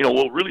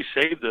 what really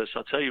saved us,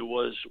 I'll tell you,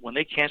 was when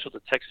they canceled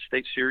the Texas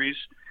State series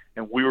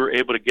and we were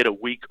able to get a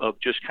week of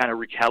just kind of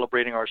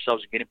recalibrating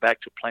ourselves and getting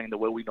back to playing the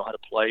way we know how to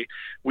play,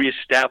 we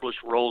established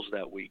roles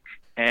that week.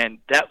 And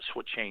that's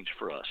what changed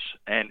for us.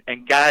 And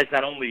guys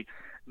not only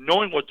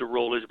knowing what the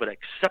role is, but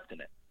accepting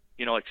it,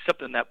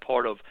 accepting that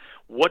part of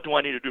what do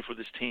I need to do for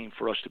this team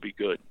for us to be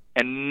good.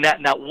 And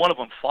not one of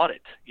them fought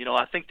it.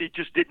 I think they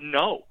just didn't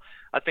know.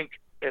 I think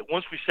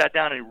once we sat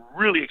down and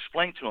really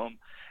explained to them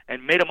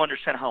and made them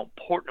understand how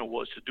important it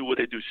was to do what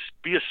they do,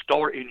 be a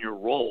star in your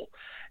role.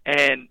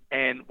 And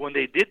when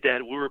they did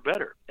that, we were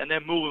better. And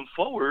then moving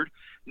forward,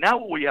 now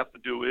what we have to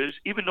do is,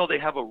 even though they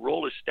have a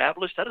role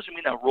established, that doesn't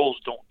mean that roles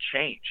don't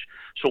change.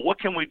 So what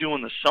can we do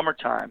in the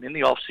summertime, in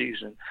the off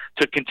season,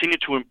 to continue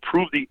to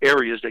improve the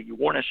areas that you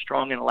weren't as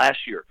strong in last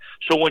year?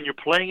 So when you're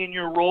playing in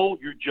your role,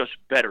 you're just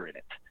better in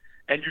it.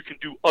 And you can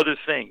do other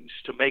things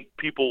to make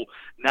people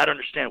not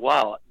understand,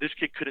 wow, this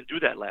kid couldn't do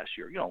that last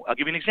year. I'll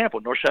give you an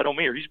example. Norshad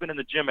Omier, he's been in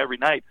the gym every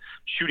night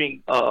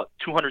shooting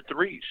 200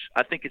 threes.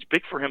 I think it's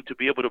big for him to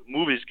be able to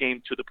move his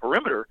game to the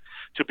perimeter,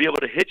 to be able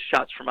to hit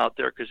shots from out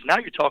there, because now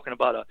you're talking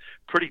about a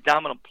pretty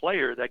dominant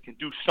player that can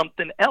do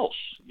something else,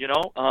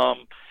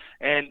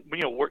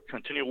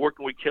 continue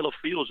working with Caleb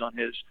Fields on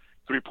his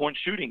three-point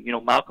shooting.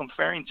 Malcolm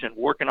Farrington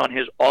working on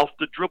his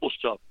off-the-dribble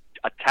stuff,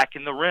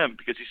 attacking the rim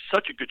because he's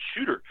such a good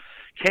shooter.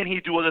 Can he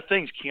do other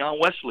things? Keon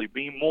Wesley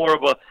being more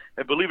of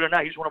and believe it or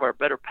not, he's one of our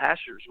better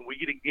passers, and we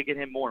get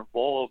him more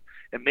involved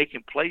in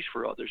making plays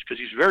for others because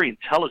he's very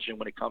intelligent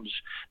when it comes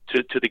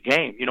to the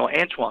game.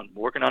 Antoine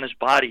working on his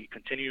body,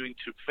 continuing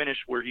to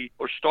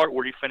start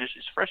where he finished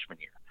his freshman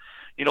year.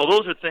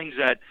 Those are things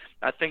that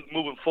I think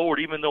moving forward,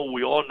 even though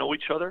we all know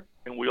each other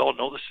and we all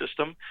know the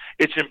system,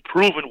 it's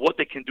improving what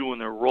they can do in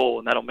their role,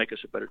 and that'll make us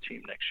a better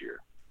team next year.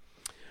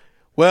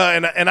 Well,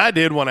 and I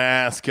did want to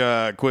ask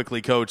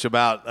quickly, Coach,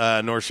 about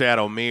Norshad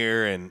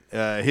Omier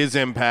and his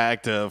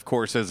impact, of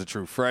course, as a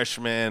true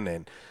freshman.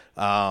 And,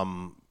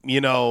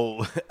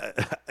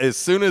 as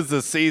soon as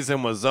the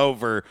season was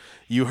over,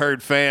 you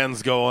heard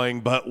fans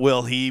going, but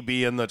will he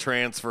be in the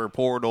transfer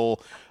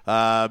portal?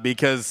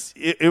 Because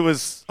it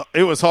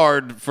was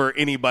hard for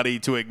anybody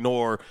to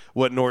ignore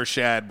what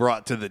Norshad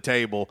brought to the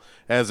table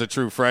as a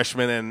true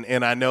freshman.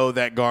 And I know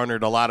that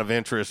garnered a lot of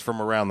interest from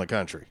around the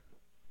country.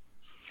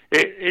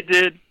 It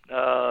did.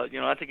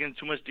 I think in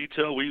too much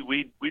detail,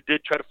 we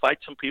did try to fight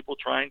some people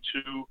trying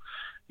to,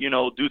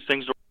 do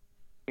things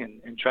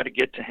and try to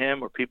get to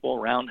him or people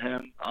around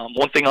him.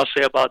 One thing I'll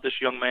say about this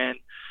young man,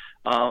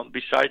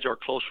 besides our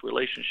close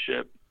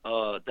relationship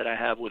that I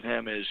have with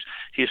him, is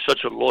he is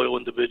such a loyal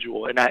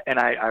individual, and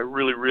I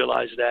really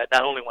realized that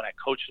not only when I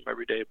coached him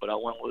every day, but I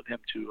went with him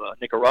to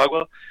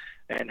Nicaragua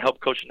and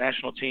helped coach the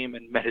national team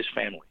and met his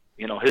family.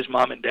 His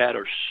mom and dad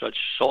are such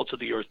salt of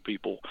the earth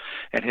people,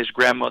 and his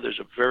grandmother's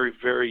a very,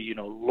 very,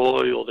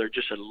 loyal. They're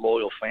just a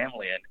loyal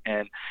family,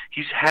 and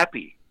he's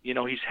happy.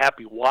 He's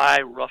happy. Why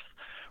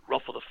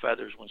ruffle the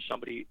feathers when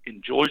somebody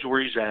enjoys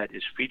where he's at,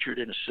 is featured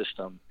in a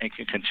system, and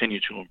can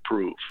continue to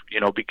improve?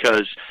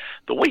 Because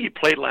the way he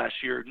played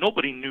last year,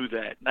 nobody knew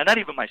that. Not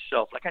even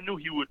myself. Like, I knew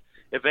he would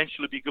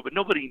eventually be good, but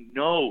nobody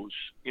knows,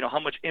 how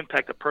much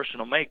impact a person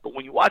will make. But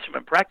when you watch him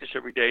in practice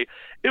every day,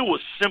 it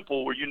was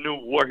simple, where you knew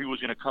where he was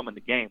going to come in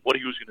the game, what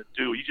he was going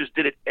to do. He just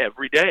did it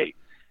every day.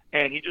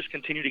 And he just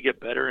continued to get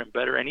better and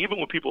better. And even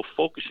with people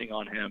focusing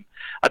on him,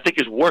 I think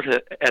his work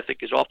ethic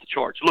is off the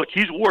charts. Look,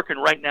 he's working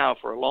right now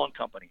for a lawn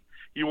company.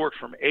 He works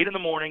from 8 in the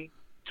morning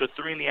to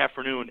 3 in the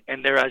afternoon,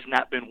 and there has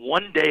not been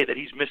one day that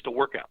he's missed a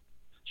workout.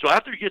 So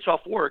after he gets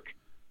off work,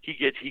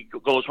 he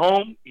goes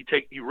home,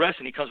 he rests,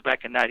 and he comes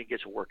back at night and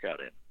gets a workout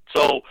in.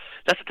 So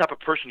that's the type of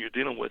person you're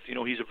dealing with.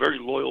 He's a very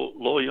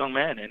loyal young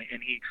man, and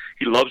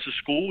he loves the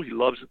school, he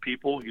loves the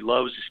people, he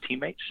loves his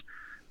teammates.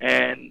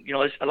 And,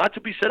 there's a lot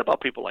to be said about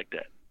people like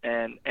that.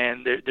 And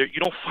you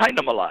don't find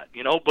them a lot,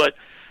 but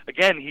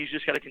again, he's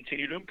just got to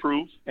continue to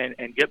improve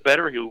and get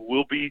better. He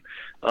will be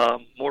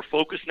more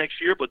focused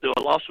next year, but there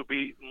will also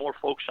be more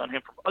focus on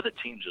him from other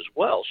teams as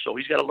well. So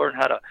he's got to learn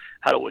how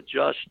to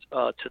adjust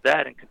to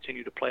that and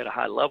continue to play at a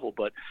high level.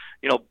 But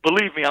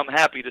believe me, I'm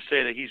happy to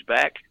say that he's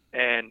back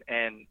and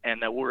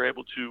that we're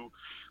able to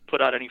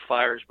put out any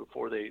fires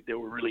before they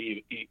were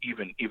really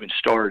even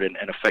started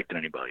and affected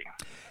anybody.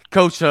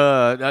 Coach,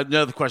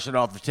 another question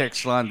off the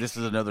text line. This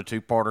is another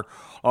two-parter.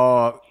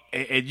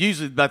 And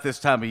usually about this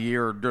time of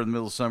year, during the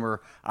middle of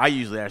summer, I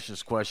usually ask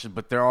this question,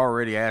 but they're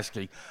already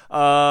asking.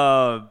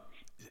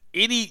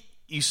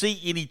 You see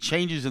any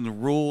changes in the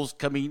rules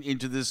coming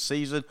into this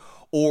season,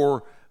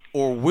 or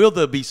will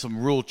there be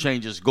some rule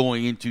changes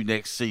going into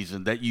next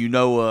season that you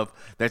know of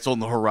that's on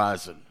the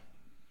horizon?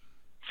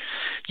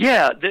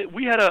 Yeah,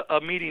 we had a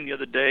meeting the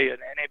other day, an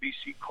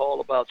NABC call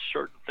about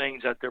certain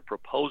things that they're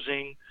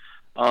proposing.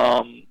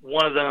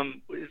 One of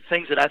them,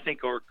 things that I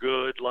think are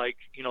good, like,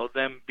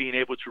 them being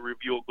able to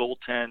review a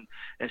goaltend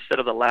instead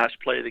of the last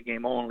play of the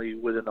game only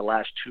within the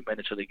last 2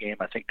 minutes of the game.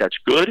 I think that's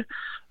good,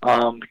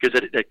 because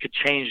it could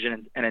change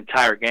an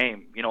entire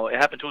game. It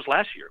happened to us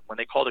last year when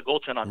they called a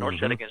goaltend on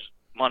Northside against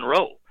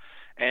Monroe,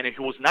 and it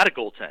was not a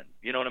goaltend.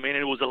 You know what I mean?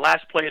 It was the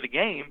last play of the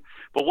game,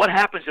 but what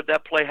happens if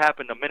that play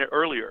happened a minute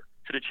earlier?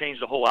 Could have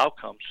changed the whole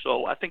outcome.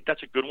 So I think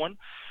that's a good one.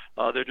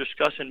 They're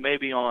discussing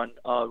maybe on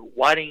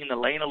widening the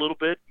lane a little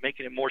bit,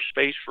 making it more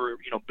space for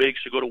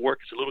bigs to go to work.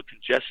 It's a little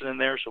congested in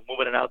there, so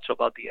moving it out to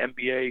about the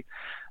NBA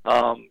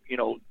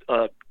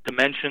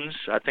dimensions.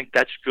 I think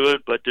that's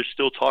good, but there's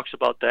still talks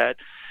about that.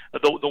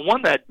 The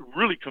one that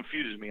really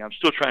confuses me, I'm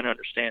still trying to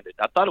understand it.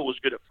 I thought it was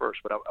good at first,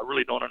 but I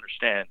really don't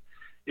understand,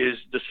 is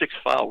the 6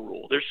 foul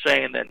rule. They're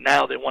saying that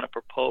now they want to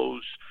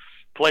propose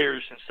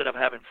players, instead of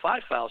having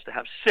 5 fouls, to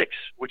have 6,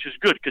 which is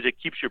good because it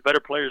keeps your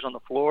better players on the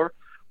floor.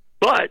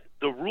 But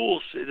the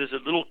rules, there's a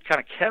little kind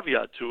of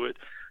caveat to it.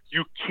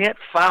 You can't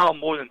foul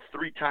more than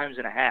 3 times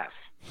and a half.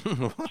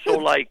 So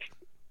what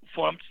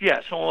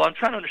I'm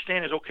trying to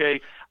understand is, okay,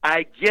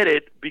 I get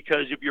it,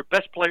 because if your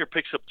best player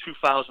picks up 2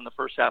 fouls in the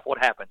first half, what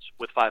happens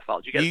with 5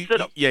 fouls? You got to sit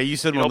them. Yeah, you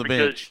sit them on the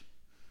bench.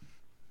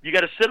 You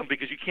got to sit him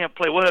because you can't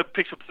play. Well, if he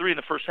picks up 3 in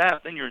the first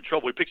half, then you're in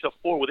trouble. He picks up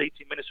 4 with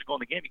 18 minutes to go in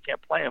the game. You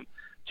can't play him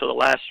till the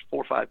last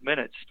 4 or 5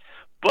 minutes.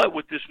 But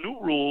with this new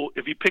rule,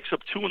 if he picks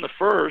up 2 in the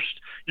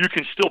first, you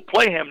can still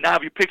play him. Now,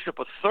 if he picks up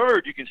a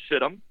third, you can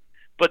sit him.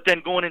 But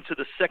then going into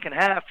the second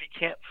half, he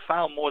can't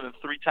foul more than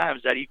 3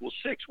 times. That equals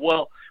 6.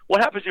 Well, what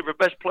happens if your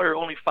best player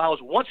only fouls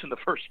once in the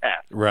first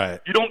half? Right.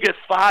 You don't get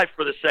 5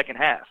 for the second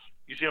half.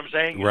 You see what I'm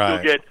saying? You right.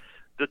 still get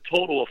the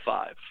total of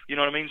 5. You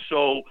know what I mean?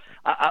 So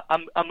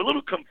I'm a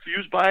little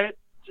confused by it.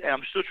 And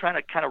I'm still trying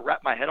to kind of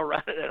wrap my head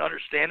around it and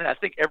understand it. I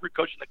think every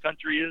coach in the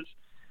country is.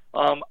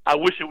 I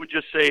wish it would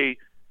just say,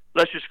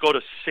 let's just go to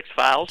 6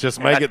 fouls.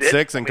 Just make it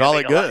 6 and call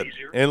it good,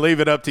 and leave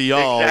it up to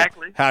y'all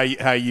how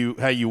you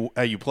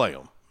play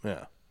them.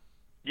 Yeah.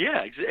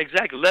 Yeah,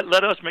 exactly.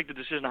 Let us make the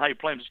decision on how you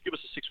play them. Just give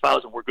us the 6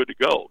 fouls and we're good to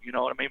go. You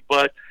know what I mean?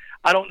 But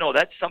I don't know.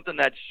 That's something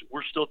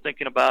we're still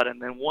thinking about.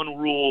 And then one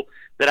rule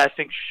that I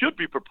think should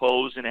be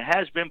proposed, and it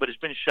has been, but it's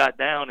been shot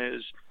down,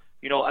 is,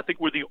 I think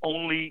we're the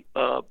only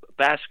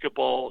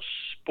basketball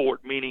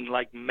sport, meaning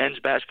like men's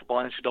basketball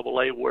in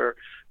NCAA, where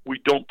we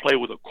don't play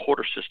with a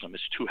quarter system.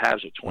 It's 2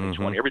 halves of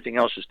 2020. Everything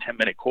else is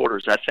 10-minute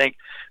quarters. I think,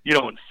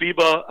 in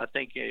FIBA, I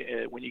think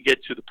when you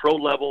get to the pro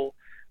level,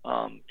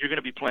 you're going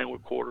to be playing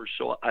with quarters.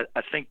 So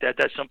I think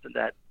that's something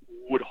that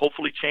would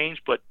hopefully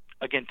change. But,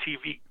 again,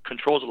 TV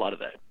controls a lot of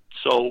that.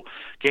 So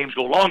games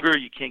go longer.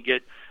 You can't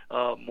get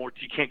more.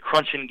 You can't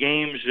crunch in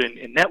games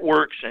and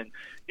networks, and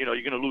you're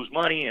going to lose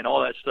money and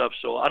all that stuff.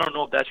 So I don't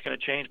know if that's going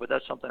to change, but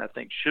that's something I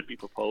think should be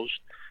proposed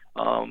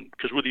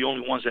because we're the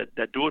only ones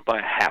that do it by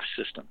a half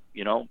system,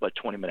 by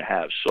 20-minute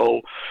halves.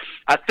 So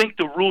I think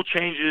the rule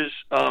changes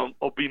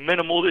will be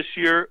minimal this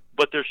year,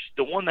 but there's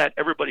the one that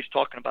everybody's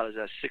talking about is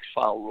that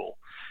 6-foul rule,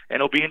 and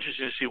it'll be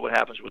interesting to see what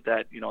happens with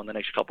that, in the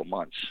next couple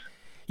months.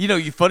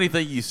 You funny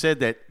thing you said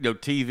that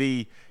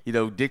TV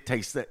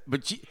dictates that,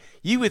 but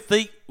you would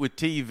think with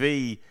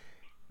TV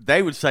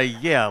they would say,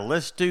 yeah,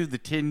 let's do the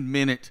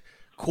 10-minute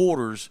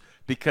quarters,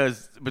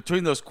 because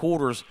between those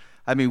quarters,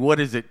 I mean, what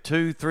is it,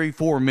 2, 3,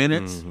 4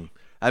 minutes? Mm-hmm.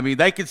 I mean,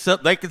 they could sell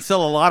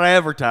a lot of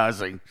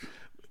advertising,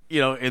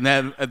 in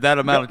that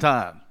amount of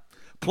time.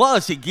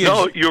 Plus, it gives.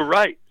 No, you're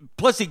right.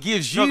 Plus, it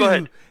gives you. No, go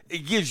ahead.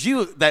 It gives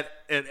you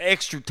an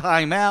extra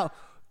timeout,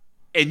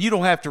 and you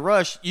don't have to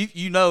rush.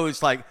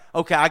 It's like,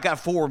 okay, I got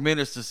 4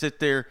 minutes to sit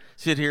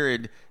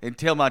here and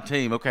tell my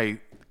team, okay,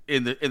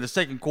 in the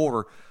second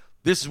quarter,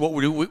 this is what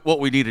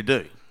we need to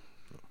do.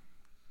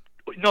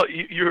 No,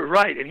 you're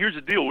right. And here's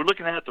the deal: we're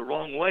looking at it the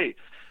wrong way,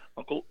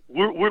 Uncle.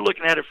 We're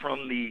looking at it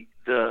from the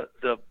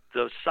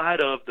side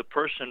of the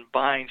person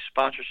buying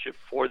sponsorship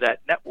for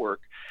that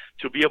network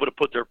to be able to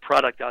put their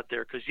product out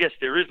there. Because yes,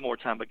 there is more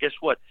time, but guess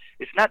what?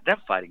 It's not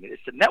them fighting it;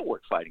 it's the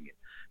network fighting it.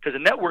 Because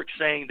the network's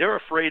saying they're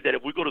afraid that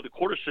if we go to the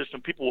quarter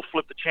system, people will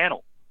flip the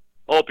channel.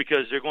 Oh,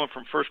 because they're going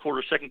from first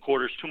quarter, second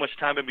quarter, there's too much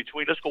time in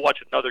between. Let's go watch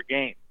another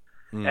game.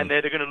 And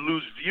then they're going to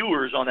lose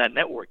viewers on that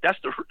network. That's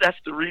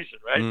the reason,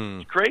 right?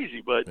 It's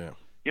crazy, but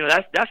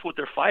that's what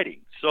they're fighting.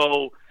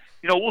 So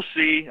we'll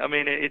see. I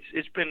mean,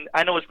 it's been,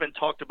 I know it's been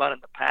talked about in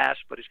the past,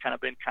 but it's kind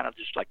of been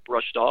just like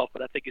brushed off.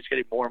 But I think it's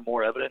getting more and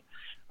more evident.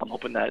 I'm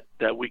hoping that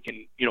we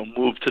can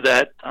move to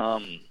that.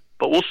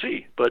 But we'll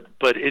see. But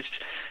it's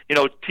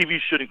TV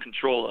shouldn't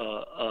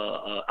control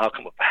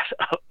outcome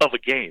of a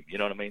game. You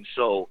know what I mean?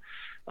 So,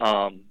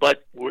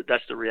 but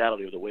that's the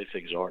reality of the way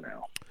things are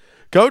now.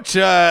 Coach,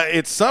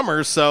 it's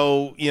summer,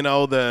 so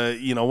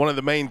one of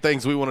the main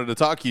things we wanted to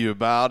talk to you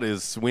about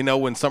is we know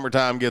when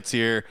summertime gets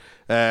here,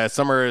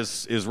 summer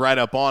is right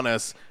up on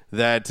us.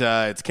 That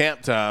it's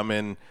camp time,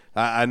 and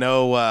I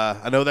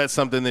know that's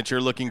something that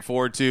you're looking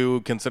forward to,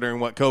 considering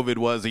what COVID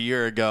was a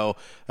year ago.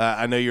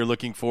 I know you're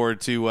looking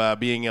forward to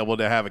being able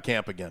to have a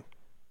camp again.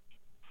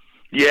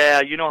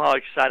 Yeah, you know how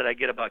excited I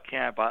get about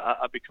camp.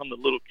 I've become the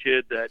little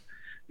kid that.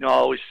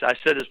 I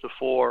said this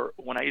before,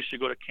 when I used to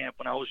go to camp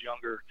when I was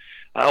younger,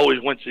 I always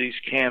went to these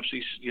camps,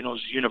 these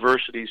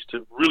universities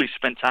to really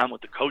spend time with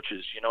the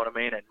coaches, you know what I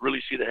mean, and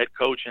really see the head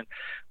coach. And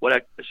what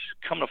I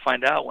come to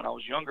find out when I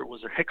was younger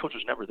was the head coach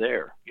was never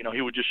there.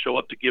 He would just show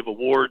up to give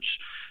awards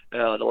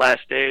the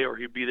last day, or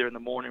he'd be there in the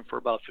morning for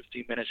about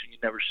 15 minutes and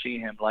you'd never see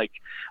him. Like,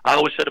 I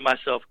always said to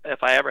myself,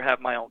 if I ever have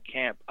my own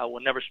camp, I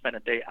will never spend a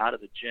day out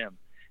of the gym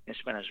and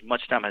spend as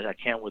much time as I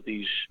can with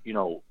these,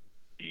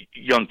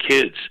 young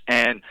kids.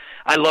 And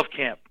I love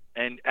camp,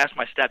 and ask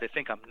my staff, they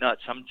think I'm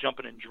nuts. I'm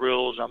jumping in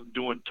drills, I'm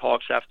doing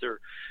talks after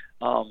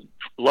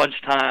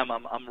lunchtime,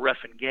 I'm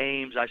reffing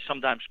games, I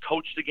sometimes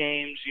coach the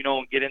games,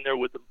 and get in there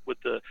with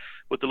the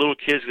little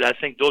kids. I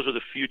think those are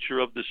the future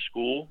of the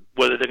school,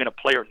 whether they're going to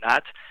play or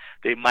not.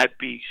 They might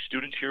be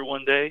students here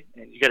one day,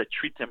 and you got to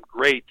treat them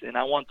great. And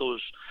I want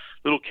those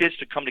little kids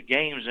to come to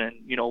games and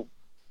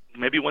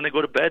maybe when they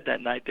go to bed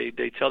that night,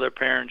 they tell their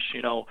parents,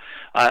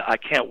 I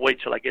can't wait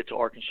till I get to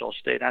Arkansas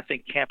State. And I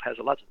think camp has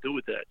a lot to do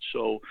with that.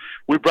 So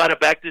we brought it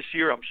back this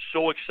year. I'm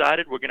so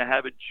excited. We're going to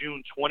have it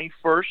June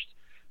 21st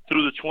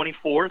through the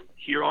 24th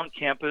here on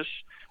campus.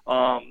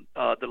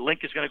 The link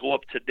is going to go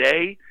up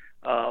today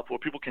where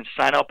people can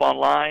sign up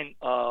online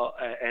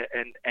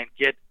and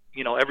get,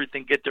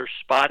 everything, get their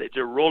spot.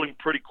 They're rolling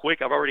pretty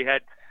quick. I've already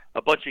had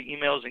a bunch of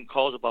emails and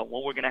calls about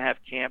when we're going to have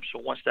camp. So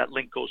once that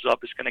link goes up,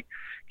 it's going to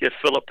get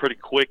filled up pretty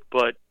quick.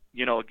 But,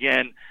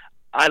 again,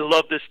 I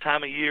love this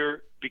time of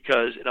year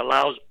because it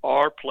allows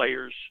our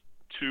players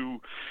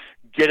to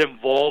get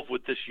involved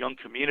with this young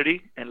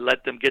community and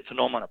let them get to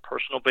know them on a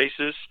personal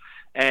basis.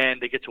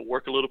 And they get to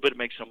work a little bit,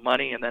 make some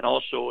money. And then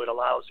also it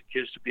allows the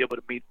kids to be able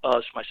to meet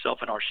us, myself,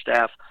 and our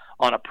staff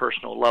on a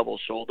personal level.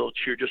 So they'll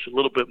cheer just a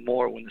little bit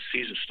more when the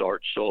season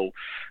starts. So,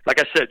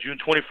 like I said, June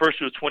 21st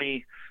to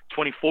the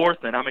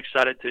 24th, and I'm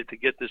excited to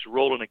get this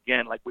rolling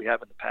again like we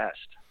have in the past.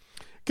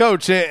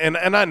 Coach, and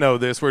I know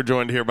this, we're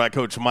joined here by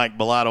Coach Mike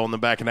Bellato on the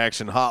Back in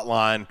Action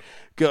hotline.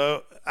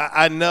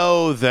 I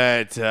know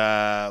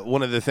that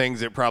one of the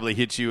things that probably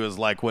hit you is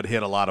like what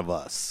hit a lot of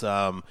us.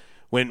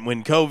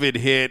 When COVID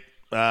hit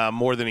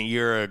more than a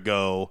year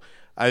ago,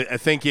 I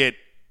think it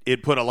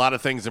put a lot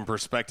of things in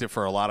perspective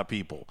for a lot of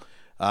people,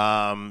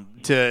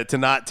 to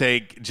not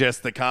take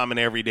just the common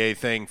everyday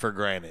thing for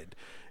granted.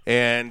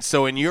 And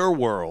so in your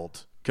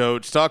world,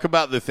 Coach, talk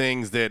about the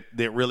things that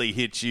really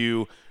hit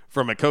you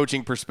from a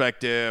coaching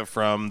perspective,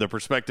 from the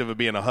perspective of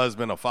being a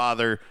husband, a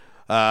father,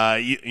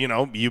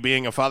 you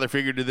being a father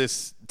figure to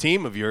this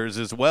team of yours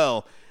as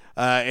well,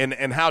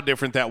 and how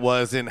different that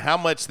was and how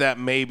much that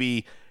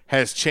maybe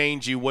has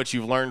changed you, what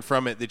you've learned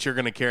from it that you're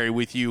going to carry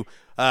with you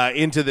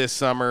into this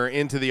summer,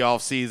 into the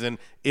off season,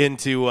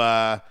 into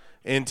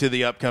into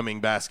the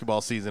upcoming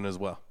basketball season as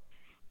well?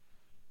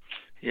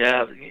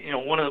 Yeah,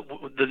 one of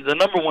the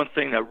number one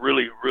thing that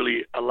really,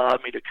 really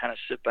allowed me to kind of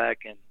sit back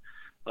and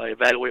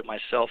evaluate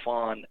myself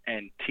on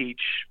and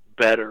teach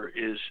better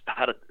is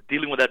how to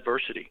dealing with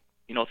adversity.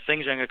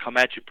 Things are going to come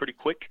at you pretty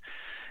quick,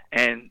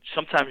 and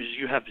sometimes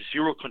you have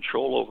zero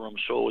control over them.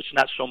 So it's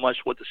not so much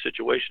what the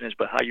situation is,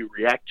 but how you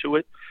react to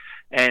it.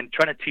 And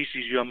trying to teach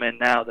these young men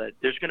now that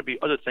there's going to be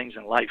other things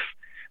in life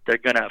that are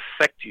going to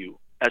affect you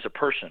as a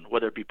person,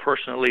 whether it be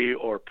personally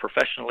or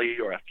professionally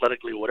or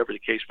athletically, or whatever the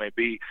case may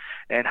be.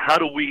 And how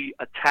do we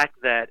attack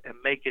that and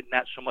make it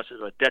not so much as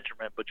a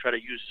detriment, but try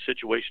to use the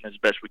situation as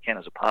best we can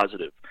as a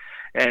positive.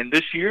 And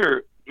this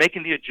year,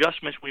 making the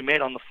adjustments we made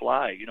on the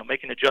fly,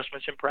 making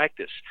adjustments in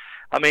practice.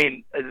 I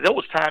mean, there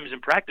was times in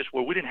practice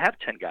where we didn't have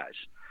 10 guys.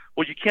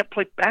 Well, you can't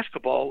play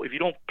basketball if you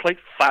don't play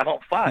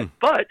 5-on-5,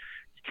 but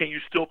can you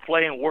still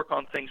play and work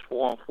on things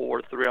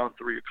 4-on-4,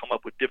 3-on-3, or come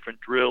up with different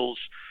drills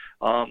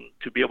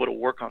to be able to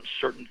work on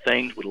certain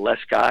things with less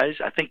guys?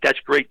 I think that's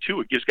great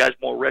too. It gives guys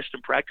more rest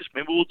in practice.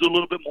 Maybe we'll do a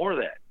little bit more of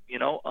that.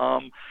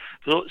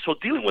 So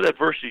dealing with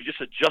adversity,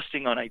 just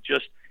adjusting on a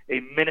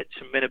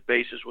minute-to-minute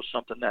basis was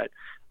something that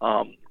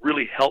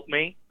really helped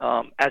me.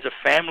 As a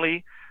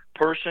family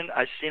person,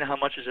 I've seen how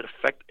much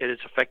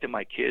it's affected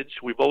my kids.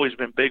 We've always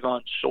been big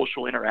on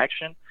social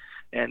interaction.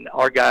 And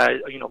our guys,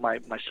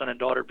 my son and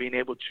daughter being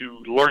able to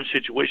learn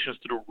situations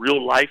through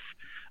real life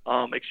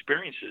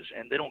experiences,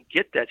 and they don't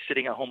get that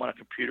sitting at home on a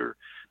computer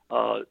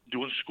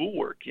doing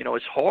schoolwork.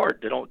 It's hard.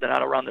 They're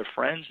not around their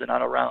friends. They're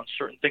not around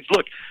certain things.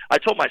 Look, I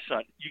told my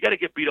son, you got to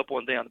get beat up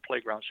one day on the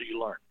playground so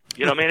you learn.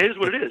 It is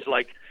what it is.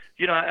 Like,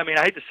 I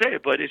hate to say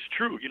it, but it's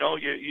true.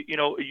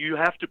 You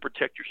have to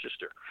protect your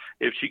sister.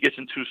 If she gets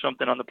into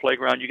something on the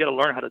playground, you got to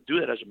learn how to do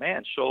that as a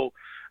man. So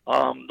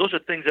those are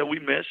things that we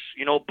miss,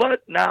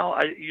 but now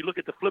you look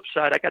at the flip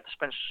side, I got to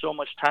spend so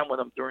much time with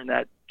them during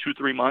that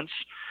 2-3 months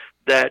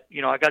that,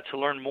 I got to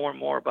learn more and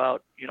more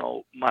about,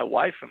 my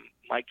wife and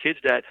my kids,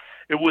 that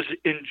it was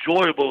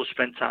enjoyable to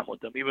spend time with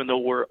them, even though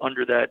we're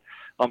under that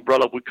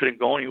umbrella. We couldn't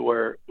go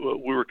anywhere.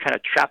 We were kind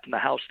of trapped in the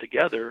house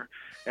together,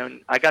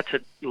 and I got to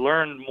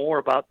learn more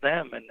about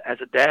them and as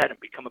a dad and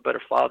become a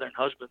better father and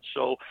husband.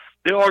 So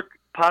there are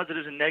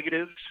positives and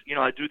negatives.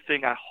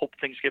 I hope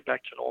things get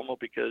back to normal,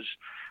 because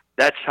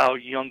that's how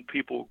young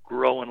people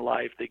grow in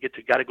life. They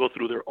got to go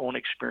through their own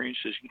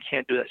experiences. You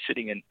can't do that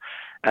sitting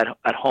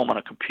at home on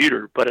a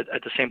computer. But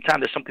at the same time,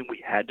 that's something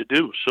we had to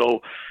do.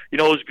 So,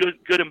 it was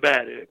good and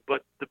bad.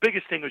 But the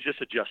biggest thing was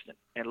just adjusting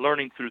and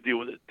learning through deal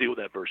with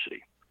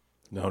adversity.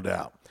 No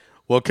doubt.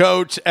 Well,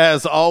 Coach,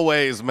 as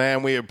always,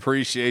 man, we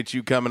appreciate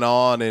you coming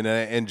on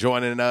and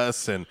joining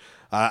us. And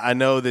I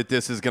know that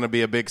this is going to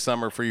be a big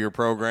summer for your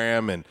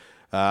program, and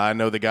I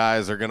know the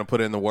guys are going to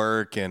put in the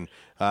work, and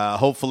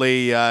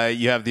hopefully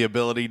you have the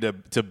ability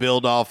to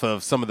build off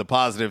of some of the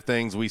positive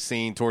things we've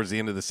seen towards the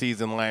end of the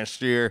season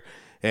last year.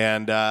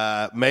 And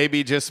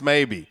maybe, just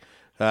maybe,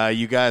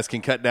 you guys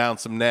can cut down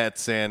some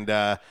nets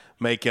and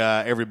make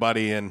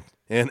everybody in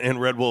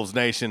Red Wolves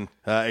Nation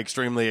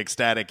extremely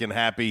ecstatic and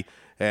happy.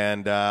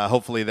 And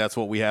hopefully that's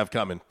what we have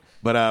coming.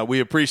 But we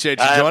appreciate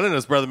you joining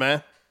us, brother,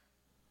 man.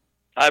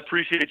 I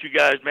appreciate you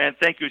guys, man.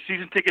 Thank you.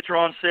 Season tickets are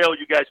on sale.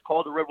 You guys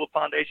call the Red Wolf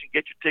Foundation,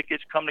 get your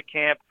tickets, come to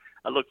camp.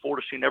 I look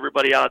forward to seeing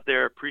everybody out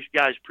there.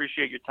 Guys,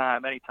 appreciate your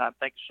time anytime.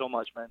 Thank you so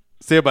much, man.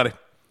 See you, buddy.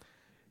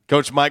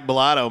 Coach Mike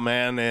Bellato,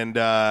 man, and,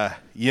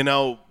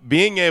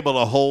 being able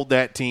to hold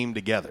that team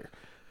together.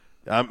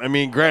 I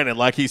mean, granted,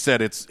 like he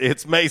said, it's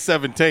May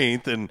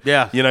 17th, and,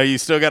 you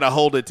still got to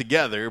hold it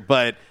together.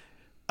 But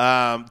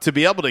to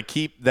be able to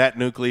keep that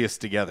nucleus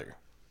together.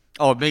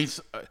 Oh, it means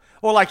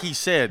well, like he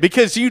said.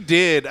 Because you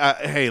did.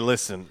 Hey,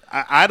 listen,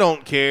 I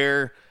don't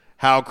care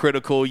how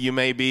critical you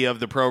may be of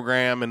the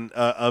program and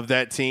of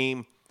that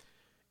team.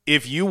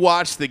 If you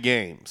watch the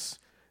games,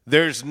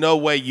 there's no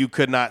way you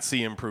could not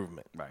see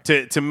improvement.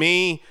 Right. To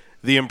me,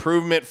 the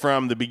improvement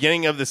from the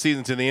beginning of the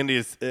season to the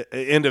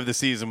end of the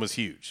season was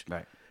huge.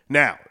 Right.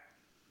 Now,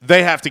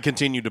 they have to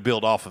continue to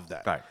build off of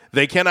that. Right.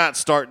 They cannot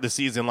start the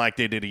season like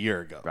they did a year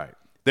ago. Right.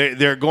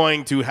 They're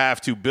going to have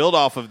to build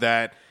off of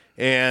that.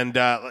 And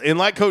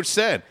like Coach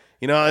said,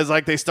 it's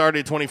like they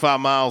started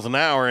 25 miles an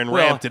hour and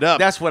ramped it up.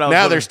 That's what I was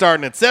now they're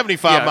starting at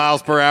 75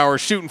 miles per hour,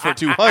 shooting for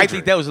 200. I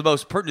think that was the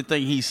most pertinent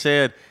thing he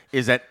said,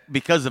 is that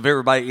because of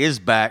everybody is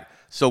back,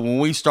 so when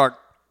we start,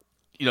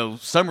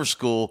 summer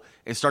school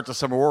and start the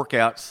summer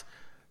workouts,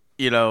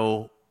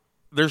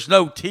 there's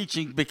no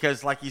teaching,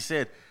 because, like you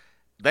said,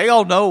 they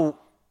all know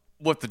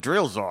what the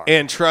drills are.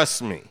 And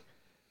trust me,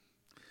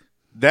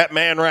 that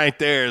man right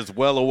there is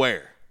well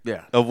aware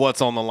of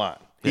what's on the line.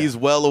 Yeah. He's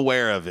well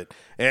aware of it.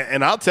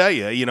 And I'll tell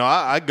you,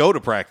 I go to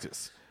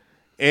practice.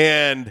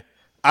 And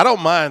I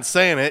don't mind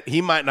saying it.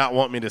 He might not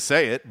want me to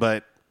say it,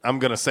 but I'm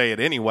going to say it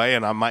anyway,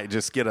 and I might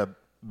just get a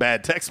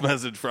bad text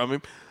message from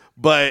him.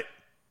 But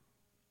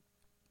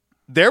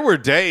there were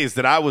days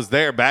that I was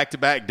there,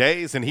 back-to-back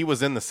days, and he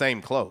was in the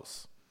same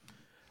clothes.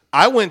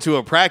 I went to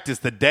a practice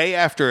the day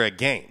after a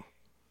game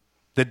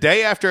that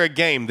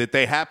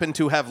they happened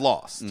to have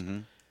lost. Mm-hmm.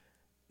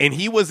 and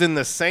he was in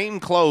the same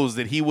clothes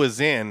that he was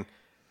in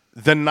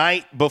the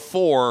night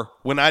before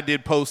when I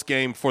did post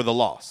game for the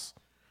loss.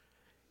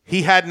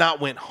 He had not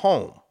went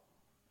home.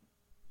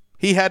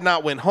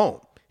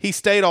 He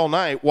stayed all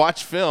night,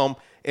 watched film,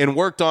 and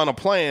worked on a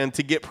plan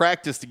to get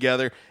practice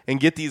together and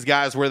get these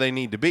guys where they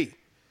need to be.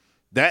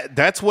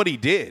 That's what he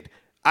did.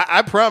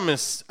 I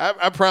promise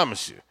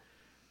you,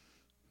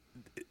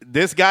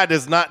 this guy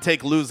does not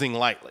take losing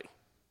lightly.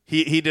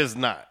 He does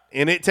not.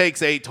 And it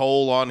takes a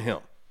toll on him.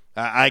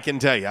 I can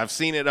tell you. I've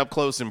seen it up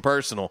close and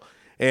personal.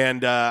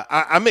 And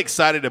I'm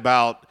excited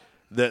about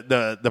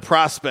the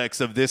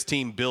prospects of this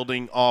team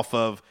building off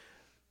of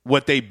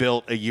what they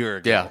built a year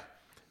ago. Yeah.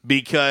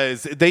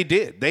 Because they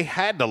did. They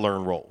had to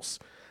learn roles.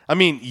 I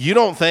mean, you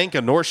don't think a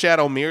Norshad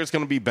Omier is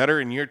going to be better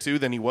in year 2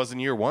 than he was in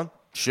year 1?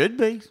 Should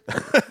be.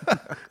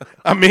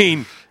 I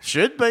mean,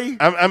 should be.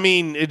 I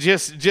mean,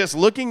 just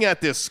looking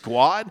at this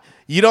squad,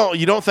 you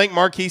don't think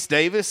Marquise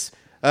Davis,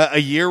 a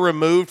year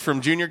removed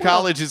from junior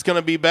college, is going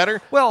to be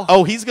better?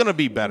 Well, he's going to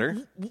be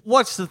better.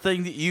 What's the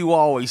thing that you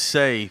always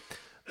say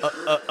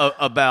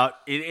about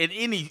in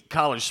any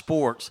college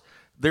sports?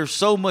 There's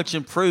so much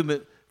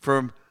improvement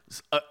from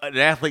an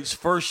athlete's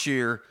first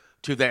year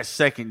to that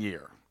second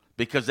year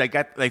because they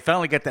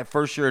finally got that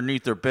first year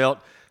underneath their belt.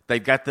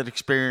 They've got that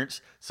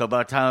experience. So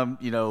by the time,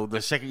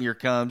 the second year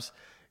comes,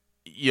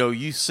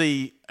 you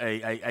see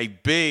a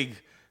big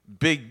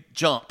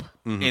jump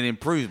in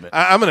improvement.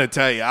 I'm going to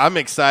tell you, I'm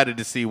excited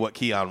to see what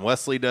Keon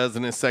Wesley does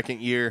in his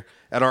second year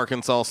at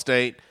Arkansas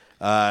State.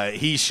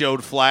 He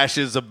showed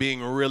flashes of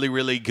being really,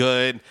 really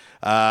good.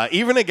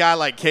 Even a guy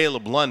like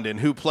Caleb London,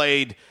 who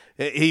played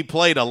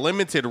a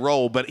limited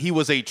role, but he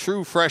was a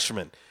true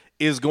freshman,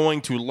 is going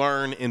to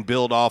learn and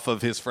build off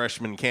of his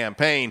freshman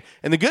campaign.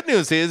 And the good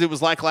news is it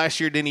was like last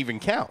year didn't even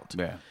count.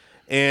 Yeah.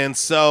 And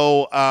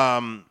so,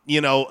 a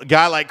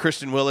guy like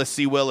Christian Willis,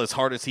 C-Will, as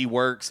hard as he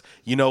works,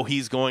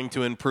 he's going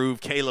to improve.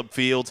 Caleb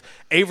Fields,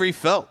 Avery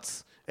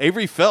Felts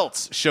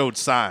showed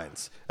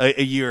signs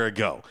a year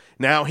ago.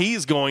 Now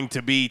he's going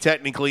to be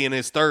technically in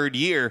his third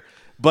year,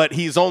 but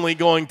he's only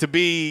going to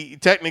be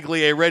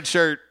technically a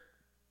redshirt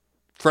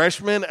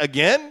freshman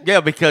again.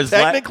 Yeah, because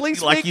technically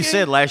like you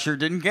said, last year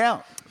didn't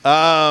count.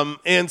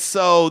 And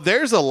so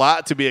there's a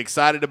lot to be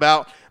excited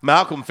about.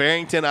 Malcolm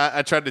Farrington,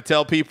 I tried to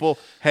tell people,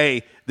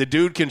 hey, the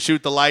dude can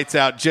shoot the lights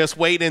out. Just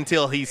wait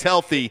until he's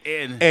healthy.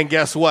 And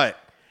guess what?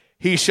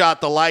 He shot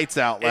the lights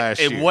out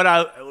last year.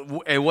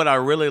 And what I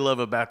really love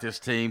about this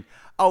team,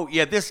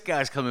 this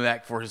guy's coming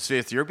back for his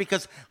 5th year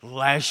because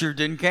last year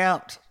didn't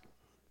count.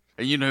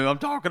 And you know who I'm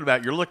talking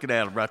about. You're looking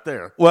at him right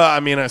there. Well, I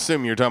mean, I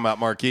assume you're talking about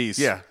Marquise.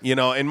 Yeah.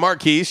 And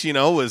Marquise,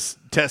 was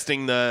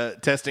testing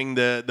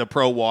the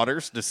pro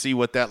waters to see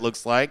what that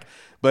looks like.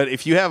 But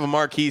if you have a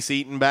Marquise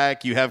Eaton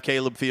back, you have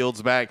Caleb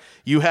Fields back,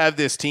 you have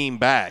this team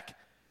back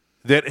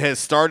that has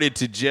started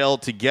to gel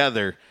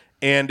together.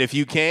 And if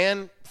you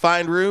can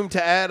find room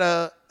to add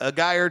a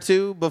guy or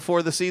two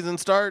before the season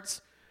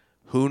starts,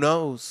 who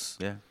knows?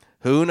 Yeah.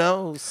 Who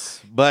knows?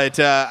 But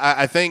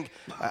I think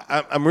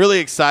I'm really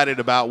excited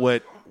about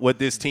what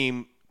this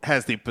team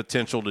has the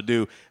potential to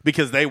do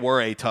because they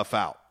were a tough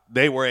out.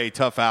 They were a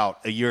tough out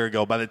a year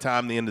ago by the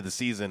time the end of the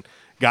season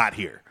got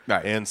here.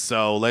 Right. And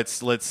so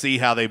let's see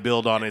how they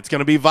build on it. It's going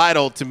to be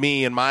vital to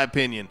me, in my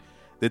opinion,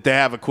 that they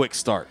have a quick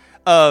start.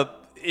 And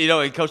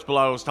Coach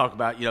Pilato was talking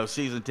about,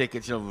 season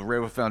tickets, the Red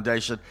Wolf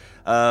Foundation.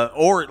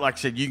 Or, like I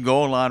said, you can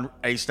go online,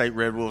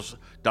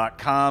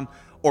 astateredwolves.com.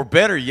 Or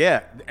better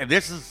yet, and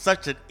this is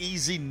such an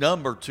easy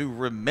number to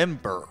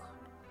remember,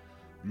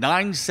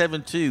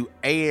 972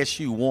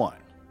 ASU1.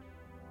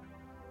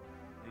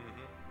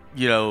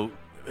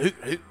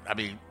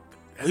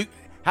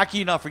 How can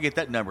you not forget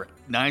that number?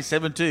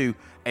 972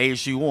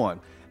 ASU1.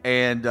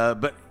 And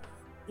but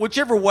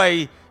whichever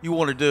way you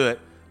want to do it,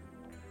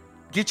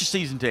 get your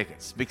season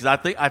tickets because I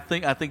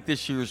think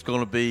this year is going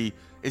to be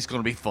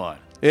fun.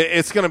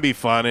 It's going to be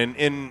fun,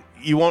 and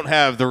you won't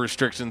have the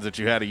restrictions that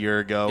you had a year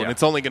ago, and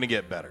it's only going to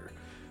get better.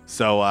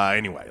 So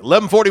anyway,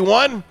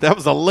 11:41. That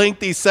was a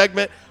lengthy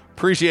segment.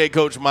 Appreciate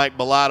Coach Mike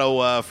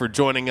Pilato for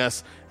joining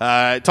us.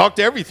 Talked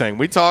to everything.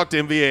 We talked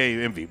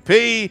NBA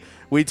MVP.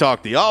 We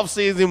talked the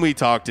offseason. We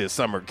talked his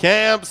summer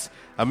camps.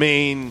 I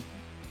mean,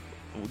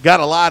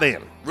 got a lot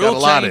in.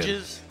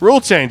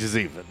 Rule changes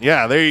even.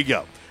 Yeah, there you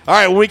go. All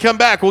right, when we come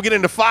back, we'll get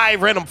into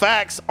 5 random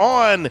facts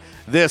on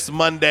this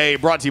Monday,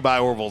 brought to you by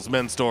Orville's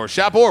Men's Store.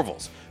 Shop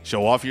Orville's.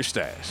 Show off your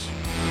stash.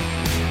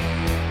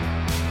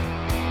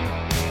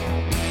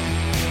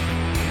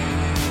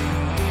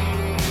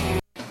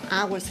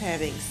 I was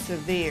having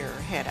severe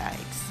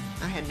headaches.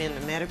 I had been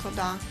to medical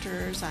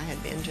doctors. I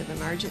had been to the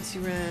emergency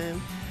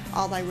room.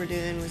 All they were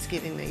doing was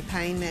giving me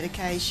pain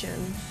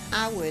medication.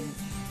 I would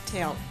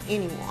tell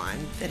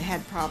anyone that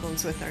had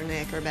problems with their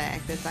neck or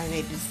back that they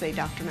needed to see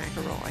Dr.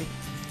 McElroy.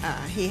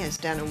 He has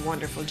done a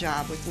wonderful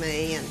job with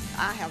me, and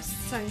I have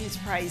sung his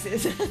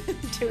praises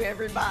to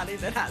everybody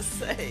that I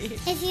see.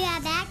 If you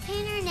have back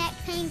pain or neck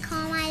pain,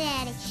 call my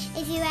daddy.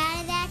 If you're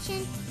out of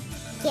action,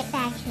 get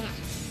back now.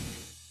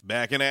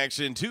 Back in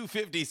action,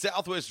 250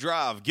 Southwest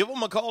Drive. Give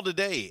them a call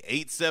today,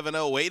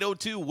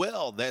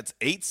 870-802-WELL. That's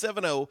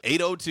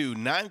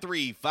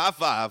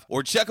 870-802-9355.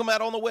 Or check them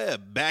out on the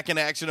web,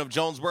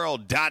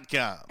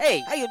 backinactionofjonesboro.com.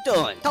 Hey, how you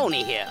doing?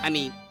 Tony here.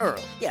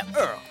 Earl. Yeah,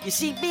 Earl. You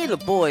see, me and the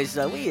boys,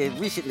 we have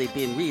recently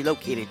been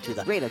relocated to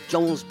the greater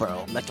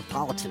Jonesboro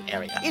metropolitan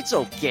area. It's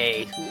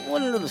okay.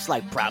 One little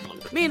slight problem.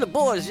 Me and the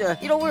boys,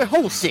 we're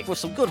homesick for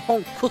some good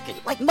home cooking,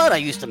 like mud I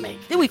used to make.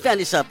 Then we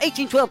found this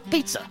 1812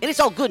 pizza, and it's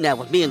all good now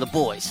with me and the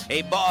boys.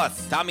 Hey,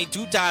 boss, Tommy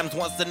 2 Times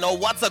wants to know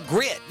what's a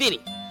grit. Vinny,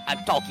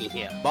 I'm talking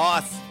here.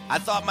 Boss, I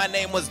thought my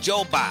name was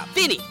Joe Bob.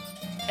 Vinny,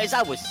 as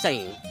I was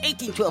saying,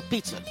 1812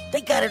 Pizza, they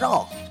got it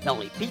all. Not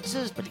only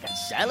pizzas, but they got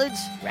salads,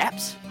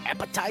 wraps,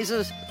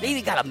 appetizers. They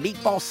even got a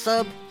meatball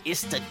sub.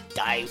 It's to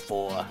die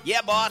for.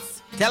 Yeah,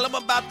 boss. Tell them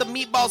about the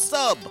meatball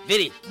sub.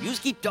 Vinny, you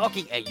just keep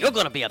talking and you're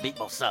gonna be a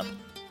meatball sub.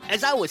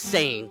 As I was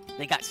saying,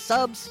 they got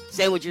subs,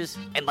 sandwiches,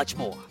 and much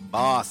more.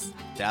 Boss,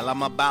 tell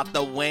them about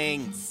the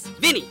wings.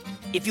 Vinny,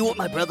 if you want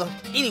my brother,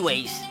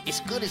 anyways,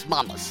 it's good as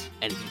mama's.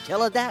 And if you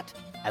tell her that,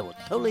 I will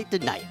totally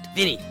deny it.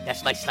 Vinny,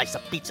 that's my slice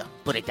of pizza.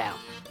 Put it down.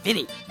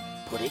 Vinny,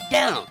 put it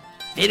down.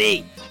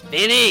 Vinny!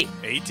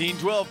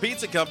 1812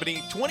 Pizza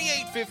Company,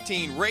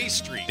 2815 Ray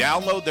Street.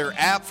 Download their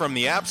app from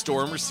the App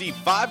Store and receive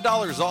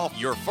 $5 off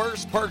your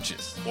first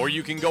purchase. Or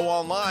you can go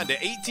online to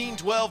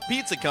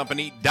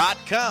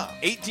 1812pizzacompany.com.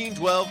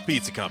 1812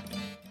 Pizza Company.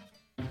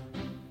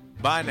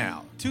 By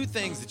now, 2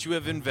 things that you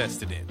have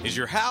invested in is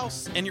your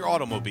house and your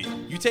automobile.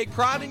 You take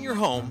pride in your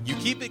home, you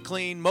keep it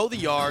clean, mow the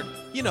yard,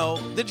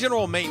 the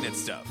general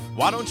maintenance stuff.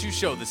 Why don't you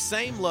show the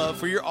same love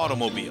for your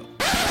automobile?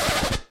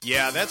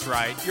 Yeah, that's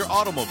right, your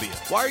automobile.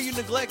 Why are you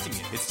neglecting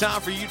it? It's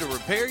time for you to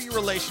repair your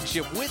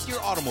relationship with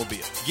your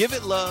automobile. Give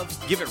it love,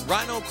 give it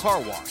Rhino Car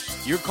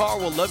Wash. Your car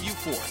will love you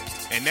for it.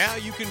 And now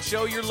you can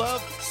show your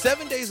love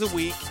 7 days a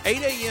week,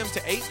 8 a.m. to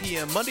 8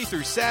 p.m. Monday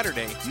through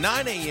Saturday,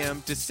 9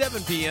 a.m. to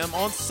 7 p.m.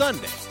 on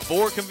Sunday.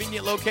 4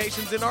 convenient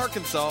locations in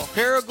Arkansas,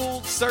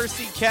 Paragould,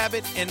 Searcy,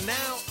 Cabot, and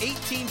now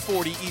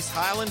 1840 East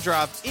Highland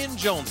Drive in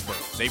Jonesboro.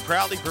 They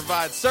proudly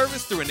provide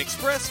service through an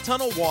express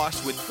tunnel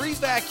wash with free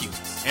vacuums.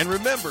 And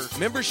remember,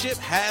 membership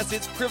has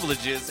its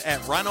privileges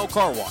at Rhino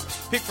Car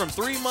Wash. Pick from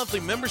 3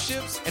 monthly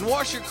memberships and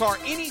wash your car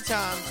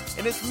anytime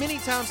and as many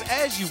times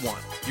as you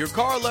want. Your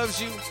car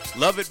loves you,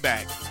 love it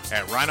back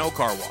at Rhino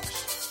Car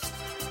Wash.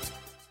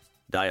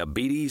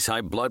 Diabetes, high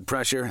blood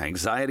pressure,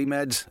 anxiety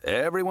meds,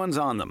 everyone's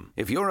on them.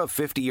 If you're a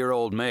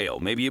 50-year-old male,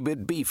 maybe a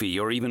bit beefy,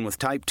 or even with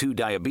type 2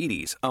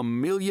 diabetes, $1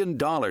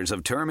 million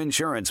of term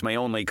insurance may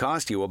only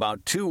cost you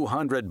about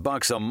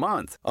 $200 a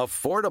month.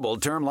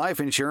 Affordable term life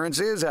insurance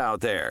is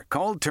out there.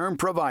 Call Term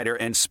Provider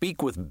and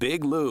speak with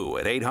Big Lou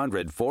at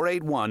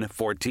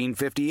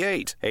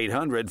 800-481-1458.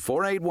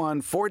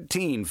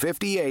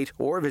 800-481-1458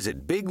 or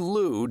visit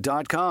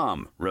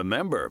biglou.com.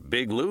 Remember,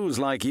 Big Lou's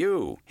like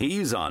you.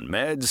 He's on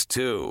meds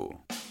too.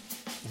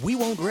 We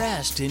won't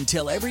rest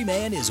until every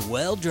man is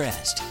well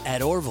dressed.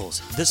 At Orville's,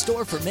 the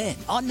store for men,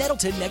 on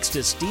Nettleton next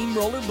to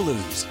Steamroller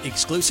Blues.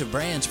 Exclusive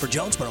brands for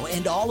Jonesboro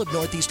and all of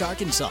Northeast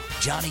Arkansas.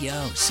 Johnny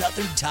O,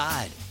 Southern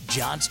Tide,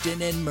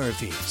 Johnston and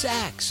Murphy,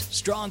 Saks,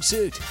 Strong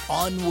Suit,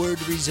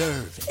 Onward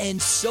Reserve,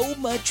 and so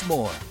much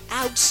more.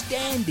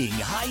 Outstanding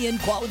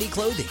high-end quality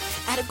clothing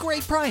at a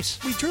great price.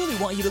 We truly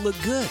want you to look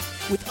good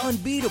with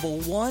unbeatable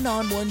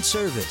one-on-one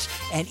service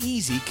and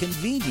easy,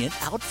 convenient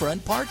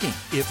out-front parking.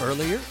 If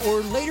earlier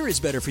or later is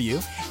better for you,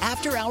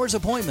 after-hours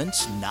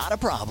appointments, not a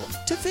problem.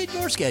 To fit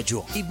your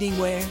schedule. Evening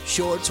wear,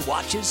 shorts,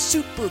 watches,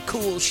 super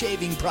cool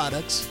shaving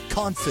products,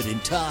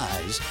 confident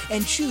ties,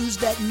 and shoes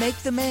that make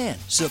the man.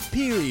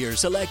 Superior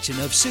selection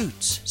of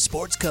suits,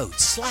 sports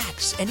coats,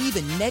 slacks, and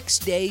even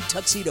next-day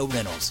tuxedo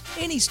rentals.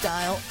 Any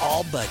style,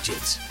 all budgets.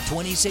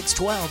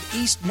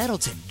 2612 East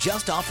Nettleton,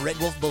 just off Red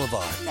Wolf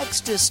Boulevard,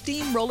 next to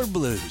Steamroller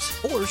Blues.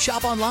 Or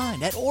shop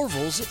online at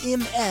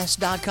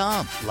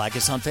orvillesms.com. Like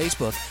us on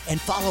Facebook and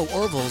follow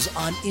Orville's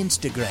on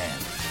Instagram.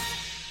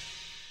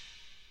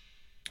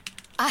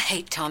 I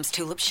hate Tom's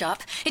Tulip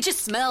Shop. It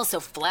just smells so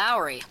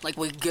flowery. Like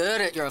we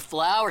get it, you're a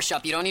flower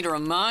shop. You don't need to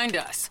remind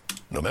us.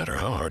 No matter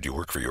how hard you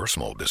work for your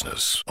small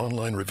business,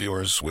 online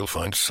reviewers will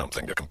find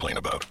something to complain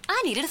about.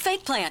 I needed a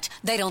fake plant.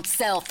 They don't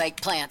sell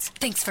fake plants.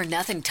 Thanks for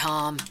nothing,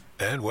 Tom.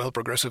 And while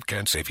Progressive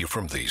can't save you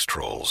from these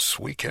trolls,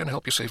 we can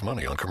help you save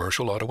money on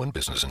commercial, auto, and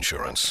business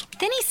insurance.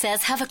 Then he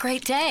says, have a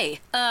great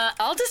day.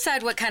 I'll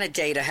decide what kind of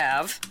day to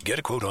have. Get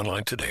a quote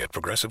online today at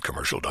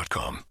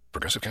progressivecommercial.com.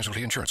 Progressive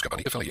Casualty Insurance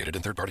Company, affiliated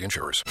and third-party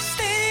insurers.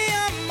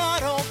 Stadium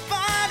Auto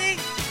Body,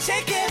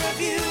 take care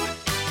of you.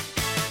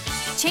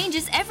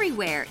 Changes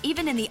everywhere,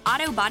 even in the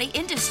auto body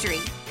industry.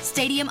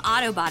 Stadium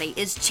Auto Body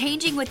is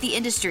changing with the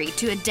industry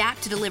to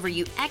adapt to deliver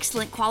you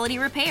excellent quality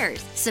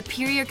repairs,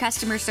 superior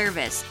customer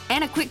service,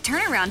 and a quick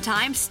turnaround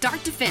time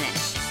start to finish.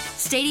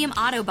 Stadium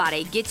Auto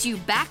Body gets you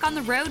back on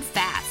the road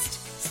fast.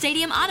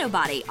 Stadium Auto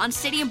Body on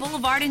Stadium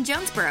Boulevard in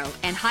Jonesboro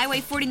and Highway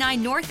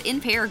 49 North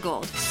in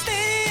Paragould.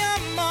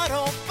 Stadium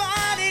Auto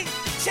Body,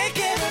 take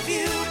care of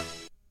you.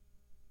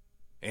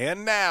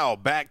 And now,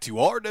 back to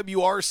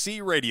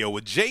RWRC Radio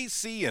with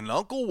JC and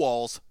Uncle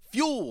Walls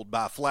fueled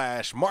by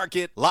Flash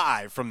Market,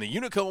 live from the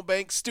Unico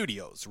Bank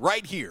Studios,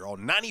 right here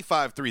on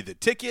 95.3 The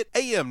Ticket,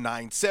 AM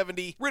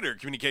 970, Ritter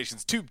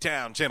Communications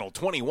Tubetown Channel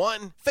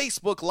 21,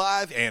 Facebook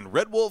Live, and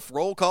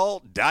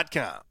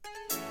RedWolfRollCall.com.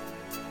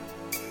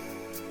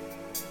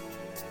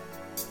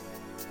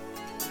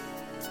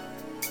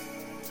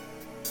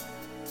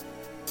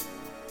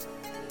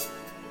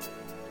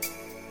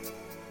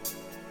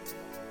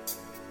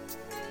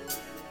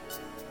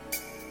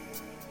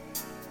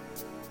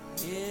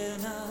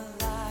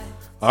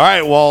 All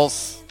right,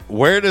 Walls,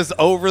 where does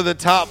Over the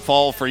Top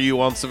fall for you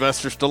on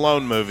Sylvester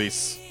Stallone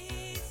movies?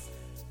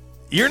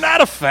 You're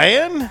not a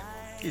fan?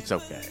 It's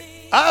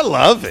okay. I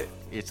love it.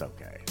 It's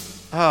okay.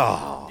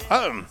 Oh,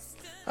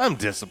 I'm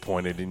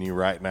disappointed in you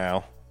right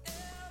now.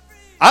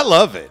 I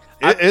love it.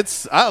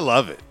 I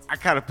love it. I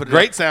kind of put it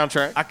great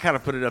soundtrack. I kind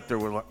of put it up there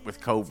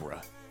with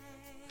Cobra.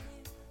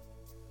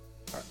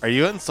 Are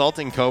you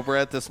insulting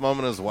Cobra at this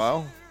moment as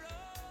well?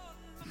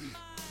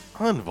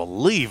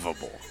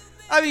 Unbelievable.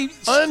 I mean,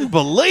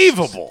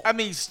 unbelievable. I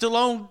mean,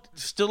 Stallone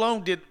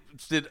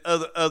did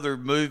other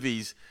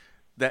movies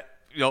that,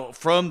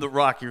 from the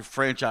Rocky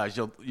franchise.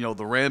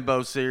 The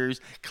Rambo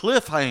series.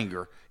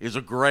 Cliffhanger is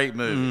a great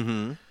movie.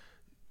 Mm-hmm.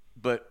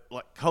 But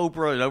like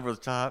Cobra and Over the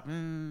Top,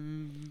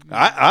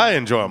 I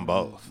enjoy them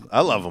both.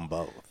 I love them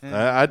both.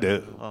 I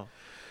do.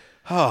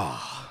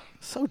 Oh,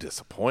 so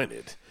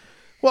disappointed.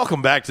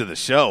 Welcome back to the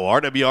show,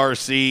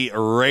 RWRC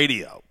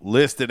Radio,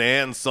 listed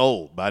and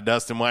sold by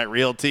Dustin White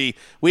Realty.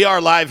 We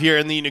are live here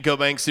in the Unico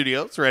Bank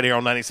Studios, right here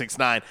on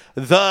 96.9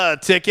 The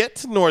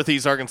Ticket,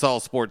 Northeast Arkansas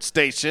Sports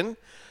Station.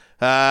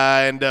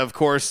 And, of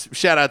course,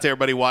 shout out to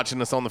everybody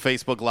watching us on the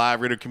Facebook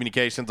Live, Ritter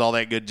Communications, all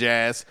that good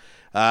jazz.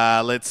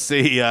 Let's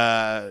see.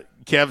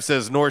 Kev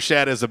says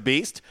Norshad is a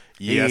beast.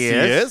 Yes, he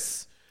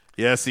is.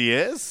 Yes, he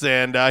is.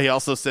 And he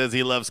also says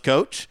he loves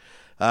Coach.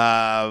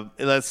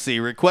 Let's see.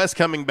 Request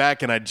coming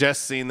back, and I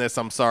just seen this.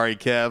 I'm sorry,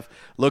 Kev.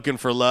 Looking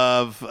for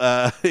love.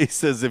 He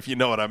says, if you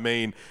know what I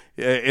mean,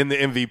 in the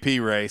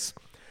MVP race.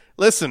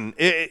 Listen,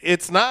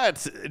 it's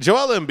not.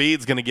 Joel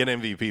Embiid's going to get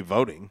MVP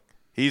voting.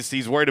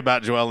 He's worried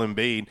about Joel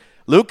Embiid.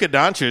 Luka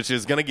Doncic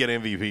is going to get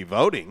MVP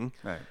voting.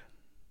 Right.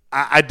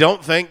 I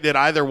don't think that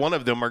either one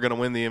of them are going to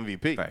win the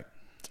MVP. Right.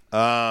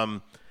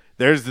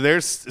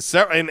 There's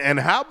several, and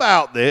how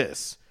about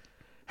this?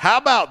 How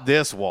about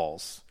this,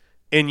 Walls?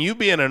 And you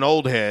being an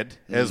old head,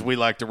 as we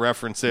like to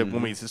reference it,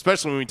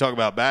 especially when we talk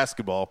about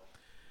basketball,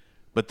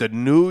 but the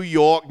New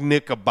York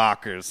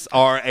Knickerbockers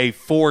are a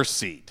 4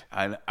 seed.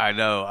 I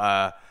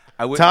know.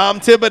 Tom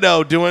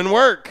Thibodeau doing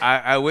work.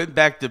 I went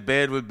back to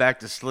bed, went back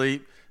to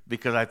sleep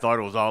because I thought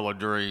it was all a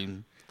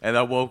dream, and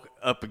I woke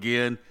up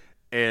again,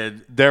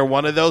 and they're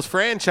one of those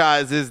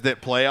franchises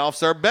that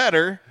playoffs are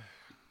better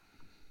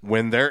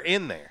when they're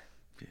in there.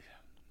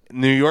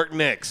 New York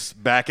Knicks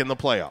back in the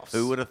playoffs.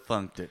 Who would have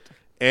thunked it?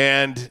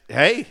 And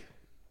hey,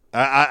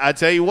 I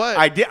tell you what,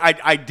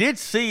 I did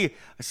see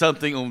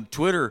something on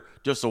Twitter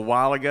just a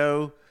while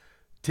ago.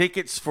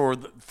 Tickets for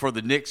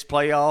the Knicks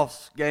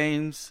playoffs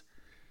games.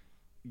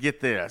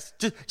 Get this,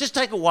 just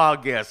take a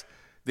wild guess.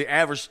 The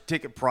average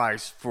ticket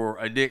price for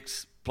a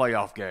Knicks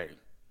playoff game.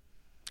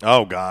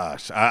 Oh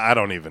gosh, I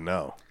don't even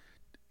know.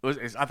 I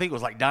think it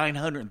was like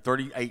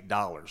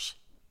 $938.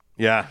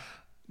 Yeah,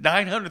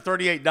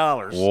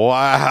 $938.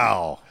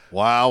 Wow.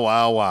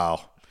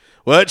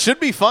 Well, it should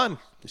be fun.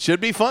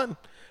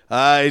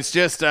 It's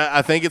just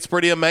I think it's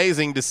pretty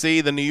amazing to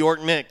see the New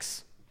York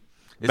Knicks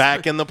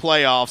back in the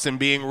playoffs and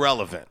being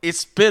relevant.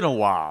 It's been a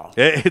while.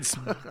 It's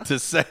to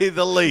say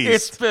the least.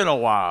 It's been a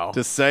while.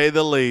 To say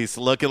the least.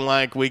 Looking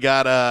like we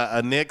got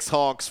a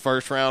Knicks-Hawks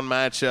first-round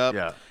matchup.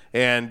 Yeah.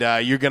 And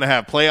you're going to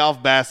have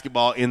playoff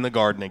basketball in the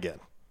Garden again.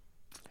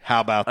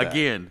 How about that?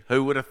 Again,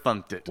 who would have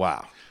thunked it?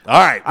 Wow. All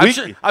right.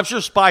 I'm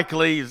sure Spike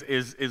Lee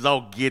is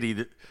all giddy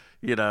that,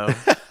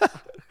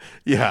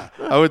 Yeah,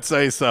 I would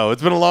say so.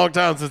 It's been a long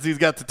time since he's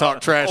got to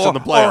talk trash in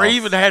the playoffs. Or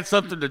even had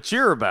something to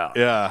cheer about.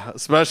 Yeah,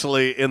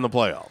 especially in the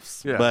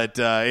playoffs. Yeah. But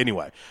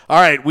anyway. All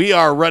right, we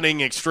are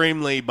running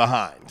extremely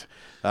behind.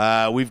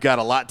 We've got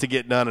a lot to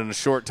get done in a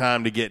short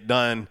time to get it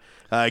done.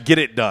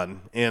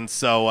 And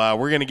so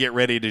we're going to get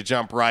ready to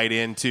jump right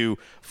into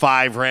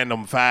 5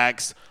 random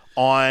facts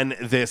on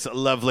this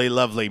lovely,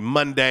 lovely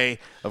Monday.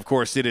 Of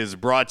course, it is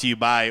brought to you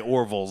by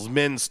Orville's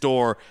Men's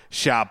Store.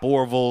 Shop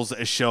Orville's,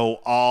 show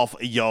off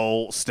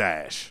your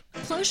stash.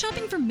 Clothes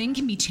shopping for men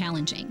can be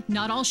challenging.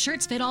 Not all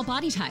shirts fit all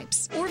body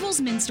types.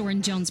 Orville's Men's Store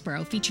in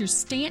Jonesboro features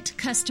Stant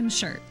custom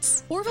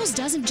shirts. Orville's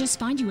doesn't just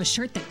find you a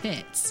shirt that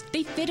fits.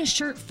 They fit a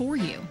shirt for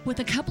you.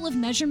 With a couple of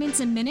measurements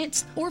and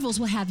minutes, Orville's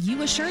will have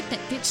you a shirt that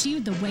fits you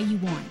the way you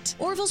want.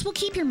 Orville's will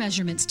keep your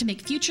measurements to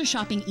make future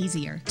shopping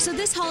easier. So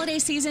this holiday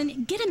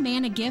season, get a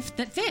man a gift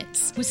that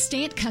fits with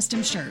Stant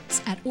custom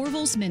shirts at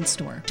Orville's Men's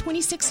Store,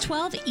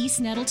 2612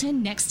 East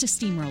Nettleton, next to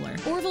Steamroller.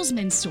 Orville's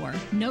Men's Store.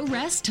 No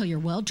rest till you're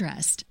well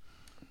dressed.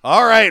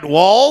 All right,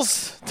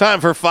 Walls.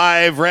 Time for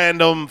 5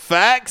 random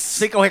facts.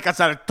 Cinco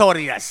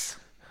aleatorias.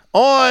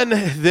 On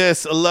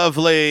this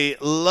lovely,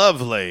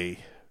 lovely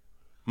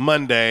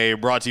Monday,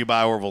 brought to you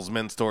by Orville's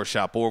Men's Store.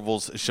 Shop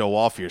Orville's, show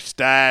off your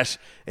stash,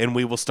 and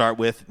we will start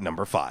with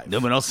number 5.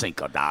 Numero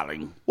 5,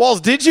 darling. Walls,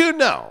 did you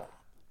know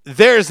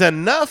there's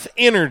enough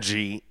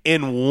energy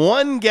in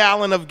 1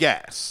 gallon of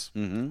gas,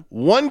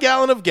 1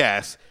 gallon of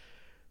gas,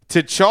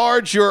 to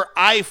charge your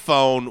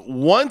iPhone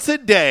once a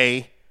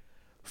day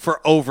for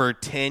over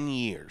 10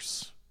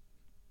 years?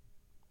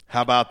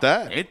 How about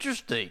that?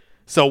 Interesting.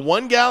 So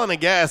 1 gallon of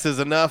gas is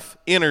enough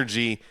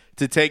energy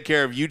to take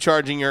care of you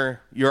charging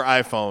your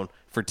iPhone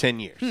for 10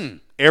 years.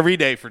 Every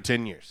day for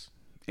 10 years.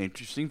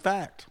 Interesting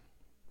fact.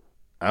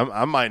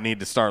 I might need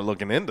to start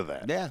looking into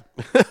that. Yeah.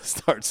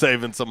 Start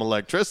saving some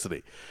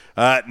electricity.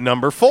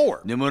 Number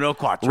 4. Numero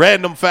 4.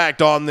 Random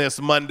fact on this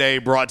Monday,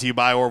 brought to you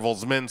by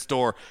Orville's Men's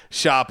Store.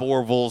 Shop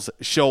Orville's,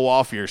 show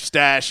off your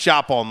stash.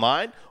 Shop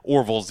online,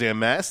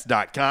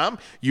 orvillesms.com.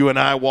 You and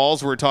I,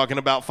 Walls, were talking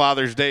about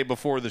Father's Day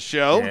before the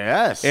show.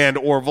 Yes. And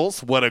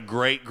Orville's, what a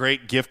great,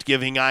 great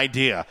gift-giving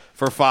idea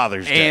for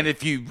Father's Day. And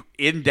if you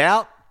in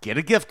doubt, get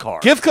a gift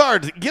card. Gift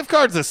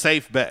card's a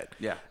safe bet.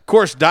 Yeah. Of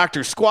course,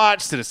 Dr.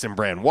 Squatch, Citizen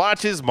Brand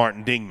watches,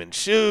 Martin Dingman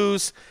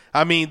shoes.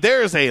 I mean,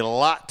 there's a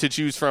lot to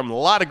choose from, a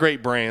lot of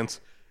great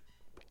brands.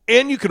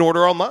 And you can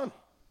order online.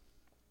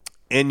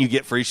 And you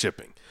get free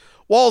shipping.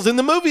 Walls, in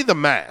the movie The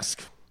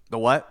Mask. The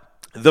what?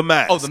 The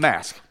Mask. Oh, The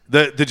Mask.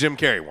 The Jim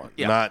Carrey one.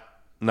 Yeah.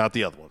 Not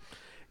the other one.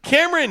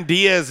 Cameron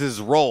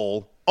Diaz's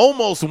role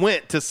almost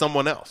went to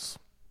someone else.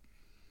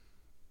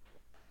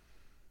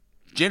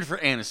 Jennifer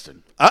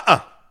Aniston.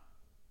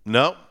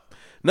 Nope.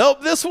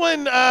 This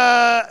one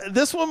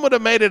would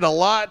have made it a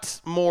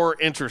lot more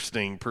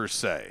interesting per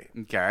se.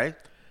 Okay.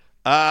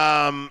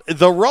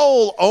 The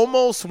role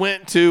almost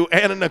went to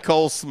Anna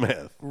Nicole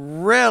Smith.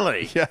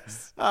 Really?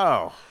 Yes.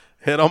 Oh.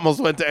 It almost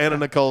went to Anna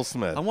Nicole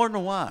Smith. I wonder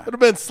why. Would have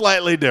been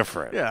slightly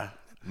different. Yeah.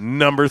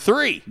 Number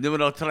 3.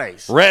 Numero 3.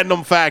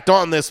 Random fact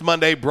on this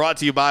Monday, brought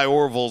to you by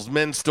Orville's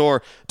Men's Store,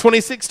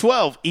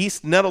 2612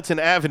 East Nettleton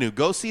Avenue.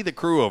 Go see the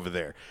crew over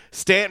there.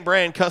 Stanton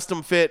brand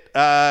custom fit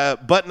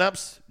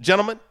button-ups.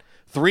 Gentlemen,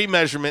 3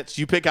 measurements.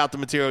 You pick out the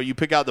material. You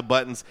pick out the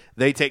buttons.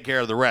 They take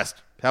care of the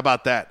rest. How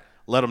about that?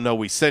 Let them know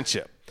we sent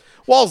you.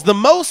 Walls, the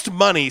most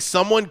money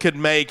someone could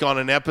make on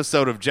an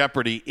episode of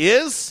Jeopardy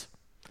is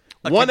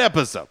one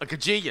episode. A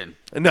kajillion.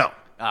 No.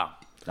 Oh.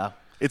 No.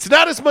 It's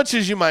not as much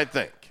as you might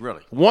think.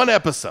 Really? One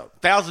episode.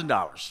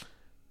 $1,000.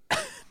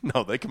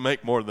 No, they can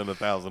make more than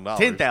 $1,000.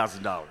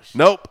 $10,000.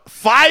 Nope.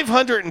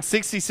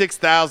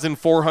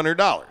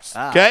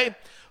 $566,400. Okay?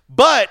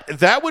 But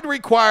that would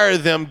require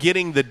them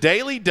getting the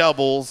daily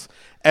doubles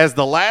as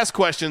the last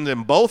questions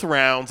in both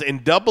rounds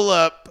and double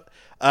up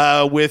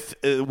with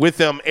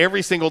them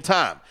every single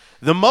time.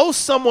 The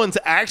most someone's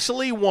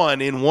actually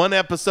won in one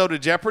episode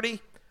of Jeopardy,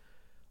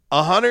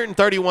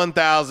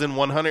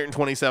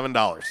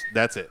 $131,127.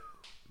 That's it.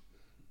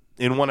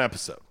 In one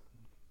episode.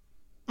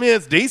 I mean,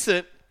 it's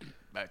decent.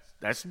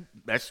 That's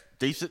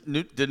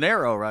decent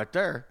dinero right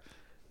there.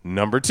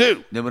 Number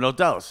 2. Numero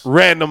 2.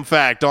 Random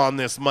fact on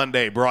this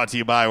Monday, brought to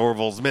you by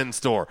Orville's Men's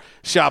Store.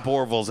 Shop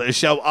Orville's,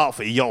 show off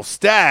your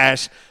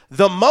stash.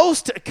 The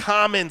most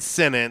common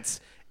sentence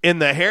in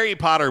the Harry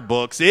Potter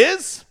books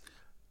is?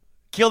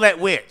 Kill that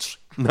witch.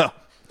 No.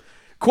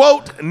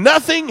 Quote,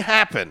 nothing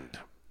happened.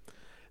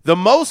 The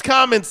most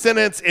common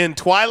sentence in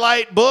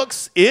Twilight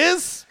books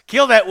is?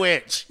 Kill that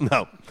witch.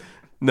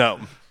 No.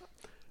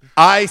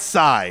 I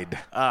sighed.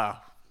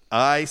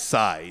 I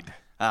sighed.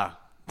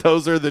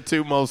 Those are the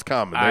 2 most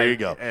common. There you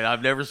go. And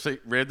I've never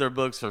read their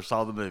books or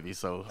saw the movie,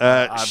 so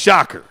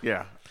shocker.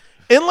 Yeah.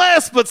 And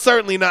last but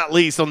certainly not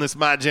least on this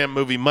My Jam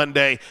Movie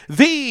Monday,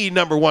 the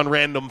number 1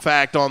 random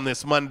fact on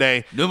this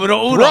Monday,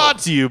 Numero uno. Brought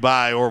to you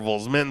by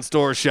Orville's Men's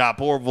Store. Shop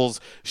Orville's,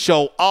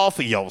 show off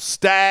your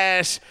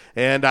stash.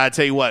 And I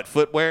tell you what,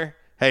 footwear,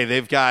 hey,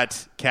 they've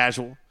got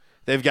casual.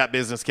 They've got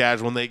business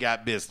casual, and they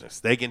got business.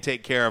 They can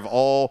take care of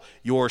all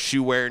your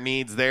shoe wear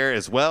needs there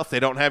as well. If they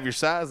don't have your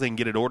size, they can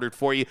get it ordered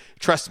for you.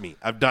 Trust me,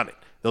 I've done it.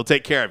 They'll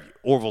take care of you.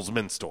 Orville's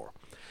Men's Store.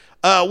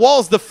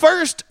 Walls, the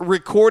first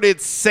recorded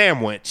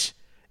sandwich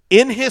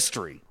in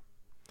history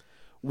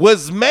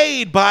was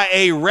made by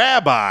a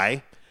rabbi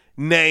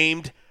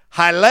named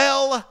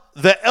Hillel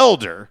the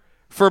Elder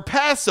for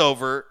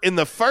Passover in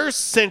the 1st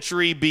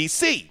century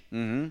BC.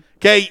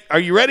 Okay, are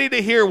you ready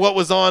to hear what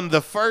was on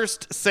the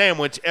first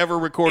sandwich ever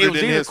recorded in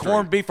history? It was either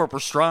corned beef or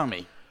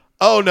pastrami.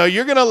 Oh, no,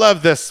 you're going to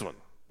love this one.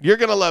 You're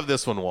going to love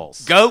this one,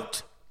 Walls.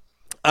 Goat?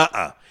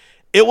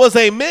 It was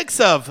a mix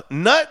of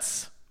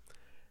nuts,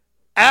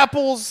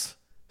 apples,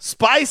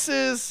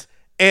 spices,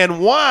 and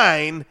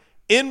wine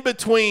in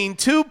between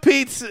 2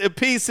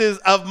 pieces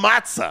of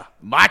matzah.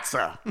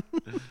 Matzah.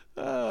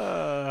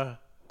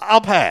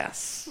 I'll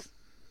pass.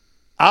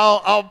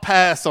 I'll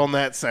pass on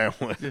that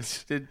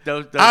sandwich.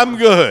 I'm I'm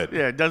good.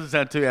 Yeah, it doesn't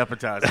sound too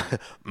appetizing.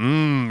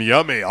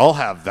 Yummy. I'll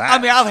have that.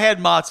 I mean, I've had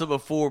matzah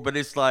before, but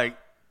it's like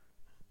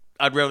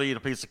I'd rather eat a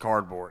piece of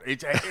cardboard.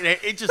 It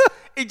just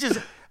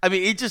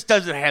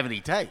doesn't have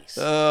any taste.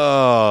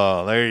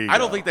 Oh, there you go. I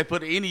don't think they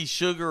put any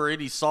sugar or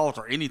any salt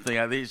or anything.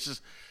 I think it's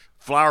just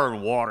flour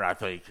and water, I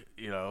think,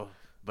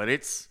 but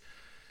it's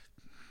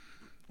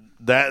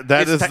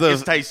That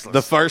is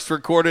the first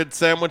recorded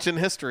sandwich in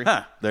history.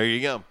 Huh. There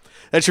you go.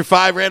 That's your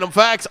 5 random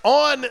facts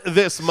on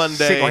this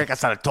Monday.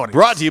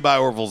 Brought to you by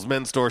Orville's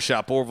Men's Store.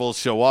 Shop Orville's,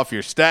 show off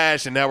your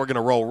stash. And now we're going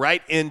to roll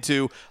right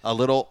into a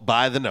little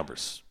By the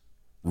Numbers.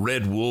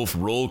 Red Wolf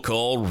Roll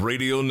Call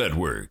Radio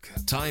Network.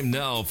 Time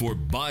now for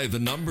By the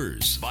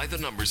Numbers. By the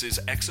Numbers is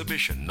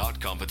exhibition, not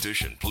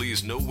competition.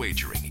 Please, no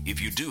wagering.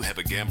 If you do have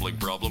a gambling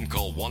problem,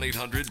 call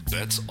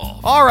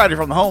 1-800-BETS-OFF. All righty,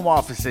 from the home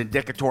office in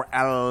Decatur,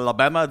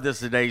 Alabama, this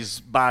is today's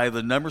By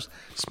the Numbers.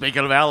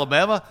 Speaking of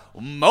Alabama,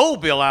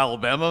 Mobile,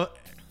 Alabama.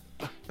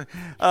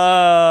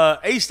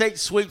 A-State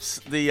sweeps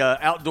the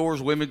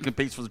outdoors. Women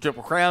competes for the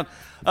Triple Crown.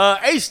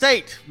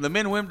 A-State, the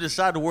men and women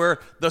decide to wear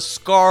the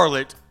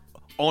scarlet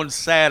on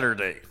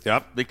Saturday.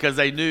 Yep. Because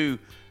they knew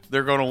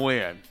they're going to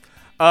win.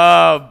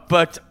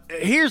 But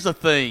here's the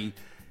thing.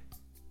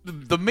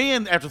 The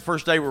men, after the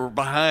first day, were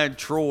behind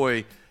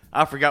Troy.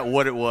 I forgot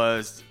what it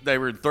was. They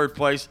were in third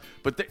place.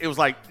 But it was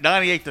like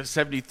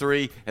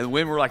 98-73, and the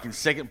women were like in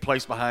second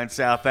place behind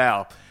South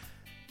Al.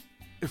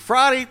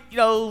 Friday,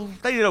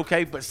 they did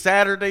okay, but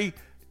Saturday,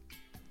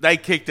 they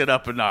kicked it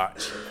up a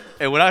notch.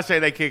 And when I say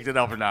they kicked it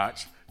up a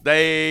notch,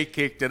 they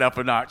kicked it up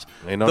a notch.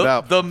 Ain't no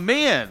doubt. The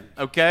men,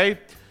 okay,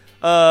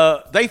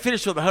 they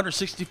finished with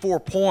 164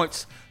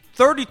 points,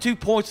 32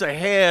 points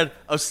ahead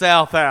of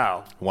South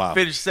Al. Wow.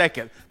 Finished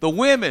second. The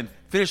women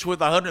finished with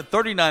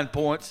 139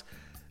 points.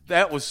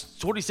 That was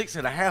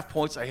 26.5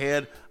 points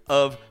ahead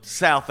of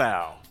South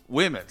Al.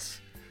 Women's.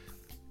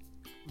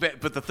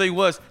 But the thing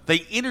was,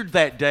 they entered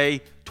that day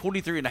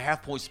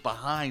 23.5 points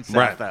behind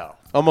South Al.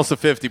 Almost a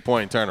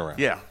 50-point turnaround.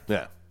 Yeah.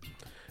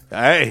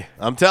 Hey,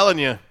 I'm telling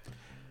you.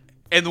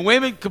 And the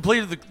women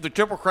completed the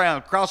Triple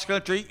Crown,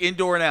 cross-country,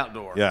 indoor, and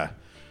outdoor. Yeah.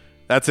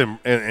 It's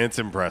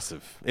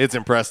impressive. It's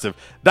impressive.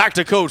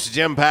 Dr. Coach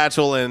Jim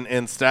Patchell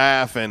and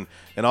staff and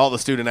all the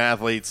student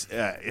athletes,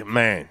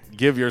 man,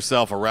 give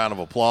yourself a round of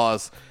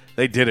applause.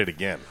 They did it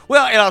again.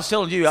 Well, and I was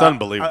telling you, it's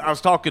unbelievable. I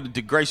was talking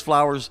to Grace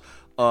Flowers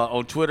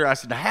on Twitter. I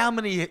said, how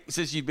many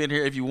since you've been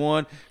here have you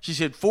won? She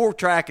said 4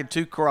 track and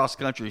 2 cross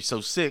country, so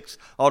 6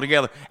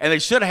 altogether. And they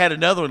should have had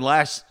another one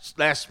last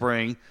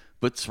spring,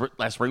 but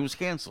last spring was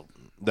canceled.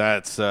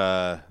 That's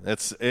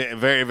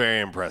very, very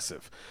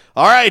impressive.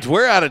 All right,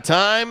 we're out of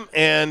time,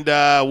 and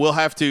we'll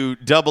have to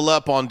double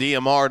up on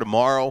DMR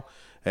tomorrow,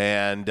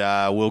 and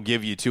we'll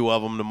give you 2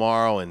 of them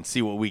tomorrow and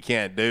see what we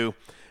can't do.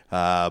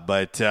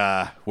 But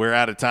we're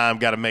out of time.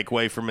 Got to make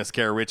way for Miss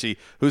Kara Ritchie,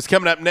 who's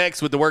coming up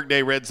next with the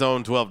Workday Red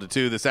Zone 12 to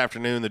 2 this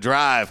afternoon. The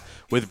Drive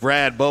with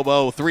Brad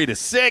Bobo 3 to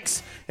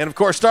 6, and of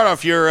course start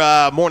off your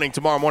morning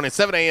tomorrow morning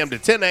 7 a.m. to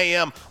 10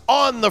 a.m.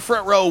 on the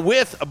front row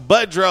with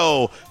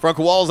Budrow. For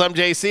Uncle Walls, I'm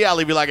JC. I'll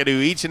leave you like I do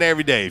each and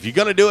every day. If you're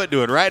gonna do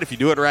it right. If you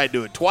do it right,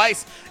 do it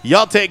twice.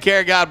 Y'all take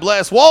care. God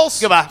bless. Walls.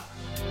 Goodbye.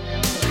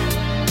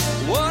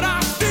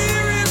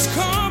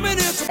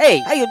 Hey,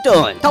 how you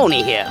doing?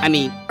 Tony here.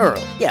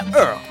 Earl. Yeah,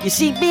 Earl. You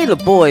see, me and the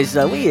boys,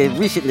 we have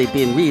recently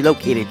been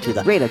relocated to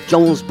the greater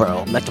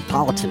Jonesboro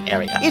metropolitan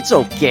area. It's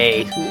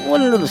okay.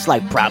 One little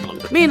slight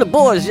problem. Me and the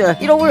boys,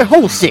 we're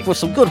homesick for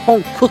some good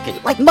home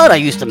cooking, like Mud I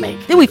used to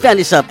make. Then we found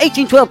this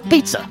 1812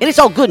 pizza, and it's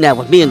all good now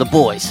with me and the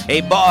boys.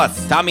 Hey,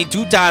 boss, Tommy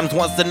 2 times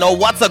wants to know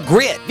what's a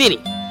grit.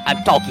 Vinny,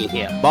 I'm talking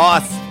here.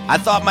 Boss, I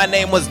thought my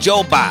name was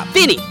Joe Bob.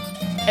 Vinny!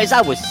 As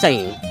I was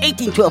saying,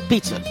 1812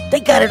 Pizza,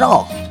 they got it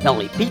all. Not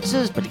only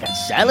pizzas, but they got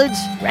salads,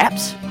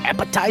 wraps,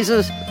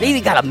 appetizers. They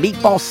even got a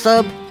meatball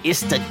sub.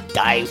 It's to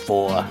die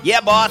for. Yeah,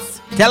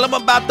 boss. Tell them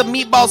about the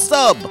meatball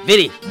sub.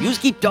 Vinny, you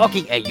just keep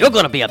talking and you're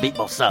gonna be a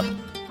meatball sub.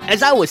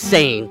 As I was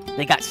saying,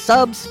 they got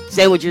subs,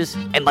 sandwiches,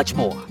 and much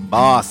more.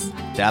 Boss,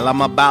 tell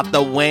them about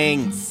the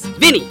wings.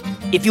 Vinny,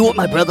 if you want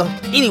my brother,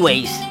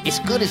 anyways, it's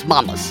good as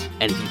mama's.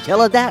 And if you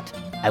tell her that,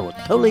 I will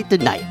totally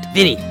deny it.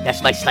 Vinny,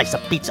 that's my slice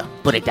of pizza.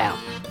 Put it down.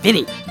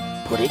 Vinny,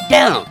 put it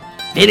down.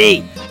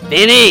 Vinny!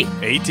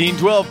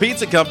 1812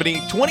 Pizza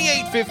Company,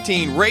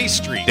 2815 Ray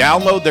Street.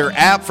 Download their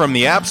app from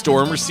the App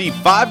Store and receive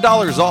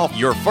 $5 off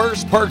your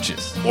first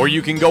purchase. Or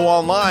you can go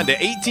online to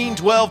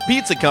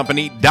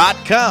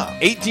 1812pizzacompany.com.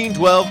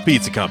 1812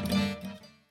 Pizza Company.